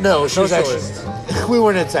 No, she was Socialist. actually. We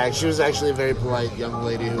weren't attacked. She was actually a very polite young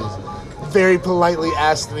lady who very politely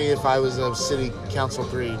asked me if I was a city council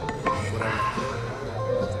 3, whatever.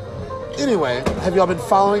 Anyway, have y'all been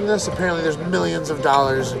following this? Apparently, there's millions of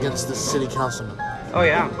dollars against the city councilman. Oh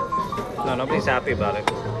yeah. No, nobody's happy about it.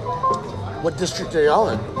 What district are y'all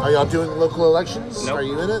in? Are y'all doing local elections? Nope. Are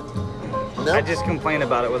you in it? No. I just complain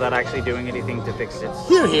about it without actually doing anything to fix it.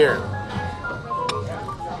 Here.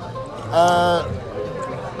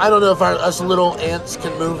 I don't know if us little ants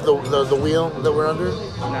can move the wheel that we're under.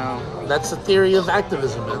 No. That's the theory of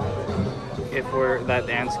activism, man. If that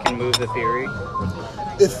ants can move the theory.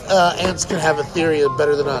 If ants can have a theory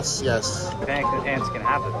better than us, yes. Ants can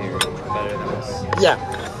have a theory better than us.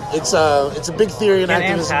 Yeah, it's a big theory in Can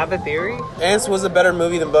activism. ants have a theory? Ants was a better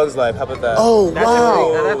movie than Bug's Life. How about that? Oh That's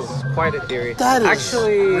wow, that's quite a theory. that is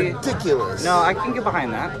actually ridiculous. No, I can get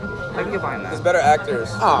behind that. I can get behind There's that. better actors.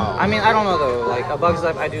 Oh, I mean, I don't know though. Like A Bug's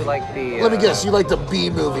Life, I do like the. let me guess. You like the B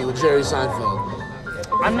movie with Jerry Seinfeld?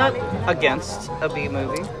 I'm not against a B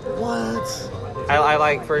movie. What? I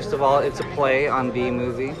like, first of all, it's a play on B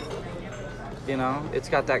movie. You know, it's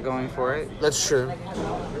got that going for it. That's true.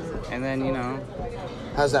 And then, you know,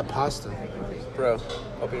 How's that pasta? Bro,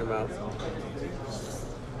 open your mouth.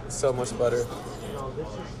 So much butter.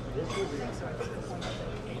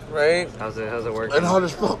 Right? how's it working? And how to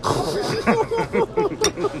spell?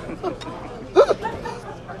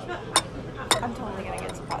 I'm totally gonna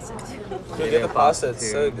get some pasta too. Get the pasta.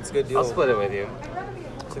 It's a good deal. I'll split it with you.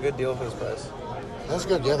 It's a good deal for this price. That's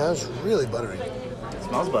good. Yeah, that was really buttery. It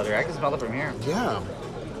smells buttery. I can smell it from here. Yeah.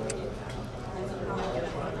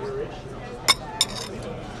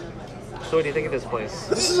 So what do you think of this place?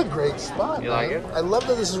 This is a great spot. You man. like it? I love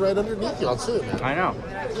that this is right underneath y'all too, man. I know.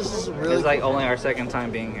 This is really. It's like only our second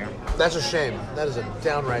time being here. That's a shame. That is a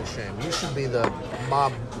downright shame. You should be the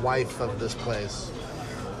mob wife of this place.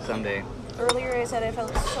 Someday. Earlier I said I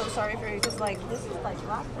felt so sorry for you because like this is like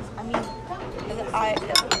last. I mean,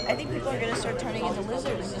 I think people are gonna start turning into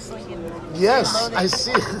lizards just like in. Yes, Loaded. I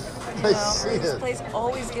see it. I see This it. place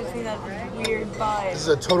always gives me that weird vibe. This is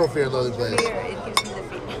a total Fear and Loathing place. Fear, it gives me the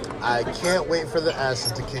feeling. I can't wait for the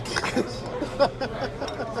acid to kick in.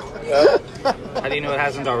 How do you know it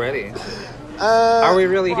hasn't already? Uh, Are we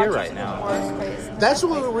really here right now? Worst place. That's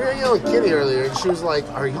when we were hanging out with Kitty earlier, and she was like,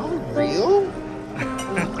 "Are y'all real?"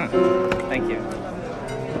 Thank you.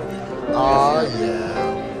 Oh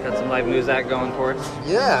yeah, Got some live Muzak going for us.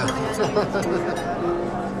 yeah.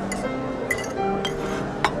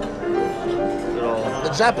 Little,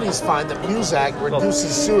 The Japanese find that Muzak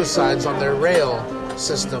reduces suicides on their rail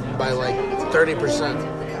system by like 30%.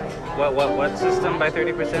 what system by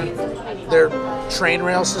 30%? Their train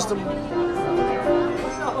rail system.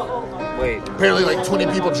 Wait. Apparently, like 20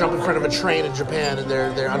 people jump in front of a train in Japan in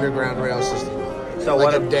their underground rail system. So Like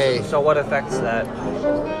what a day. So what affects that?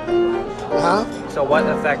 Huh? So what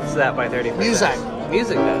affects that by 30%? Music.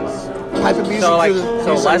 Music does. Pipe of music. So like, through the so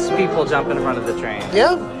music. less people jump in front of the train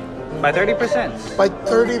Yeah, by 30%. by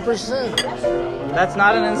 30%. That's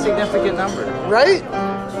not an insignificant number. Right?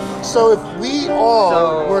 So if we all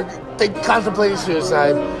So- were contemplating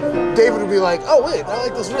suicide, David would be like, "Oh wait, I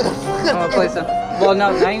like this rhythm." I'm gonna play some. Well,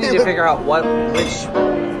 no. Now you need to figure out which.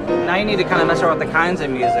 Now you need to kind of mess around with the kinds of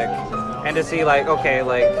music, and to see like, okay,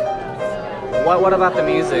 like, what about the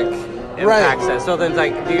music impacts Right. it? So then,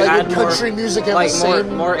 like, do you Like, add would more, country music have like the more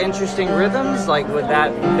same- more interesting rhythms? Like, would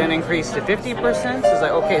that then increase to 50%? It's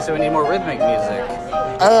like, okay, so we need more rhythmic music.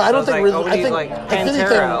 I So don't it's think like, rhythm. oh, we I need think like if anything,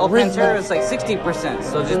 Pantera. Oh, rhythmic- Pantera is like 60%.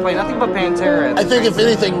 So just play nothing but Pantera. I think if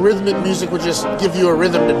anything, rhythmic music would just give you a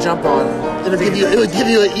rhythm to jump on. It would give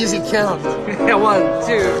you an easy count. Yeah, 1,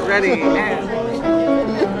 2, ready,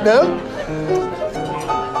 and. No?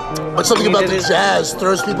 But something I mean, about it the is- jazz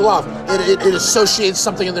throws people off. It associates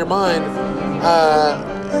something in their mind.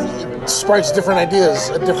 It sparks different ideas,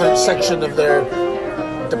 a different section of their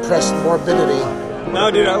depressed morbidity.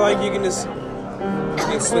 No, dude, I like you can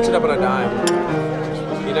switch it up on a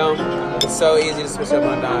dime. You know? It's so easy to switch it up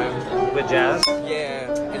on a dime. With jazz? Yeah.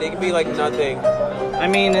 And They can be like nothing. I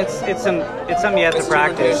mean, it's something you have to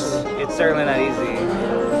practice. It's certainly not easy.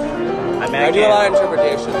 I mean, I do a lot of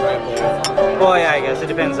interpretation, right? Well, yeah, I guess it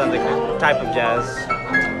depends on the type of jazz.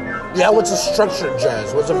 Yeah, what's a structured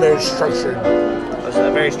jazz? What's a very structured? What's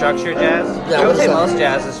a very structured jazz? Yeah, I would say that? most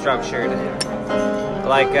jazz is structured.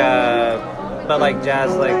 Like, but like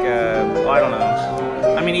jazz, like, I don't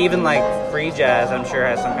know. I mean, even like free jazz, I'm sure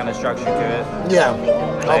has some kind of structure to it. Yeah,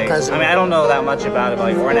 Like, I mean, I don't know that much about it, but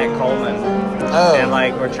like Ornette Coleman and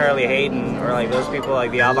like or Charlie Hayden or like those people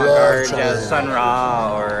like the avant-garde jazz, Sun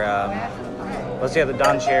Ra or what's the other,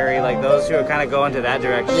 Don Cherry, like those who are kind of going to that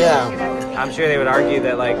direction. Yeah. I'm sure they would argue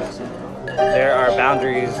that like there are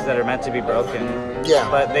boundaries that are meant to be broken. Yeah.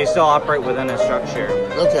 But they still operate within a structure.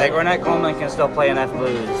 Okay. Like Ornette Coleman can still play an F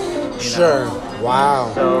blues. Sure.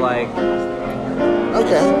 Wow. So like.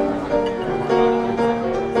 Okay.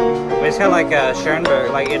 But it's kind of like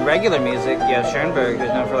Schoenberg. Like in regular music, you have Schoenberg, who's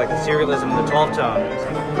known for like the serialism of the 12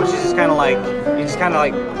 tone, which is just kind of like it's kind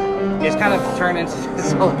of turned into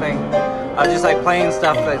this whole thing of just like playing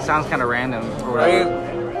stuff that sounds kind of random or whatever.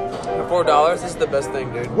 For $4, this is the best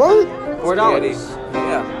thing, dude. What? $4.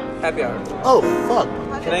 Yeah, happy hour. Oh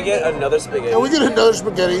fuck! Can I get another spaghetti? Can we get another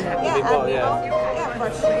spaghetti? Meatball, yeah. Yeah, of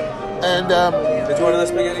course. And Did you want another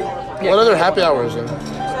spaghetti? what other happy hour is there?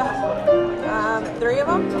 3 of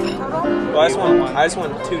them total? Well, I just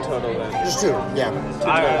want 2 total then. Just 2. Yeah.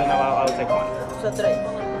 I'll take one. So 3.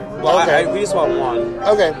 Well, Okay. we just want 1.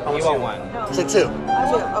 Okay. You want one? So 2. 2.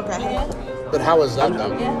 Okay. But how was that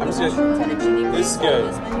though? I'm just gonna. This is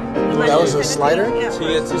good. That was a slider?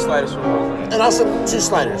 Two sliders from one. And also 2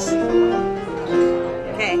 sliders.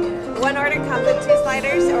 Okay. One order comes with 2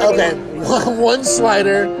 sliders. Or Okay. 1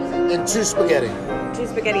 slider and 2 spaghetti. 2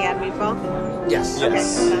 spaghetti and meatball. Yes. Okay,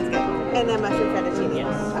 sounds good. And then mushroom fettuccine.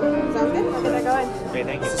 Yes. Okay, sounds good. When did I go in? Great,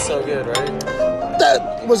 thank you. This is so good, right?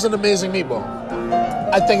 That was an amazing meatball.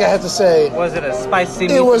 I think I have to say Was it a spicy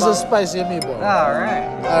meatball? it was a spicy meatball. All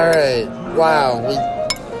right. All right. Wow. We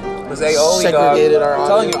It was aioli, segregated dog. our I'm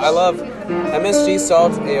telling you, audience. I love MSG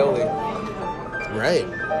salt aioli. Right.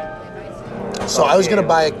 So I was gonna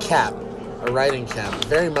buy a cap, a riding cap,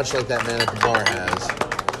 very much like that man at the bar has.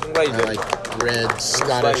 I'm glad you did. Like red glad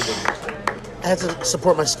Scottish. you did. I had to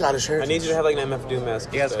support my Scottish I heritage. need you to have like an MF Doom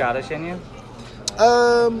mask. You got instead. Scottish in you?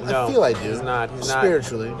 No, I feel I do. He's not. He's not.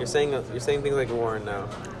 Spiritually. You're saying things like Warren now.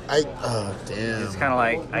 Oh damn. It's kind of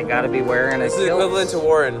like I gotta be wearing a This is kilt. equivalent to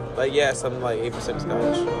Warren. Like yes, I'm like 8% Scottish.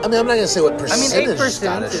 I mean, I'm not gonna say what I mean, percentage 8%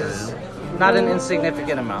 Scottish I is am. not an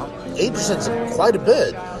insignificant amount. 8% is quite a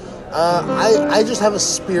bit. I just have a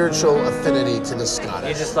spiritual affinity to the You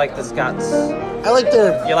Scottish. just like the Scots. I like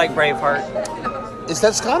their. You like Braveheart. Is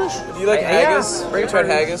that Scottish? Do you like Yeah, haggis? Have you tried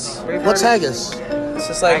haggis? Braveheart What's is- haggis? It's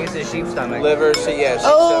just like Haggis is sheep stomach. liver, shit. Yeah. Sheep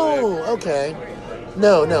Oh, stomach. okay.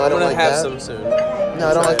 No, I I'm don't gonna like have that. some soon. No,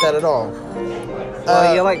 I don't like that at all.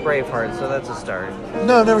 Well, you like Braveheart, so that's a start.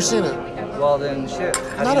 No, I've never seen it. Well, then shit.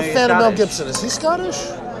 How Not do a you know fan you're of Mel Scottish? Gibson. Is he Scottish?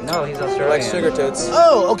 No, he's I Australian. like sugar tits.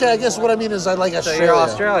 Oh, okay. I guess what I mean is I like So Australia. you're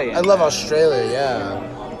Australian. I love Australia.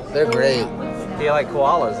 Yeah, they're great. Do you like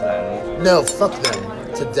koalas then? No, fuck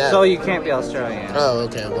them to death. So you can't be Australian. Oh,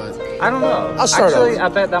 okay. What? I don't know. I'll start Actually,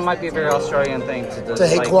 off. I bet that might be a very Australian thing to do. To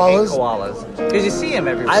hate like, koalas? Hate koalas. Because you see them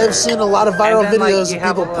everywhere. I have seen a lot of viral And then, like, videos you of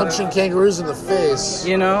have people a lot of- punching kangaroos in the face.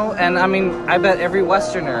 You know, and I mean, I bet every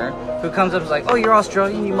Westerner who comes up is like, "Oh, you're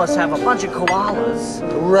Australian. You must have a bunch of koalas."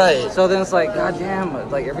 Right. So then it's like, God damn it!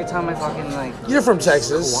 Like every time I fucking like, You're from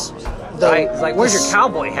Texas. right? It's like, where's your s-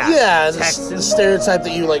 cowboy hat? Yeah, the Texas. stereotype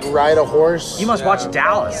that you like ride a horse. You must watch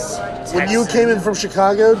Dallas. When you Texas. came in from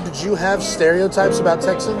Chicago, did you have stereotypes about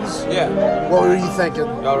Texans? Yeah. What were you thinking?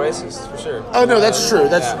 Y'all racist for sure. Oh no, that's true.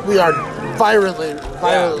 That's yeah. we are violently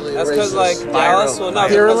That's because racist. like Dallas. Well, no,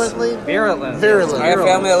 because virulently. Virulent. Virulent. I have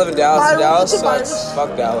family that live in Dallas. Violent Dallas with the sucks. virus.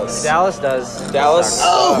 Fuck Dallas. Dallas does. Dallas.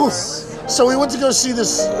 Oh, sucks. so we went to go see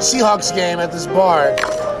this Seahawks game at this bar,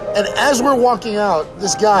 and as we're walking out,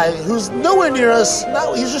 this guy who's nowhere near us,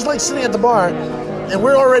 he's just like sitting at the bar, and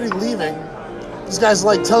we're already leaving. This guy's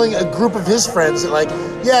like telling a group of his friends that like,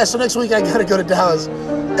 yeah, so next week I gotta go to Dallas,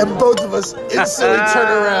 and both of us instantly turn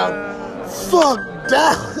around. Fuck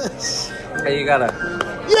Dallas. Hey, you gotta.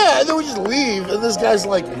 Yeah, and then we just leave, and this guy's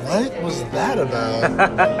like, what was that about?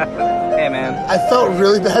 Hey, man. I felt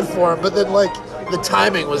really bad for him, but then like the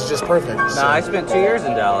timing was just perfect. No, I spent 2 years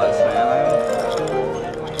in Dallas,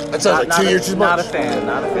 man. That sounds like 2 years too much. Not a fan.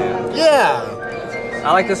 Not a fan. Yeah.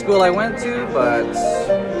 I like the school I went to, but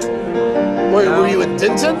Were you in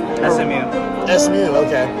Denton? SMU. SMU,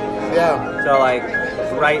 okay. Yeah. So like,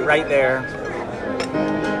 right there.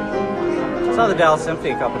 Saw the Dallas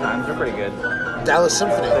Symphony a couple times. They're pretty good. Dallas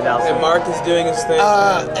Symphony. And Mark is doing his thing.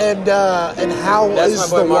 And how That's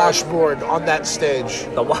is my boy the Mark. washboard on that stage?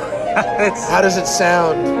 It's, How does it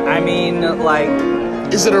sound? I mean, like,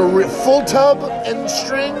 Is it a full tub and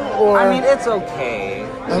string, or? I mean, it's okay.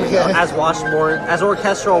 Okay. As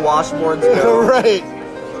orchestral washboards go. Right.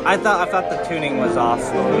 I thought the tuning was off.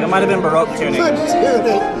 It might have been Baroque tuning The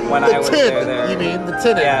tuning. when The I was tin, there. You mean the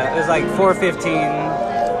tinning? Yeah, it was like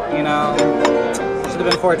 415. You know, should have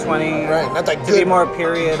been 420. Right. Not that To be good. more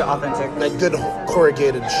period authentic. That good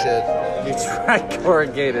corrugated shit. You tried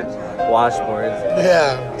corrugated washboards.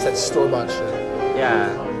 Yeah. It's that store-bought shit. Yeah,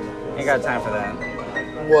 ain't got time for that.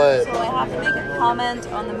 What? So I have to make a comment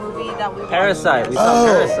on the movie that we Parasite. We saw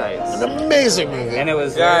Parasites. An amazing movie. And it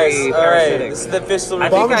was Guys, very all right. parasitic. This is the official I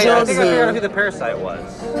review. think I Jones figured out is- who the parasite was.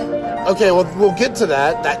 Okay, well, we'll get to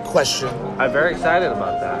that question. I'm very excited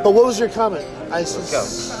about that. But what was your comment? Let's go.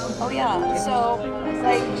 Oh yeah, so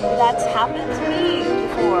like that's happened to me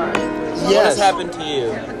before. What Yes. has happened to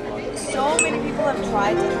you? So many people have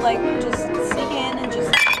tried to like just sneak in and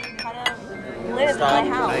just kind of live in my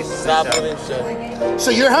house. Stop doing shit. So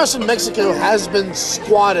your house in Mexico has been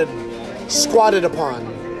squatted upon.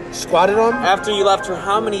 Squatted on? After you left for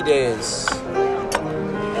how many days?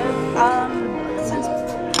 Since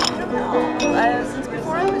I don't know, since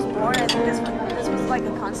before I was born, I think this was like a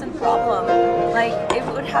constant problem. Like it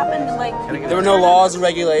would happen like There were no laws or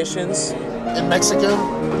regulations. In Mexico?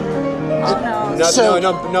 Oh no.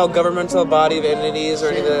 No, no governmental body of entities or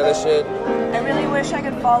any of that other shit. I really wish I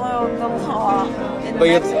could follow the law in But,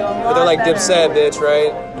 Mexico. but they're like better. Dipset, bitch,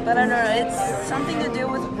 right? But I don't know. It's something to do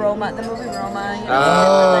with Roma, the movie Roma. You know,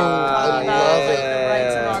 Ah, like, about like, the yeah.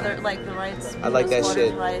 rights of other, like the rights. I like that squatters'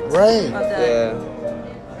 shit. Rights Right. Of the,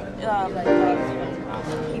 Yeah,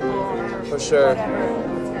 people. Or for sure. Whatever.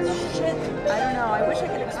 Shit. I don't know. I wish I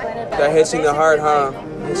could explain it better. That hits you in the heart, huh?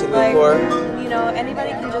 Basically, Hits you in the like, core. you know, anybody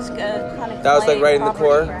can just kind of. That was, like, right in the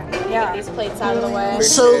core? Yeah. These plates out of the way.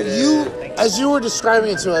 So you, as you were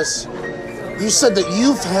describing it to us, you said that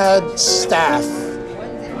you've had staff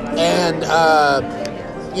and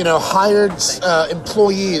hired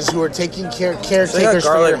employees who are taking caretakers for your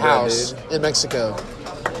garlic bread, house in Mexico,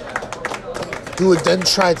 who would then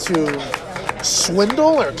try to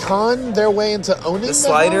swindle or con their way into owning The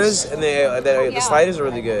sliders house? and the sliders are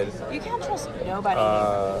really good. You can't trust nobody.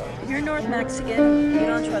 If you're North Mexican, you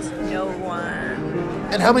don't trust no one.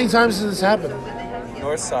 And how many times has this happened?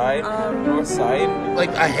 North side, north side. Like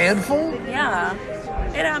a handful? Yeah.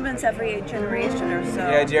 It happens every generation or so.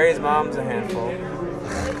 Yeah, Jerry's mom's a handful. I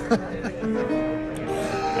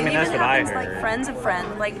mean, It that's even what I happens heard. like friends of friends.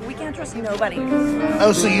 Like we can't trust nobody.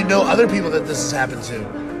 Oh, so you know other people that this has happened to,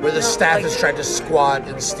 where the No, staff like- has tried to squat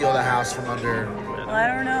and steal the house from under. Well, I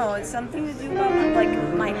don't know. It's something to do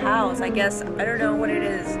about my house. I guess I don't know what it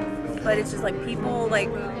is, but it's just like people like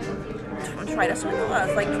try to swindle us,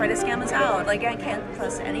 like try to scam us out. Like I can't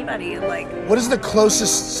trust anybody. Like What is the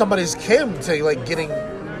closest somebody's came to like getting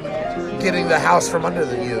the house from under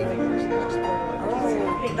you?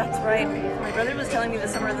 oh, that's right. My brother was telling me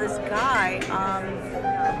this summer this guy,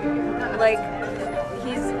 like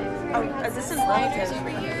he's is this his relative?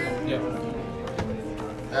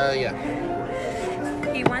 Yeah.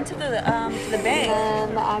 He went to the bank.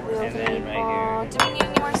 And the aglio And then right Do we need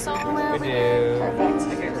any more silverware? We do. Perfect.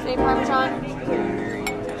 Any Parmesan?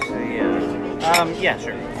 Yeah,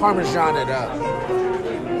 sure. Parmesan it up.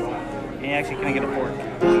 And actually, can I get a fork?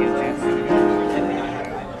 Can you get a chance?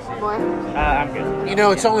 More? I'm good. You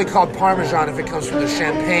know, it's only called Parmesan if it comes from the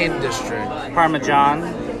Champagne district. Parmesan.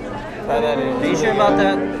 Try that Are in. you sure about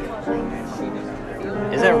that?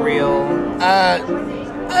 Is that real?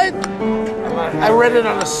 I read it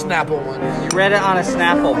on a Snapple one. You read it on a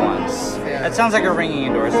Snapple once. Yeah. That sounds like a ringing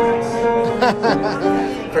endorsement.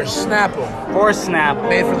 For Snapple, For Snapple.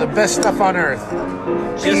 made from the best stuff on earth.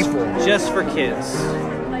 People. Just for kids.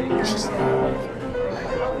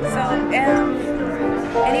 So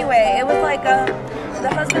anyway, it was like the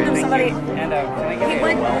husband of somebody. And can I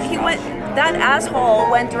get He went. That asshole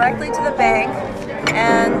went directly to the bank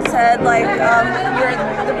and said, like,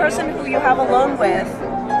 you're the person who you have a loan with.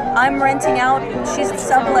 I'm renting out. She's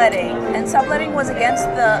subletting, and subletting was against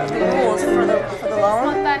the rules for the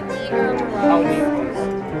loan.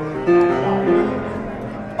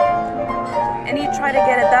 And he tried to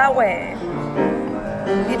get it that way.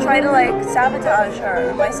 He tried to like sabotage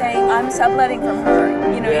her by saying, "I'm subletting from her."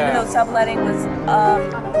 You know, Yeah. even though subletting was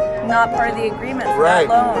not part of the agreement for Right.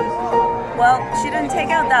 that loan. Well, she didn't take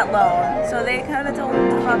out that loan, so they kind of told him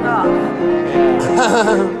to fuck off.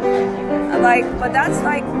 Like, but that's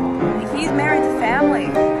like, he's married to family.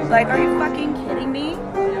 Like, are you fucking kidding me?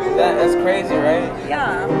 That's crazy, right?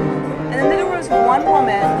 Yeah. And then there was one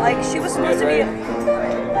woman, like she was supposed to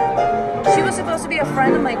be a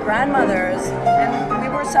friend of my grandmother's, and we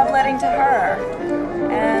were subletting to her.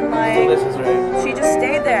 And like Delicious, right? she just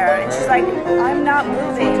stayed there, and she's like, I'm not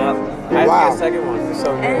moving. I have to get a second one. It's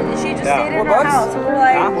so good. And she just stayed in What her bucks? house. And we're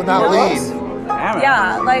like, Will not leave.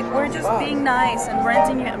 yeah, like we're just being nice and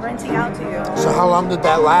renting out to you. So how long did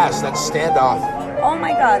that last? That standoff? Oh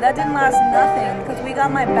my god, that didn't last nothing because we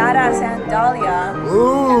got my badass Aunt Dahlia.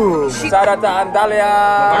 Ooh. Shout out to Andalia.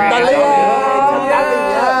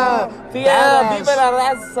 Tía, viva la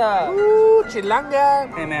raza. Ooh, chilanga.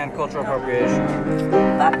 Hey man, cultural appropriation.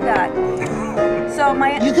 Fuck that. So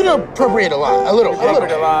my You can appropriate a lot, a little.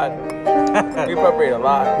 Appropriate a lot. We appropriate a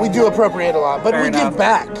lot. We do appropriate a lot, but Fair we enough. give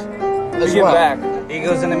back We as give well. back.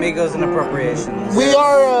 Egos and amigos and appropriations. We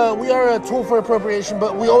are a tool for appropriation,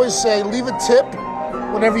 but we always say leave a tip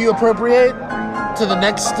whenever you appropriate to the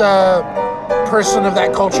next person of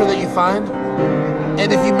that culture that you find.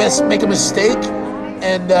 And if you make a mistake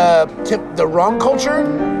and tip the wrong culture,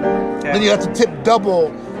 then you have to tip double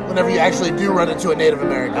whenever you actually do run into a Native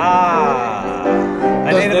American. A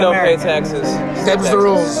They Native don't pay American. taxes. Them's the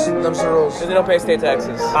rules. Them's the rules. They don't pay state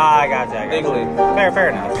taxes. I got you. Legally. Fair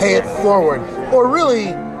enough. Pay it forward, or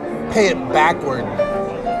really pay it backward.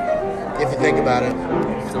 If you think about it.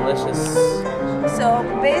 Delicious. So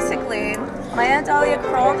basically, my Aunt Dahlia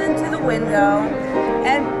crawled into the window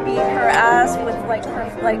and beat her ass with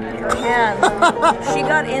her hands. She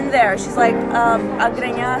got in there. She's like a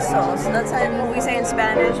greñazo. So that's what we say in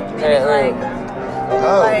Spanish. Meaning like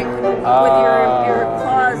with your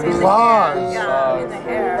claws in the hair. Yeah, in the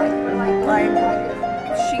hair. Like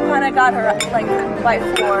she kind of got her like by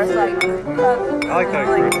force. Like I like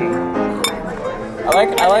that expression.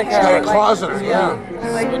 I like She's got how her claws in her. Yeah.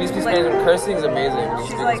 when you speak Spanish, cursing is amazing when you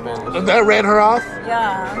speak in Spanish. And that ran her off.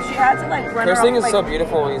 Yeah, she had to like run Cursing her off, is so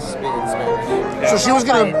beautiful when you speak in Spanish. So she was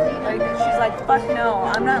gonna. Like, she's like, fuck no,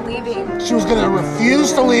 I'm not leaving. She was gonna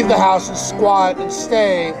refuse to leave the house and squat and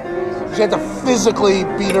stay. She had to physically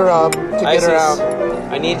beat her up to get her out.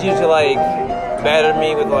 I need you to like batter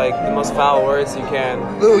me with like the most foul words you can.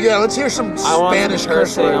 Ooh, yeah, let's hear some I want Spanish some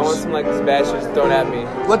curse cursing. I want words. some like bad shit thrown at me.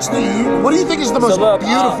 What do you think is the most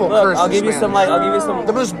beautiful curse I'll in give you some Spanish? I'll give you some.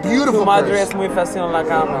 The most beautiful Tu madre curse. es muy fácil en la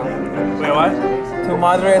cama. Wait, what? Tu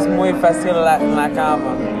madre es muy fácil en la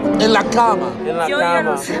cama. En la cama. En la Yo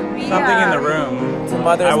cama. Something in the room. Tu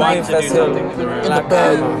madre I es want muy to do fácil something in the room. In la the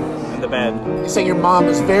bed. cama. In the bed. You saying your mom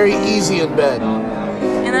is very easy in bed.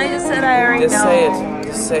 And I just said I already Just know. say it.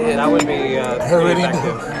 Just say it. That would be Already pretty know.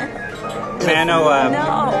 effective. Man, I know, No.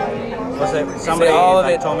 was it somebody Say all of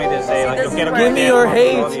like, it. told me to say, like, this yo quiero is Give me coger your con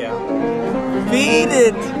hate. tu novia. Feed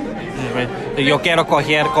it. Yo quiero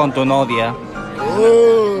coger con tu novia.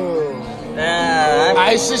 Ooh. Yeah,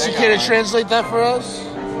 Isis, you care to translate that for us?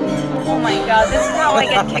 Oh my god, this is how I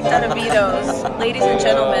get kicked out of Vito's. Ladies and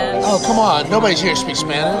gentlemen. Oh, come on. Nobody's here speaks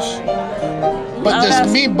Spanish. But Loud this ass-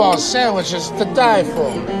 meatball sandwich is to die for.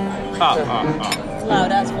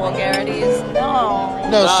 Loud ass vulgarities. No.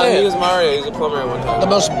 No, Nah, say he it. was Mario. He was a plumber at one The time.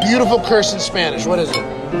 most beautiful curse in Spanish. What is it?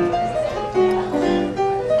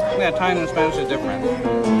 Yeah, Italian and Spanish are different.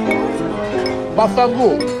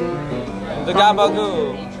 Bafangul. The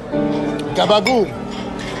gabagoo. Gabagool.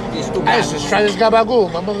 Isis, try this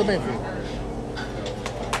gabagool. My mother made for you.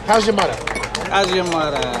 How's your mother? How's your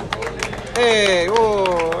mother? Hey,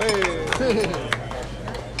 oh, hey.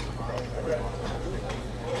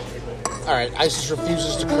 All right, Isis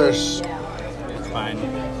refuses to curse. It's fine.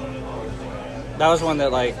 That was one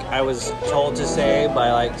that, like, I was told to say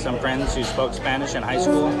by, like, some friends who spoke Spanish in high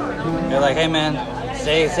school. They're like, hey, man,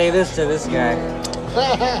 say this to this guy.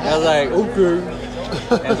 I was like, okay.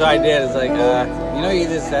 And so I did. It's like, you know what you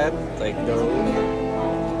just said? It's like, no.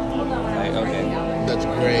 Like, okay. That's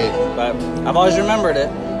great. But I've always remembered it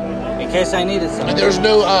in case I needed something. And there's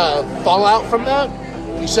no fallout from that?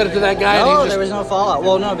 You said it to that guy and No, he there was just... no fallout.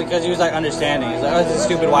 Well, no, because he was like understanding. He's like, oh, this is a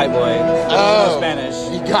stupid white boy. Doesn't know Spanish.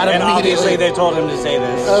 You got him And obviously immediately. they told him to say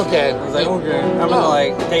this. Okay. I was like, okay. I'm gonna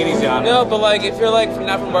like take it easy on him. No, but like if you're like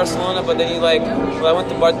not from Barcelona, but then you like, well, I went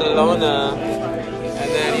to Barcelona,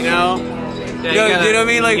 and then you know, Yeah, you know what I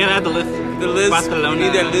mean? Like you gotta have the lisp. the lisp, Barcelona. you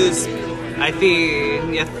need that lisp. I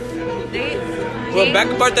think yes. Well, back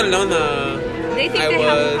in Barcelona, They think I they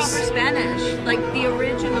have the was- proper Spanish, like the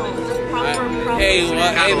original, the proper hey, Spanish.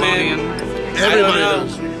 well, hey man, Everybody I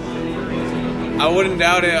knows. don't know. I wouldn't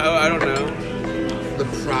doubt it. I don't know. The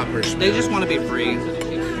proper Spanish. They just want to be free.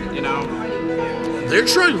 You know, They're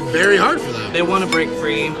trying very hard for that. they want to break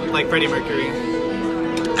free, like Freddie Mercury.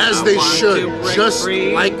 As I they want should. to break Just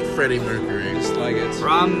free. like Freddie Mercury. Just like it.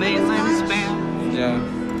 From Mason Span. Yeah.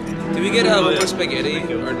 Do we get more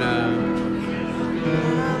spaghetti or no?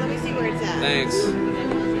 Let me see where it's at. Thanks.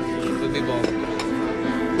 With meatball.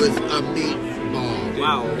 With a meatball.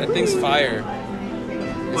 Wow, that thing's fire.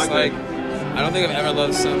 It's like, I don't think I've ever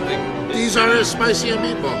loved something. These are as spicy as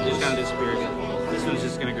meatballs. Just kind of disappear again. This one's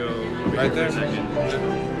just gonna go Right there? for a second.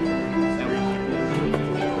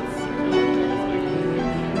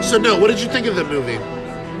 So, no, what did you think of the movie?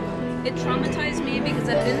 It traumatized me because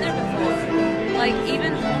I've been there before. Like,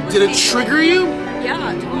 even homeless Did it people- trigger you?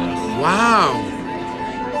 Yeah, totally. Wow.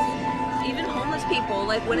 Even homeless people,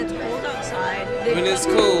 like when it's cold outside, they've When it's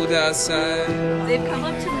come- cold outside. They've come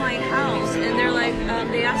up to my house and they're like,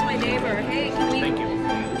 they asked my neighbor, hey, can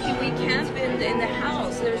we camp in the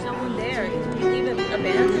house? There's no one there. Can we leave it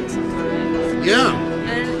abandoned sometimes? Yeah.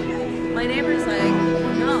 And my neighbor's like,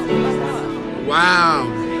 no, fuck off. Wow.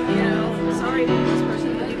 You know, sorry, homeless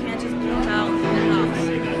person, but you can't just camp out in the house.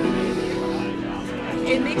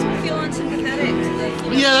 It makes me feel unsympathetic to the, you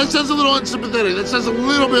know, Yeah, that sounds a little unsympathetic. That sounds a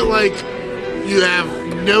little bit like you have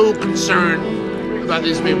no concern about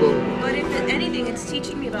these people. But if anything, it's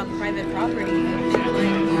teaching me about private property and like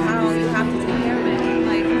how you have to take care of it.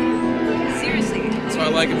 Like, seriously. That's why I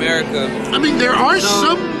like America. I mean, there are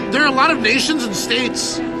a lot of nations and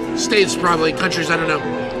states probably, countries, I don't know,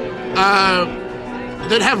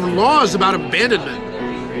 that have laws about abandonment.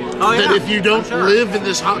 Oh, yeah. That if you don't live in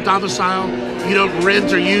this domicile, you don't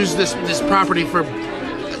rent or use this property for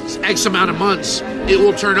X amount of months, it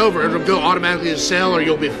will turn over. It'll go automatically to sale, or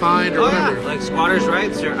you'll be fined, or whatever. Yeah. Like squatters'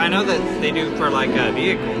 rights. I know that they do for like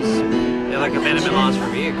vehicles. They have like abandonment laws for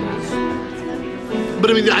vehicles. But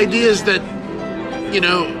I mean, the idea is that, you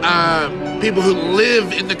know, people who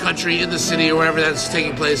live in the country, in the city, or wherever that's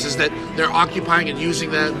taking place, is that they're occupying and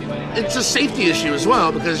using that. It's a safety issue as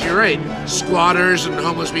well, because you're right. Squatters and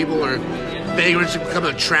homeless people or vagrants who become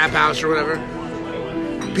a trap house or whatever.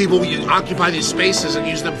 People occupy these spaces and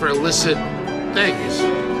use them for illicit things.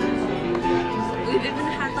 We've even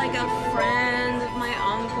had like a friend of my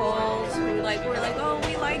uncle's who like were like, oh,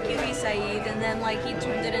 we like you, Saeed, and then like he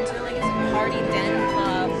turned it into like his party den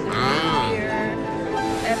club. Beer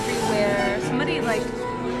everywhere. Somebody like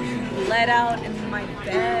let out in my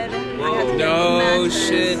bed. Whoa. No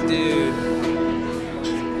shit, dude.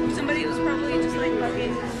 Somebody was probably just like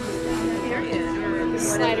fucking period or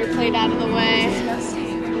Slider played out of the way. Disgusting.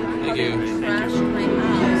 Thank you. Crashed my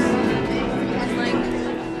house. And like,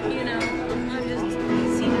 you know, I've just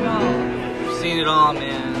seen it all. Seen it all,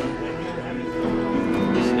 man.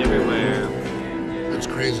 Just everywhere. That's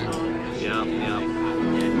crazy. Yep.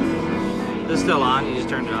 It's still on. You just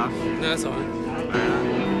turned it off. No, it's on.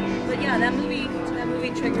 But yeah, that movie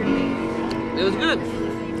triggered me. It was good.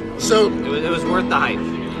 So it was worth the hype.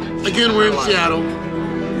 Again, we're in Seattle.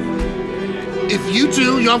 If you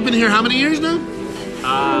two, y'all have been here how many years now?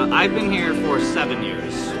 I've been here for 7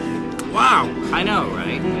 years. Wow. I know,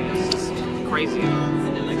 right? It's crazy.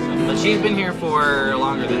 But she's been here for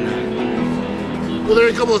longer than that. Well, there are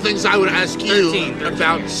a couple of things I would ask you 13.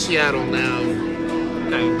 about Seattle now.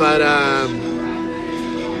 Okay. But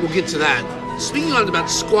we'll get to that. Speaking about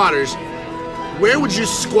squatters, where would you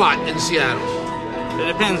squat in Seattle? It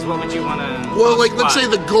depends. What would you want to? Well, like let's say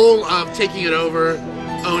the goal of taking it over,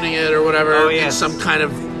 owning it or whatever, in some kind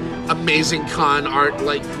of amazing con art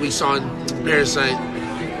like we saw in Parasite.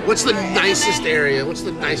 What's the nicest area? What's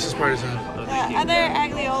the nicest part of town? The other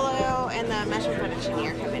aglio and the mashed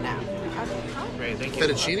fettuccine are coming out. Great, thank you.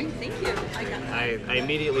 Fettuccine? Thank you. I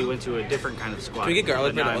immediately went to a different kind of squat. Can we get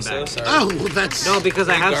garlic but bread now I'm also? back. Sorry. Oh, well, that's no, because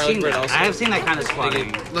I have garlic seen bread that. also. I have seen that kind of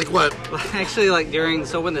squatting. Like what? Actually, like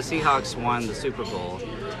when the Seahawks won the Super Bowl,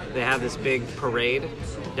 they have this big parade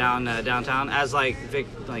downtown, as like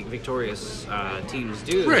victorious teams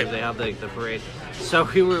do. Right. They have the parade. So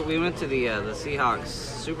we went to the Seahawks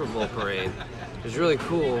Super Bowl parade. It was really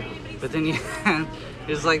cool. But then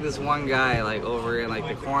there's like this one guy like over in like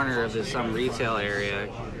the corner of some retail area,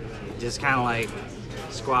 just kind of like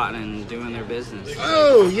squatting and doing their business.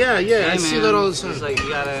 Oh yeah, Hey, I see man, that all the time. It's like you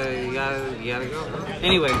gotta go.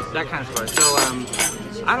 Anyway, that kind of stuff.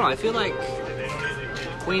 So I don't know. I feel like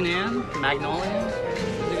Queen Anne, Magnolia,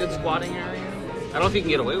 is a good squatting area. I don't know if you can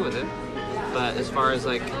get away with it, but as far as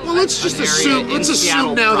like Well, let's just assume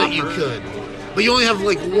now that you could. But you only have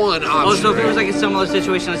like one option. Oh, so if it was like a similar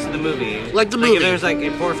situation as to the movie. Like the movie. If there's like a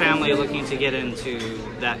poor family looking to get into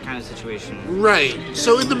that kind of situation. Right.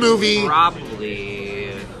 So in the movie.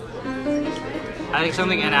 Probably. I think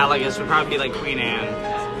something analogous would probably be like Queen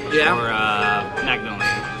Anne. Yeah. Or Magnolia.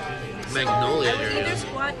 Magnolia I would either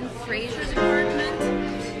squat in Fraser's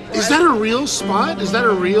apartment. Is that a real spot? Is that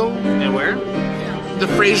a real? And where? The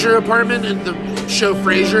Frasier apartment in the show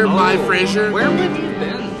Frasier by Frasier. Where would you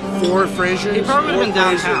been? 4 Frasers. He probably would have been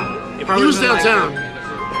downtown. He was downtown.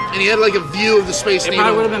 And he had like a view of the Space It Needle.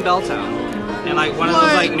 probably would have been Belltown. And like one of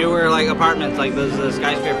those like newer like apartments, like those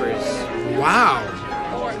skyscrapers. Wow.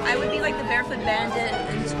 Or I would be like the Barefoot Bandit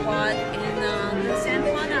and squat in the San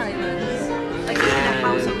Juan Islands. Like in a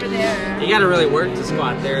house over there. You gotta really work to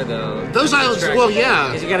squat there though. Those islands, well, yeah.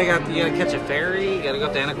 Because you gotta catch a ferry, you gotta go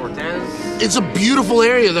up to Ana Cortez. It's a beautiful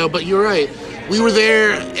area though, but you're right. We were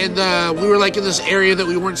there and we were like in this area that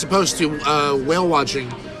we weren't supposed to, whale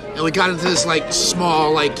watching. And we got into this like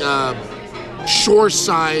small like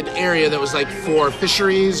shoreside area that was like for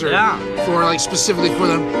fisheries or for like specifically for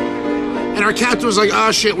them. And our captain was like,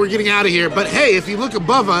 oh shit, we're getting out of here. But hey, if you look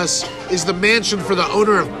above us is the mansion for the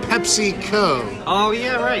owner of PepsiCo. Oh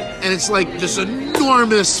yeah, right. And it's like this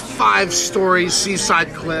enormous 5-story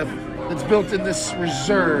seaside cliff that's built in this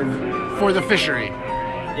reserve for the fishery.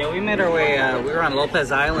 Yeah, we made our way, we were on Lopez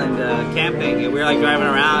Island camping, and we were like driving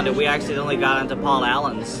around, and we accidentally got onto Paul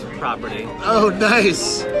Allen's property. Oh,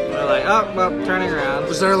 nice. We were like, oh, well, turning around.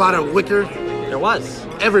 Was there a lot of wicker? There was.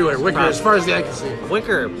 Everywhere, wicker, as far as the eye can see.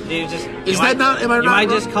 Wicker. Am I You might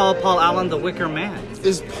just call Paul Allen the Wicker Man.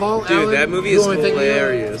 Is Paul Dude, Allen that movie is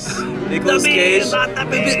hilarious. Nicolas Cage.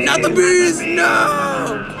 Not the bees,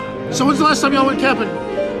 no! So when's the last time y'all went camping? It's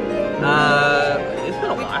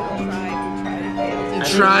been a while.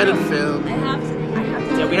 Tried and failed.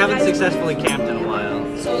 Yeah, we haven't successfully camped in a while.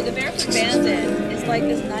 So the Barefoot Bandit is like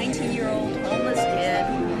this 19-year-old homeless kid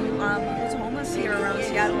who was homeless here around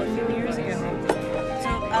Seattle a few years ago. So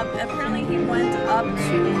apparently he went up to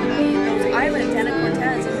those islands, Ana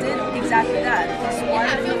Cortez, and did exactly that. He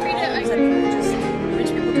squatted in the homes that rich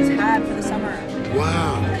people just had for the summer.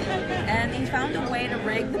 Wow. And he found a way to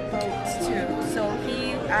rig the boats too, so he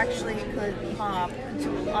actually could pop into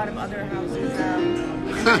a lot of other houses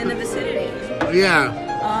in the vicinity. Yeah.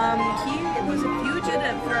 He was a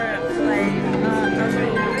fugitive for like a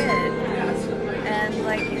little bit, and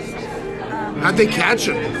like he's. How'd they catch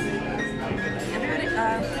him? Everybody, he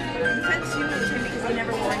said she was him because he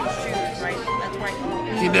never wore any shoes, right? That's right.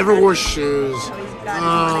 He never wore shoes. So he's got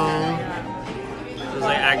It was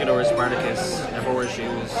like Agador Spartacus, never wore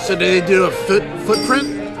shoes. So did they do a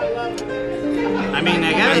footprint? I mean,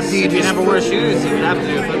 I guess if you never wore shoes, you would have to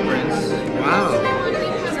do footprints. Wow.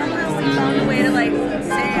 Somehow he found a way to like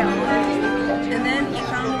sail, and then he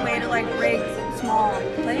found a way to like rig small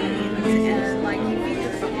planes and like feed the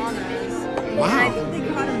piranhas. Wow. And I think they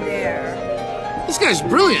caught him there. This guy's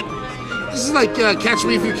brilliant. This is like Catch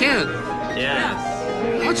Me If You Can. Yeah.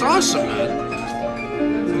 That's awesome, man.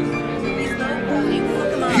 He's local. You can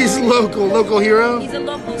look him up. He's local hero. He's a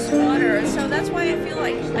local squatter, so that's why I feel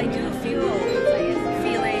like I do feel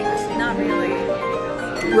feelings, not really.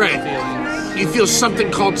 Right. You feel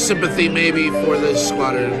something called sympathy maybe for the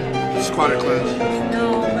squatter class.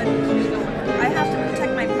 No, but I have to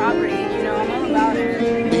protect my property, you know, I'm all about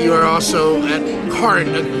it. You are also at heart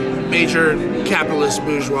a major capitalist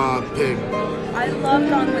bourgeois pig. I love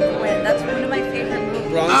Gone with the Wind. That's one of my favorite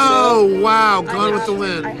movies. Oh, wow. Gone with the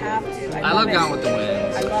Wind. I have to. I love Gone with the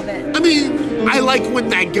Wind. I love it. I mean, I like when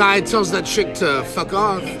that guy tells that chick to fuck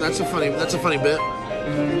off. That's a funny bit.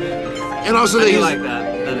 And also I that do like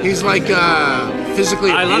that. He's like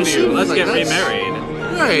physically I love abusive. you. Let's Like, get that's- remarried.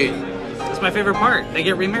 Right. That's my favorite part. They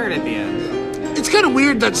get remarried at the end. It's kind of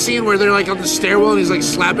weird that scene where they're like on the stairwell and he's like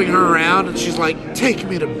slapping her around and she's like, "Take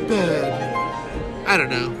me to bed." I don't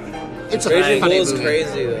know. It's a Raging funny Bull is movie.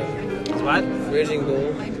 crazy though. What? Raging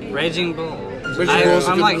Bull. Raging Bull. Raging Bull's a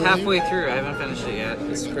I'm good like movie. halfway through. I haven't finished it yet.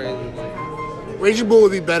 It's crazy. Raging Bull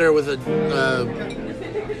would be better with a ball,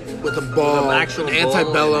 With an actual an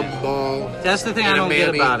antebellum ball. That's the thing and I a don't get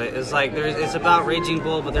mammy. about it. It's like it's about Raging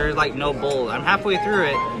Bull, but there's like no bull. I'm halfway through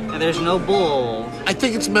it, and there's no bull. I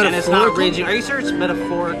think it's And metaphorical. it's not raging. Are you sure it's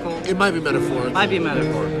metaphorical? It might be metaphorical. Might be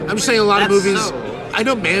metaphorical. I'm saying a lot of That's movies. so. I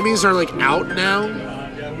know mammies are like out now,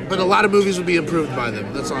 but a lot of movies would be improved by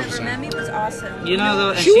them. That's all I'm saying. Mammy was awesome. You know, though,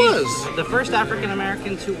 and She she's was. the first African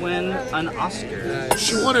American to win an Oscar.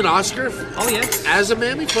 She won an Oscar Oh yes. as a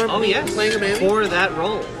mammy for Oh yes. playing a mammy For that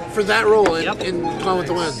role. for that role in, Yep. in Gone with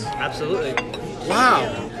the Wind. Absolutely. Wow.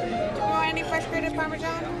 Do you want any fresh grated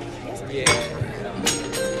Parmesan? Yeah.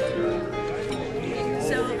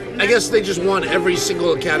 So I guess they just won every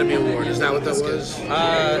single Academy Award. Is that what that was?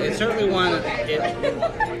 It certainly won.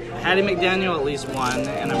 Hattie McDaniel at least won,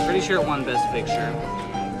 and I'm pretty sure it won Best Picture.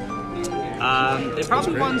 It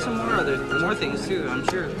probably won some more things too. I'm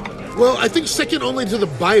sure. Well, I think second only to the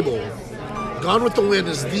Bible, Gone with the Wind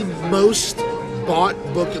is the most bought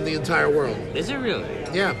book in the entire world. Is it really?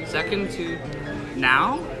 Yeah. Second to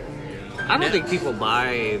now? I don't think people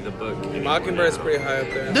buy the book. Mockingbird's pretty high up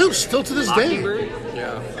there. No, still to this day. Mockingbird?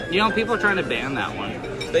 Yeah. You know, people are trying to ban that one.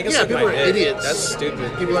 They can Yeah, suck people my are dick. idiots. That's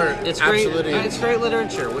stupid. People are It's great. absolute idiots. It's great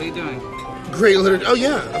literature. What are you doing? Great literature. Oh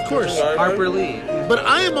yeah, of course. Harper Lee. But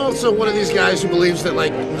I am also one of these guys who believes that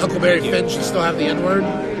like Huckleberry Finn should still have the N-word.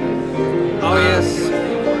 Oh yes.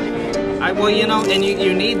 Well, you know, and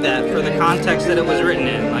you need that for the context that it was written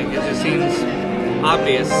in. Like, it just seems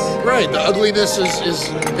obvious. Right. The ugliness is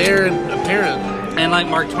there and apparent. And like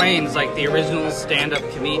Mark Twain's like the original stand-up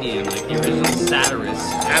comedian, like the original satirist.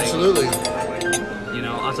 Absolutely. Like, you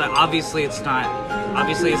know, I was like, obviously it's not.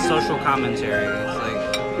 Obviously it's social commentary. It's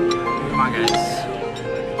like, come on, guys.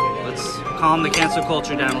 Let's calm the cancel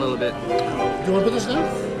culture down a little bit. Do you want to put this down?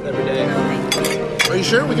 Every day. Are you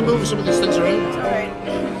sure we can move some of these things around? It's alright.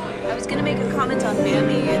 I was gonna make a comment on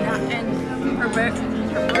Mammy and her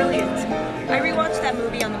brilliance. I rewatched that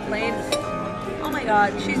movie on the plane. Oh my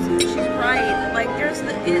god, she's right. Like there's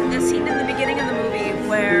the scene in the beginning of the movie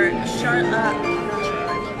where Scarlett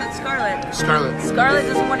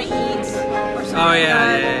doesn't want to eat or something. Oh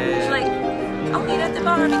yeah. She's like, I'll eat at the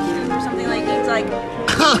barbecue or something like that. It's like,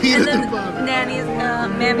 And then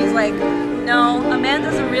Mammy's like, no, a man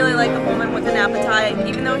doesn't really like a woman with an appetite,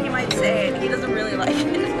 even though he might say it. He doesn't really like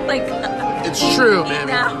it. Like, it's true, eat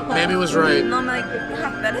Mammy. now. Mammy was right. And I'm like,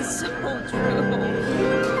 that is so true.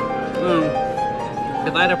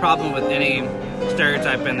 If I had a problem with any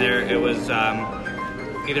stereotype in there, it was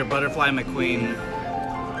either Butterfly McQueen,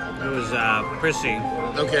 who was Prissy,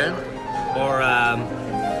 Okay. or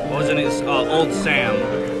what was it? Old Sam.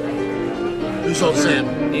 Who's old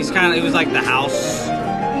Sam? He was like the house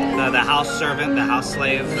servant, the house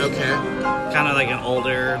slave. Okay. Kind of like an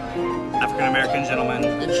older African American gentleman.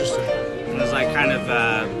 Interesting. It was like kind of,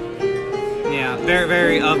 very,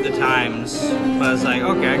 very of the times. But it's like,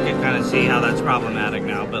 okay, I can kind of see how that's problematic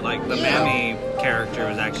now. But like the Mammy character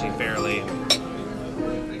was actually fairly.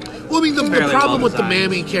 Well, I mean, the fairly problem with the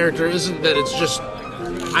well-designed. Mammy character isn't that it's just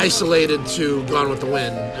isolated to Gone with the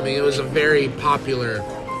Wind. I mean, it was a very popular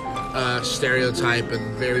stereotype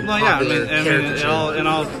and very Well, yeah, popular I mean, caricature.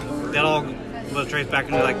 it all was traced back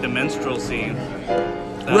into like the minstrelsy,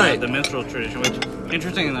 Right. The minstrel tradition, which,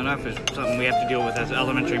 interesting enough, is something we have to deal with as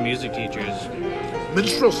elementary music teachers.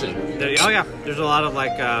 Minstrelsy. There's a lot of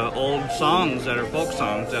like old songs that are folk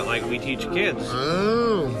songs that like we teach kids,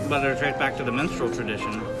 Oh. but they're traced back to the minstrel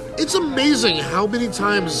tradition. It's amazing how many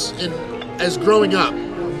times, as growing up,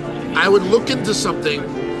 I would look into something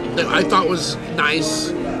that I thought was nice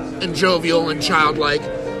and jovial and childlike,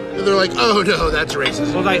 and they're like, "Oh no, that's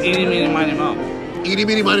racist." Well, like Eeny, Meeny, Miny, Moe. Eeny,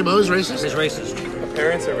 Meeny, Miny, Moe is racist. Is racist. My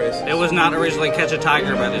parents are racist. It was not originally Catch a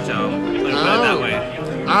Tiger by the Joe. Let me put it that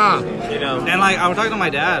way. Ah, You know. And like I was talking to my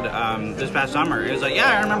dad this past summer. It was like,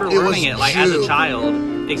 yeah, I remember It learning was it like as Jew. a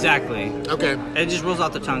child. Exactly. okay. It just rolls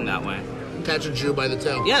off the tongue that way. Catch a Jew by the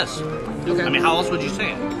tail. Yes. Okay. I mean, how else would you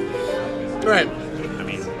say it? All right. I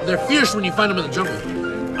mean, They're fierce when you find them in the jungle.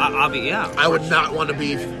 yeah. I would not want to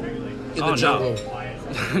be in the Oh, no. jungle.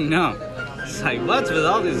 No. It's like, what's with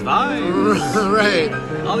all these vines? Right.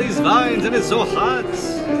 All these vines, and it's so hot.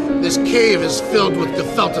 This cave is filled with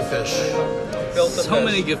gefilte fish. So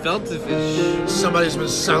many gefilte fish. Somebody's been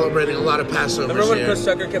celebrating a lot of Passovers Remember when here. Chris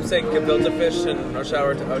Tucker kept saying gefilte fish in Rush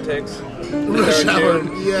Hour outtakes? Rush Hour,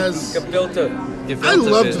 June. yes. Gefilte. I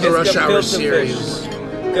loved the It's Rush Hour gefilte series. fish.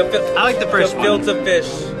 I like the first one. Gefilte fish.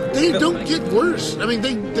 They don't get worse. I mean,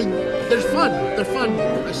 they're fun. They're fun.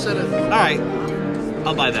 I said it. All right.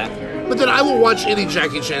 I'll buy that. But then I will watch any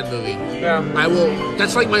Jackie Chan movie. Yeah. I will.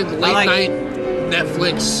 That's like my late like- night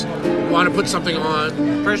Netflix. Want to put something on?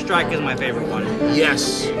 First Strike is my favorite one.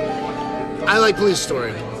 Yes. I like Police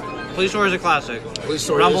Story. Police Story is a classic. Police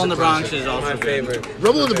Story Rumble is in a the Bronx classic. is also My good. favorite.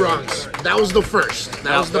 Rumble in the Bronx. That was the first.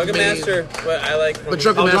 That was the Drunken main. Master, but I like. But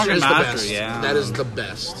Drunken Oh, Master Drunken is the Master, best. yeah. That is the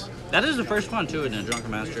best. That is the first one too, isn't it?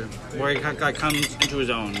 Drunken Master, where he like comes into his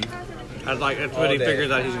own. That's what All he day.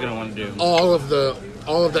 figures out he's gonna want to do. All of the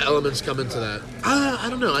elements come into that. I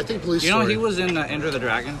don't know. I think Police You know, Story. he was in Enter the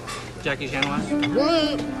Dragon. Jackie Chan was.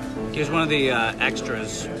 What? He was one of the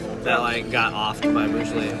extras that like got offed by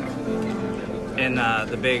Bruce Lee in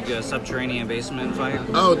the big subterranean basement fight.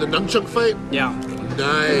 Oh, the nunchuck fight. Yeah,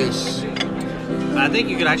 Nice. I think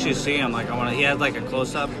you could actually see him. Like he had like a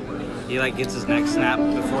close up. He like gets his neck snapped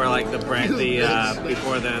before like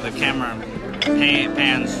before the camera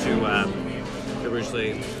pans to Bruce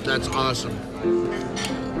Lee. That's awesome.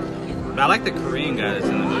 But I like the Korean guy that's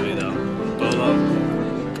in the movie though,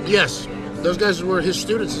 Bolo. Yes, those guys were his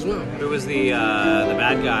students as well. Who was the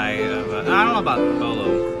bad guy of, I don't know about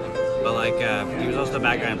Bolo, but like he was also the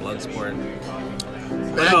bad guy in Bloodsport.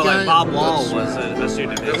 Bad No, guy like Bob Wall was- was a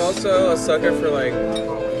student of his. I'm also a sucker for like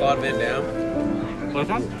Claude Van Damme, What's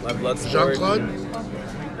that? like Bloodsport, Jean-Claude?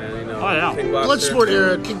 and you know, Oh, yeah. Kickboxer. Bloodsport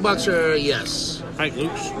era, kickboxer, yes. Frank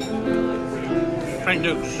Dukes. Frank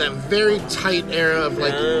Dukes. That very tight era of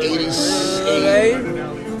like 80s.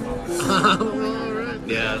 Alright.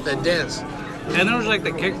 Yeah. That dance. And there was like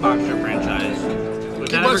the Kickboxer franchise.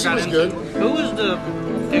 Which I never Kickboxer got was into. good. Who was the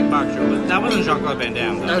Kickboxer? That wasn't Jean-Claude Van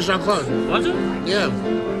Damme, though. That was Jean-Claude. Was it? Yeah.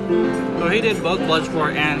 So he did both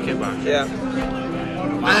Bloodsport and Kickboxer.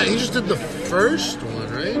 Yeah. He just did the first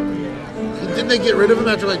one, right? Didn't they get rid of him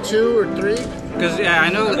after like 2 or 3? Because, yeah, I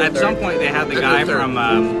know at some point they had the I guy did third.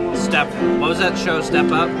 from Step... What was that show?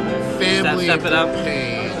 Step Up? Family Step It Up?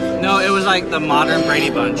 Pain. No, it was like the modern Brady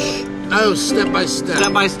Bunch. Oh, Step by Step.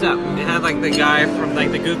 Step by Step. It had like the guy from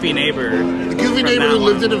like the goofy neighbor. The goofy from neighbor that who one.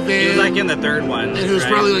 lived in a He van. was like in the third one. And who was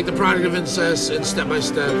right? probably like the product of incest and Step by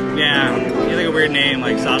Step. Yeah, he had like a weird name,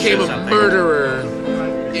 like Sasha Became or a something. murderer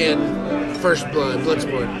in First Blood,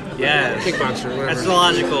 Bloodsport. Yeah, Kickboxer, whatever. that's the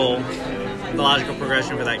logical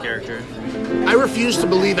progression for that character. I refuse to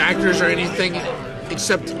believe actors are anything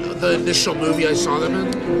except the initial movie I saw them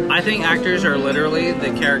in. I think actors are literally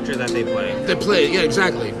the character that they play. They play, yeah,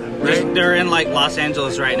 exactly. Right? They're in like Los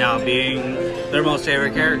Angeles right now, being their most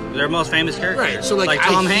favorite character, their most famous character. Right, so, like,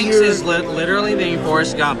 Tom I Hanks hear- is literally being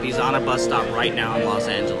Forrest Gump. He's on a bus stop right now in Los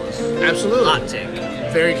Angeles. Absolutely. Hot take.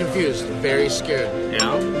 Very confused, very scared. You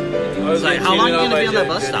know, it's like how long are you gonna be on that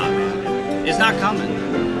bus stop? It's not coming.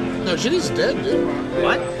 No, Ginny's dead, dude.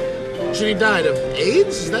 What? Ginny died of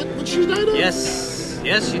AIDS? Is that what she died of? Yes,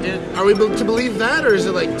 yes, she did. Are we to believe that, or is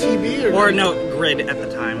it like TB? Or no, Grid at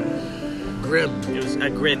the time. Grim. It was a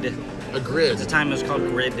Grid. A grid. At the time, it was called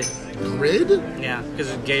Grid. Grid? Yeah,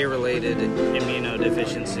 because of gay-related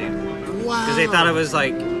immunodeficiency. Wow. Because they thought it was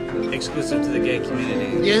like exclusive to the gay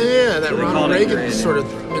community. Yeah, that So they Ronald called it Reagan Grid. sort of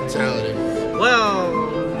mentality. Well,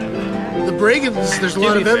 The Reagans, there's a To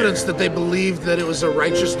lot be of fair. evidence that they believed that it was a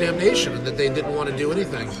righteous damnation and that they didn't want to do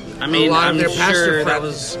anything. I mean, a lot I'm of their pastor sure that friends,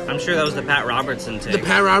 was. I'm sure that was the Pat Robertson take. the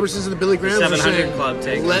Pat Robertsons and the Billy Grahams, were 700 saying, Club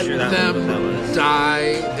take. I'm let sure that them was what that was.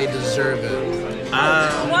 die. They deserve it.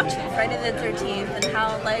 Watching Friday the 13th and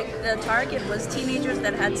how like the target was teenagers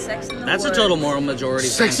that had sex in the That's woods. a total moral majority.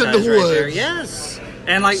 Sex in franchise the right there. woods. Yes.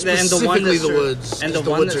 And like the one Specifically that the woods, and 'cause the the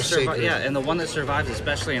one woods that are survived, sacred. yeah, and the one that survived,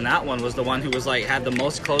 especially in that one, was the one who was like had the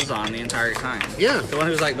most clothes on the entire time. Yeah. The one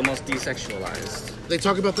who was like the most desexualized. They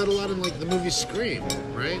talk about that a lot in like the movie Scream,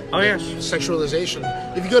 right? Oh, yes. Sexualization.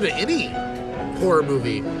 If you go to any horror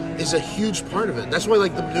movie, is a huge part of it. That's why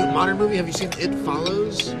like the new modern movie. Have you seen It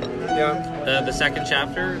Follows? Yeah. The second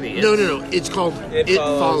chapter. The No. It's called It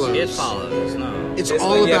Follows. It follows. No. It's Basically,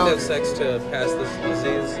 all you have about to have sex to pass this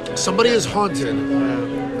disease. somebody is haunted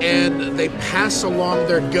and they pass along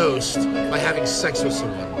their ghost by having sex with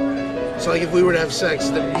someone. So like if we were to have sex,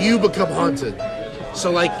 then you become haunted.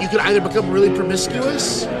 So like you could either become really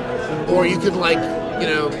promiscuous or you could like,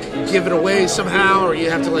 give it away somehow, or you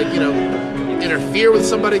have to like, interfere with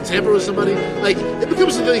somebody, tamper with somebody. Like it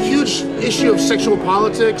becomes a huge issue of sexual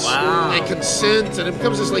politics and consent, and it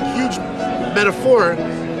becomes this like huge metaphor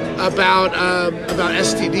about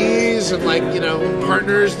STDs and like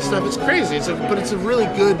partners and stuff. It's crazy. But it's a really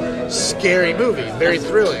good, scary movie. Very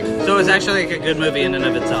thrilling. So it's actually like a good movie in and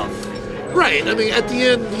of itself. Right. I mean, at the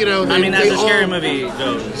end, as a scary movie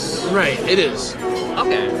goes. Right. It is.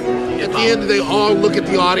 Okay. At the end, they all look at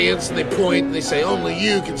the audience and they point and they say, "Only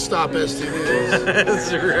you can stop STDs."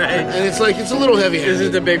 That's right. And it's like it's a little heavy-handed. This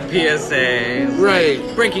is the big PSA. It's Right.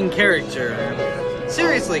 like breaking character.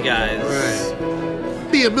 Seriously, guys.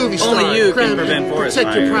 Right. Be a movie star. Only you can Grab- prevent forest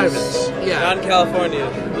protect your fires. privates. Yeah. Not in California.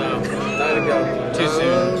 No. Not in California. Too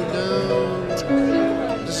soon.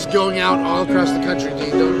 No. This is going out all across the country, D.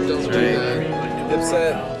 Don't do right. that.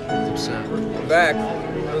 Dipset. Dipset. Back.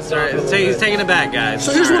 Sorry, he's taking it back, guys.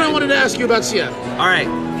 So here's All what I right. wanted to ask you about CF. All right.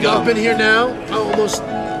 Y'all been here now, almost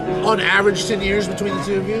on average 10 years between the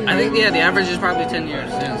two of you. I think, right? the average is probably 10 years,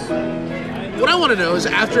 yes. What I want to know is,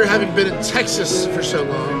 after having been in Texas for so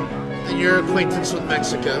long, and your acquaintance with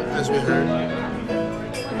Mexico, as we heard,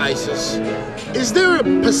 ISIS, is there a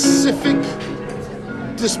Pacific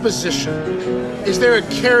disposition? Is there a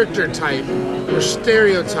character type or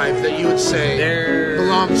stereotype that you would say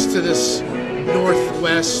belongs to this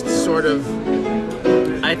Northwest sort of?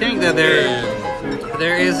 I think that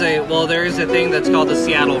there is a thing that's called the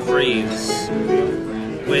Seattle Freeze.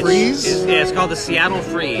 Freeze? It's called the Seattle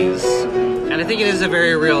Freeze. And I think it is a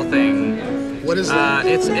very real thing. What is that?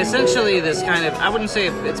 It's essentially this kind of, I wouldn't say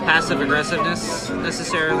it's passive aggressiveness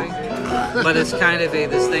necessarily, but it's kind of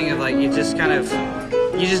this thing of like you just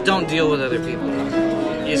don't deal with other people.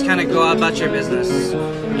 just kind of go about your business.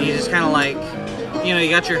 You just kind of like, you know, you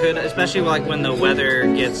got your hood, especially like when the weather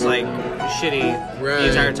gets like shitty the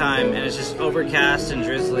entire time and it's just overcast and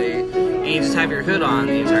drizzly, and you just have your hood on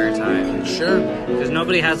the entire time. Sure. Because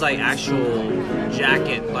nobody has like actual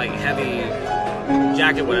jacket, like heavy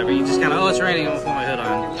jacket, whatever. You just kind of, oh, it's raining, I'm gonna put my hood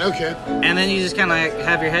on. Okay. And then you just kind of like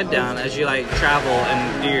have your head down as you like travel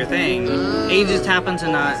and do your thing. And you just happen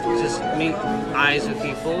to not just meet eyes with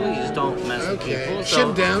people. You just don't mess with people. So,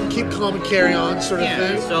 chin down, keep calm and carry on, sort of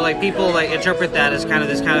thing. So like people like interpret that as kind of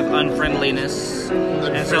this kind of unfriendliness,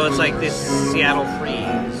 and so it's like this Seattle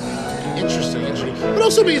freeze. Interesting. But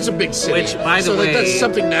also, I mean, it's a big city. Which, by the so way, like, that's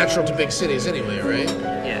something natural to big cities anyway, right?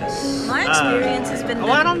 Yes. My experience has been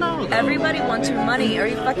I don't know, though. Everybody wants your money. Are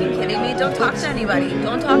you fucking kidding me? Don't talk to anybody.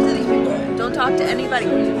 Don't talk to these people. Don't talk to anybody.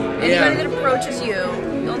 Anybody that approaches you,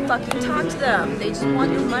 don't fucking talk to them. They just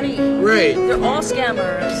want your money. Right. They're all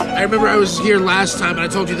scammers. I remember I was here last time and I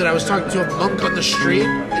told you that I was talking to a monk on the street,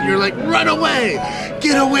 and you're like, run away!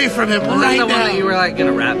 Get away from him right now! Was that the one that you were like in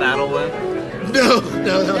a rap battle with? No,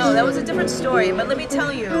 that was a different story. But let me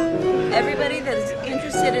tell you, everybody that is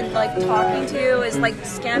interested in like talking to you is like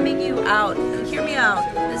scamming you out. Hear me out.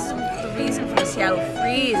 This is the reason for the Seattle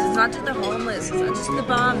freeze. It's not just the homeless. It's not just the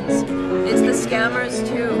bums. It's the scammers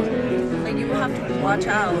too. Like you have to watch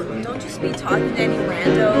out. Don't just be talking to any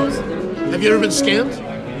randos. Have you ever been scammed?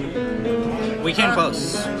 We came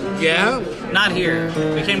close. Yeah? Not here.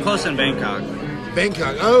 We came close in Bangkok.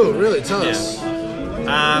 Bangkok. Oh, really? Tell us.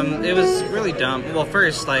 It was really dumb. Well,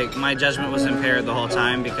 first, like, my judgment was impaired the whole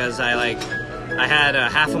time because I had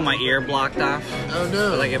half of my ear blocked off. Oh,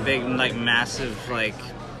 no. Like a big, like, massive, like,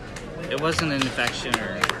 it wasn't an infection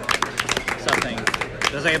or something.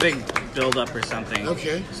 It was like a big buildup or something.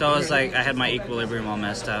 Okay. So it was like, I had my equilibrium all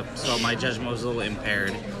messed up, so my judgment was a little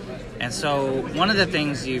impaired. And so one of the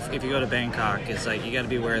things if you go to Bangkok is like you got to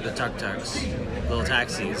be aware of the tuk-tuks, little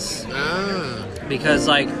taxis, because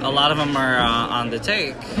like a lot of them are on the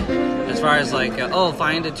take. As far as like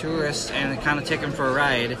find a tourist and kind of take them for a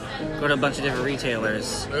ride, go to a bunch of different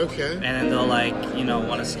retailers. Okay. And then they'll like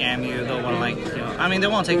want to scam you. They'll want to like I mean they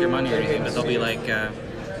won't take your money or anything, but they'll be like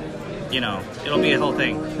it'll be a whole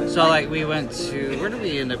thing. So like we went to where did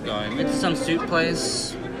we end up going? We went to some suit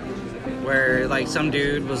place. Where like some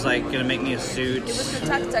dude was like gonna make me a suit. It was the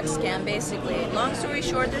tuk-tuk scam, basically. Long story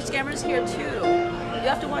short, there's scammers here too. You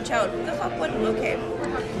have to watch out. The fuck? What? Okay.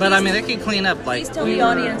 But I mean, they can clean up. Like, please tell the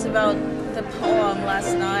audience about the poem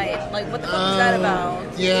last night. Like, what the fuck was that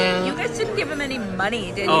about? Yeah. You guys didn't give him any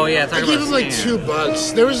money, did you? Oh yeah, I gave him like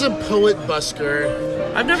 $2. There was a poet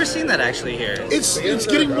busker. I've never seen that actually here. It's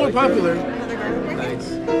getting more popular.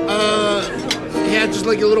 He had just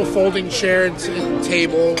like a little folding chair and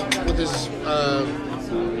table with his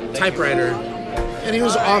typewriter, and he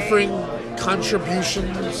was offering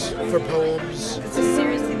contributions for poems. This is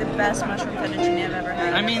seriously the best mushroom fettuccine I've ever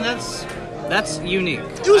had. I mean, that's unique.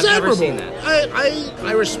 It was I've admirable. never seen that.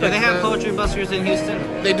 I respect. Do they have that. poetry buskers in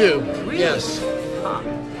Houston? They do. Really? Yes.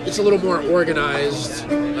 It's a little more organized,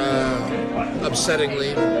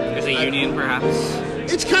 upsettingly. There's a union, perhaps?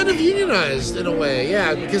 It's kind of unionized in a way,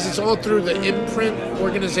 yeah, because it's all through the Imprint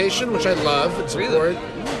organization, which I love and support.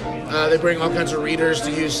 They bring all kinds of readers to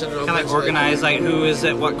Houston. Kind of like organize, like who is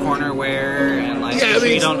at what corner where, and like make sure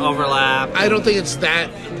you don't overlap. I don't think it's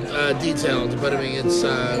that detailed, but I mean it's.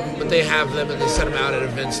 But they have them and they set them out at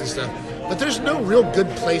events and stuff. But there's no real good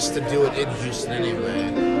place to do it in Houston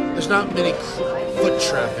anyway. There's not many foot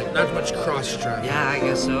traffic, not much cross traffic. Yeah, I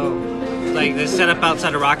guess so. Like they set up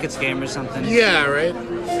outside a Rockets game or something. Yeah, right.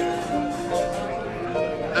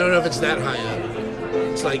 I don't know if it's that high up.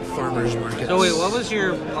 It's like farmers markets. So wait, what was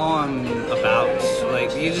your poem about?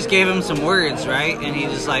 Like you just gave him some words, right? And he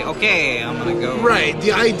just like, okay, I'm gonna go. Right.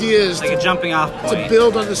 The idea is like a jumping off point. To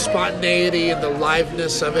build on the spontaneity and the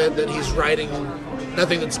liveness of it, that he's writing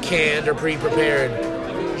nothing that's canned or pre-prepared.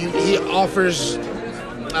 He offers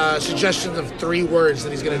suggestions of 3 words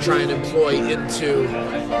that he's going to try and employ into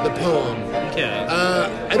the poem. Okay.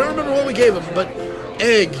 I don't remember what we gave him, but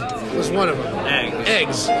egg was one of them.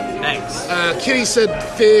 Eggs. Kitty said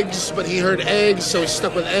figs, but he heard eggs, so he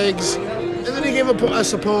stuck with eggs. And then he gave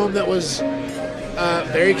us a poem that was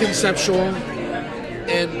very conceptual.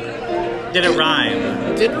 And did it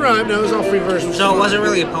rhyme? Didn't rhyme. No, it was all free verse. So it wasn't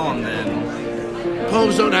really a poem then.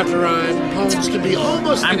 Poems don't have to rhyme. Poems can be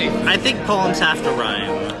almost. I think poems have to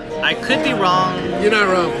rhyme. I could be wrong. You're not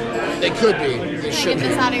wrong. They could be. They should be. Get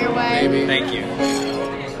this out of your way. Maybe. Thank you.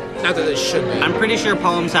 Not that they should be. I'm pretty sure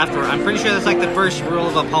poems have to rhyme. I'm pretty sure that's like the first rule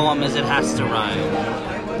of a poem is it has to rhyme.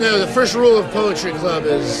 No, the first rule of Poetry Club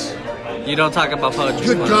is You don't talk about poetry.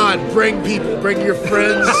 Good God, bring people, bring your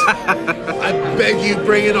friends. I beg you,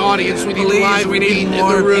 bring an audience. We need Please, live we need meat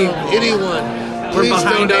more in the room. people. Anyone. We're Please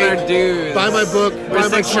behind donate. on our dues. Buy my book. We're Buy my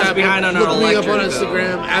 6 months chapbook. behind on Look our me up on electric bill.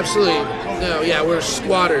 Instagram. Absolutely. No, yeah, we're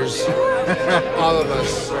squatters. All of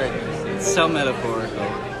us. Right. It's so metaphorical.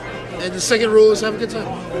 And the second rule is have a good time.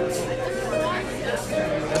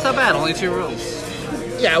 That's not bad. Only 2 rules.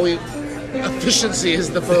 Yeah, efficiency is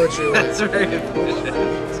the poetry way. That's very efficient.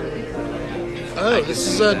 Oh,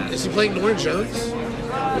 is he playing Nora Jones?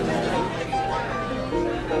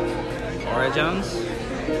 Nora Jones?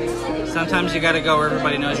 Sometimes you gotta go where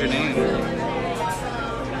everybody knows your name.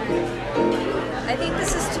 I think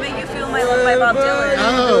this is To Make You Feel My Love by Bob Dylan.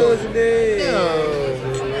 Oh.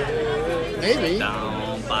 Maybe.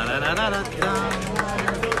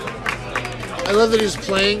 I love that he's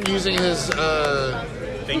playing using his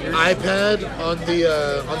iPad on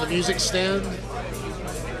the music stand.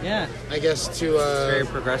 Yeah. I guess to very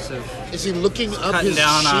progressive. Is he looking up cutting his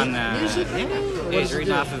down sheet on music? Yeah, he's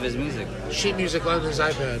reading off of his music. Sheet music on his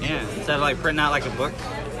iPad. Yeah, instead of like printing out like a book.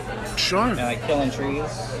 Sure. And like killing trees.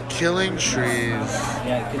 Killing trees.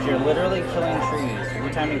 Yeah, because you're literally killing trees. Every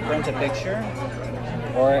time you print a picture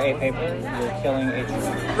or a paper, you're killing a tree.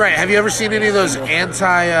 Right. Have you ever seen any of those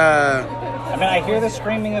anti? I mean, I hear the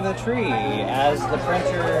screaming of the tree as the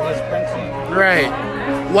printer is printing. Right.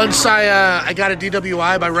 Once I got a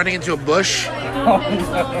DWI by running into a bush,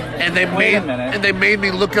 and they made me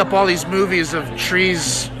look up all these movies of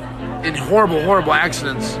trees in horrible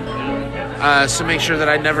accidents, to make sure that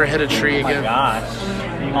I never hit a tree again. Oh my gosh!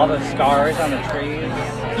 All the scars on the trees.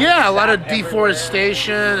 Yeah, a lot of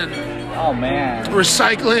deforestation and oh man,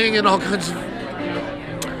 recycling and all kinds of.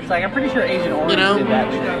 It's like I'm pretty sure Agent Orange did that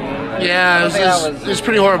tree. Yeah, it was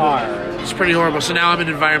pretty horrible. It's pretty horrible. So now I'm an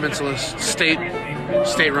environmentalist, state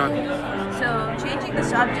run. So changing the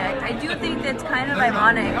subject, I do think that's kind of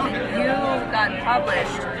ironic that you got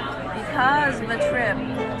published because of a trip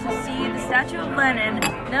to see the statue of Lenin.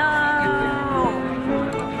 No,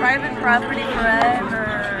 private property forever.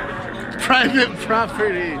 Private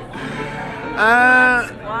property.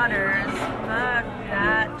 Waters. Fuck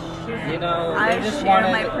that shit. You know, I they just share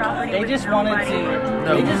wanted. my property They with just wanted nobody. to.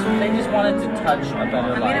 They just wanted to touch a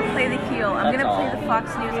better I'm life. gonna play the heel. I'm That's gonna play all. the Fox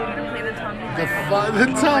News. I'm gonna play the Tommy. The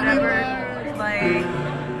Tommy. Whatever. Like.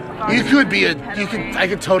 You could be I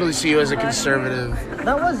could totally see you as a conservative.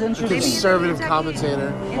 That was interesting. Conservative commentator.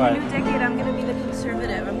 In the new decade, I'm gonna be the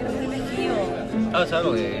conservative. I'm gonna play the heel. Oh,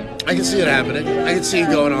 totally. I can see it happening. I can see you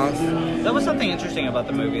going off. That was something interesting about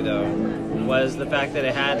the movie, though, was the fact that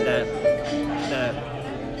it had that.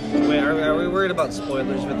 Wait, are we worried about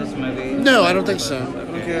spoilers with this movie? No, I don't think so.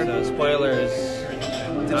 Okay, so spoilers.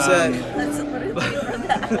 Let's literally for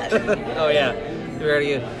that. Oh yeah, we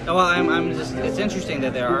already. Oh, well, I'm just. It's interesting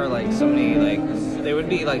that there are like so many like. They would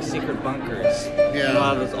be like secret bunkers. Yeah. In a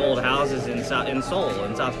lot of those old houses in Seoul,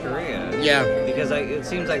 in South Korea. Yeah. Because it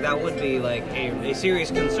seems like that would be like a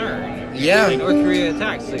serious concern. Yeah. Like North Korea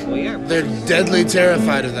attacks. Like, well, yeah. They're deadly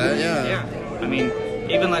terrified of that. Yeah. Yeah. I mean,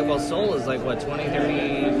 even like, well, Seoul is like what 20,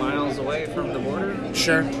 30 miles away from the border.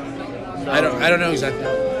 Sure. So, I don't know exactly.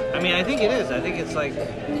 I mean, I think it is. I think it's like.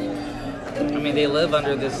 I mean, they live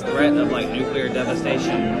under this threat of like nuclear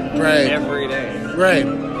devastation every day. Right.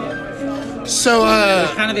 So,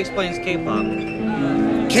 which kind of explains K-pop.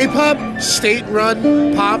 K-pop,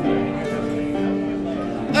 state-run pop.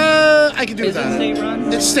 I can do Is that. it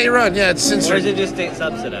state-run? It's state-run. Yeah, it's censored. Or is it just state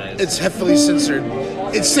subsidized? It's heavily censored.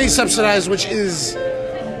 It's state subsidized, which is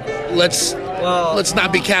let's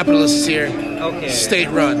not be capitalists here. Okay.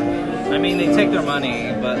 State-run. I mean, they take their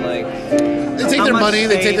money, but like they take their money.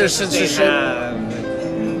 They take their censorship.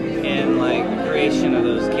 In like the creation of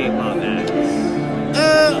those K-pop acts.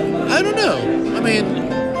 I don't know. I mean,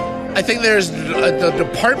 I think there's the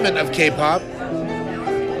Department of K-pop.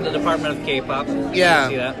 The Department of K-pop. Yeah,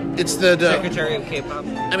 see that? It's the Secretary of K-pop.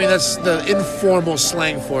 I mean, that's the informal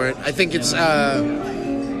slang for it. I think it's called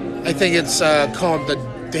the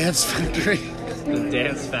Dance Factory. The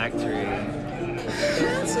Dance Factory.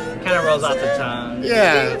 Kind of rolls off the tongue.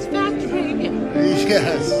 Yeah. Dance Factory.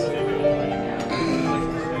 Yes.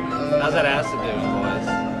 How's that acid doing, boys?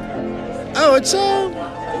 Oh, it's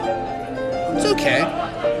okay. I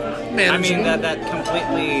mean, that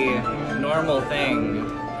completely normal thing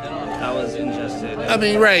that was ingested. I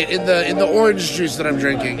mean, right, in the orange juice that I'm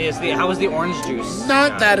drinking. How was the orange juice?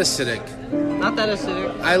 Not that acidic. Not that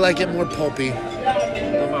acidic. I like it more pulpy. A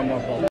little more pulpy.